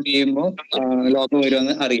എക്സ്പോർട്ട് ചെയ്യുമ്പോൾ ലോഗോ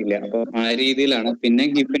വരുമെന്ന് അറിയില്ല. അപ്പൊ ആ രീതിയിലാണ്. പിന്നെ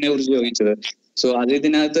ഗിഫിനെ കുറിച്ച് ചോദിച്ചത്. സോ അത്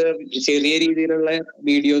ഇതിനകത്ത് ചെറിയ രീതിയിലുള്ള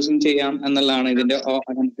വീഡിയോസും ചെയ്യാം എന്നുള്ളതാണ്. ഇതിന്റെ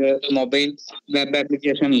നമുക്ക് മൊബൈൽ വെബ്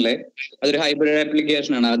ആപ്ലിക്കേഷനിലെ അതൊരു ഹൈബ്രിഡ്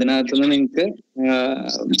ആപ്ലിക്കേഷൻ ആണ്. അതിനകത്തുനിന്ന് നിങ്ങൾക്ക്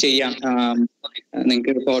ചെയ്യാം.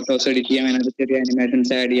 നിങ്ങൾക്ക് ഫോട്ടോസ് എഡിറ്റ് ചെയ്യാം, അതിനകത്ത് ചെറിയ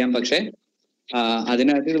അനിമേഷൻസ് ആഡ് ചെയ്യാം. പക്ഷെ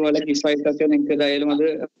അതിനകത്ത് ഇതുപോലെ ഗിഫായിട്ടൊക്കെ നിങ്ങൾക്ക് ഏതായാലും അത്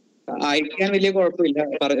അയക്കാൻ വലിയ കുഴപ്പമില്ല.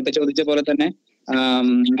 ഇപ്പൊ ചോദിച്ച പോലെ തന്നെ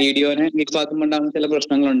വീഡിയോനെ ഗിഫാക്കുമ്പോൾ ഉണ്ടാകുന്ന ചില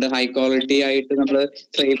പ്രശ്നങ്ങളുണ്ട്. ഹൈ ക്വാളിറ്റി ആയിട്ട് നമ്മൾ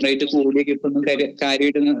ഫ്രെയിം റേറ്റ് കൂടിയ ഗിഫൊന്നും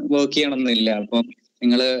കാര്യമായിട്ട് വർക്ക് ചെയ്യണമെന്നില്ല. അപ്പം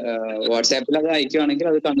നിങ്ങൾ വാട്സാപ്പിൽ അത് അയക്കുകയാണെങ്കിൽ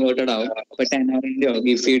അത് കൺവേർട്ടഡ് ആവും. അപ്പൊ 10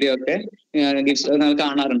 ഗിഫിയുടെയോ ഒക്കെ ഗിഫ്റ്റ് നമ്മൾ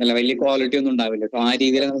കാണാറുണ്ടല്ലോ, വലിയ ക്വാളിറ്റി ഒന്നും ഉണ്ടാവില്ല. അപ്പൊ ആ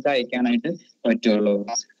രീതിയിൽ നമുക്ക് അയക്കാനായിട്ട് പറ്റുള്ളൂ.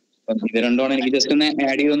 അപ്പം ഇത് രണ്ടുമാണ് എനിക്ക് ജസ്റ്റ് ഒന്ന്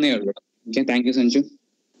ആഡ് ചെയ്യുന്നേ ഉള്ളൂ. Okay, thank you Sanju.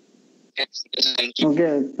 Okay,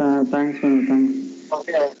 thanks.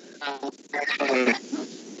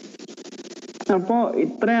 അപ്പോ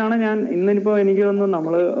ഇത്രയാണ് ഞാൻ ഇന്നിപ്പോ എനിക്ക് തോന്നുന്നു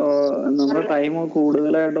നമ്മുടെ ടൈം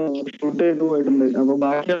കൂടുതലായിട്ട് ഷൂട്ട് ചെയ്ത് പോയിട്ടുണ്ട്. അപ്പൊ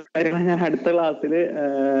ബാക്കിയുള്ള കാര്യങ്ങൾ ഞാൻ അടുത്ത ക്ലാസ്സിൽ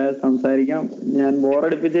സംസാരിക്കാം. ഞാൻ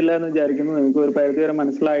ബോറടിപ്പിച്ചില്ല എന്ന് വിചാരിക്കുന്നു. നിങ്ങൾക്ക് ഒരു പരിധി വരെ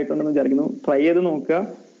മനസ്സിലായിട്ടുണ്ടെന്ന് വിചാരിക്കുന്നു. ട്രൈ ചെയ്ത് നോക്കുക.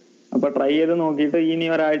 അപ്പൊ ട്രൈ ചെയ്ത് നോക്കിയിട്ട് ഇനി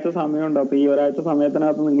ഒരാഴ്ച സമയമുണ്ട്. അപ്പൊ ഈ ഒരാഴ്ച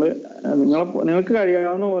സമയത്തിനകത്ത് നിങ്ങൾക്ക്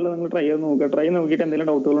കഴിയാവുന്ന പോലെ നിങ്ങൾ ട്രൈ ചെയ്ത് നോക്കുക. ട്രൈ നോക്കിയിട്ട് എന്തെങ്കിലും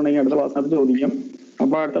ഡൗട്ടുകൾ ഉണ്ടെങ്കിൽ അടുത്ത ക്ലാസ്സിനകത്ത് ചോദിക്കാം.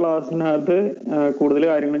 അപ്പൊ അടുത്ത ക്ലാസ്സിനകത്ത് കൂടുതൽ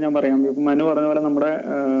കാര്യങ്ങൾ ഞാൻ പറയാം. ഇപ്പൊ മനു പറഞ്ഞ പോലെ നമ്മുടെ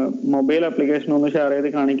മൊബൈൽ ആപ്ലിക്കേഷൻ ഒന്ന് ഷെയർ ചെയ്ത്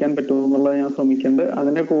കാണിക്കാൻ പറ്റുമോ എന്നുള്ളത് ഞാൻ ശ്രമിക്കുന്നുണ്ട്.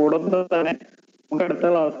 അതിന്റെ കൂടെ തന്നെ നമുക്ക് അടുത്ത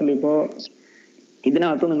ക്ലാസ്സിൽ ഇപ്പോ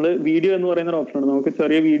ഇതിനകത്ത് നിങ്ങൾ വീഡിയോ എന്ന് പറയുന്ന ഒരു ഓപ്ഷൻ ഉണ്ട്. നമുക്ക്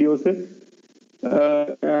ചെറിയ വീഡിയോകളൊക്കെ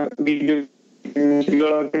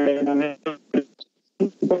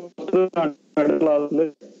അടുത്ത ക്ലാസ്സിൽ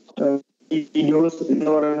ഈ വീഡിയോസ്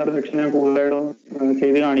എന്ന് പറയുന്ന ഒരു സെക്ഷൻ ഞാൻ കൂടുതലായിട്ടും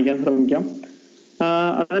ചെയ്ത് കാണിക്കാൻ ശ്രമിക്കാം.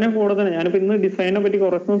 അതിനെ കൂടെ തന്നെ ഞാനിപ്പോ ഇന്ന് ഡിസൈനെ പറ്റി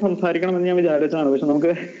കുറച്ചൊന്നും സംസാരിക്കണം എന്ന് ഞാൻ വിചാരിച്ചതാണ്.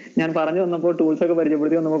 പക്ഷെ ഞാൻ പറഞ്ഞു വന്നപ്പോൾ ടൂൾസ് ഒക്കെ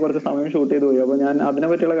പരിചയപ്പെടുത്തി വന്നപ്പോൾ കുറച്ച് സമയം ഷൂട്ട് ചെയ്ത് പോയി. അപ്പൊ ഞാൻ അതിനെ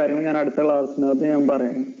പറ്റിയുള്ള കാര്യങ്ങൾ ഞാൻ അടുത്ത ക്ലാസ്സിനകത്ത് ഞാൻ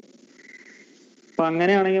പറയാം. അപ്പൊ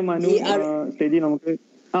അങ്ങനെയാണെങ്കിൽ മനു സ്റ്റേജി നമുക്ക്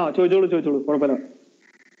ചോദിച്ചോളൂ കുഴപ്പമില്ല.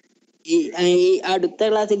 ഈ അടുത്ത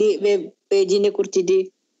ക്ലാസ്സിൽ വെബ് പേജിനെ കുറിച്ചിട്ട്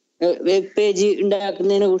വെബ് പേജ്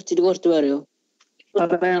ഉണ്ടാക്കുന്നതിനെ കുറിച്ചിട്ട് കുറച്ച് പറയോ?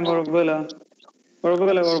 പറയാം, കുഴപ്പമില്ല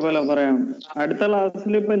പറയാം. അടുത്ത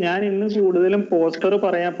ക്ലാസ്സിൽ ഇപ്പൊ ഞാൻ ഇന്ന് കൂടുതലും പോസ്റ്റർ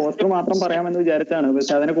മാത്രം പറയാമെന്ന് വിചാരിച്ചാണ്.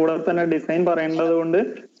 പക്ഷെ അതിന് കൂടെ തന്നെ ഡിസൈൻ പറയേണ്ടത് കൊണ്ട്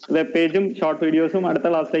വെബ് പേജും ഷോർട്ട് വീഡിയോസും അടുത്ത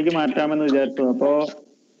ക്ലാസ്സിലേക്ക് മാറ്റാമെന്ന് വിചാരിച്ചു. അപ്പോ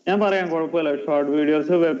ഞാൻ പറയാം, കുഴപ്പമില്ല. ഷോർട്ട്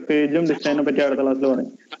വീഡിയോസ്, വെബ് പേജും ഡിസൈനെ പറ്റി അടുത്ത ക്ലാസ്സിൽ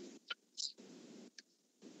പറയാം.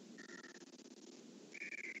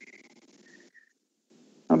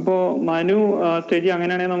 അപ്പോ മനു സ്റ്റേജി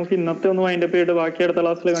അങ്ങനെയാണെങ്കിൽ നമുക്ക് ഇന്നത്തെ ഒന്ന് വൈൻഡപ്പ് ചെയ്തിട്ട് ബാക്കി അടുത്ത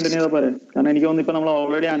ക്ലാസ്സിൽ കണ്ടിന്യൂ ചെയ്താൽ പറയാം. കാരണം എനിക്ക് തോന്നുന്നു ഇപ്പൊ നമ്മൾ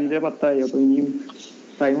ഓൾറെഡി 5:10 അപ്പൊ ഇനിയും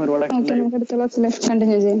ടൈം ഒരുപാട് അടുത്ത ക്ലാസ്സിൽ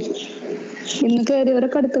കണ്ടിന്യൂ ചെയ്യാം. ഇന്ന്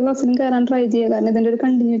കയറിയവരൊക്കെ അടുത്ത ക്ലാസ്സിലും കയറാൻ ട്രൈ ചെയ്യുക. കാരണം ഇതിന്റെ ഒരു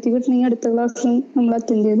കണ്ടിന്യൂറ്റി കിട്ടണമെങ്കിൽ അടുത്ത ക്ലാസ്സിലും നമ്മൾ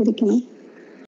അറ്റൻഡ് ചെയ്തിരിക്കണം.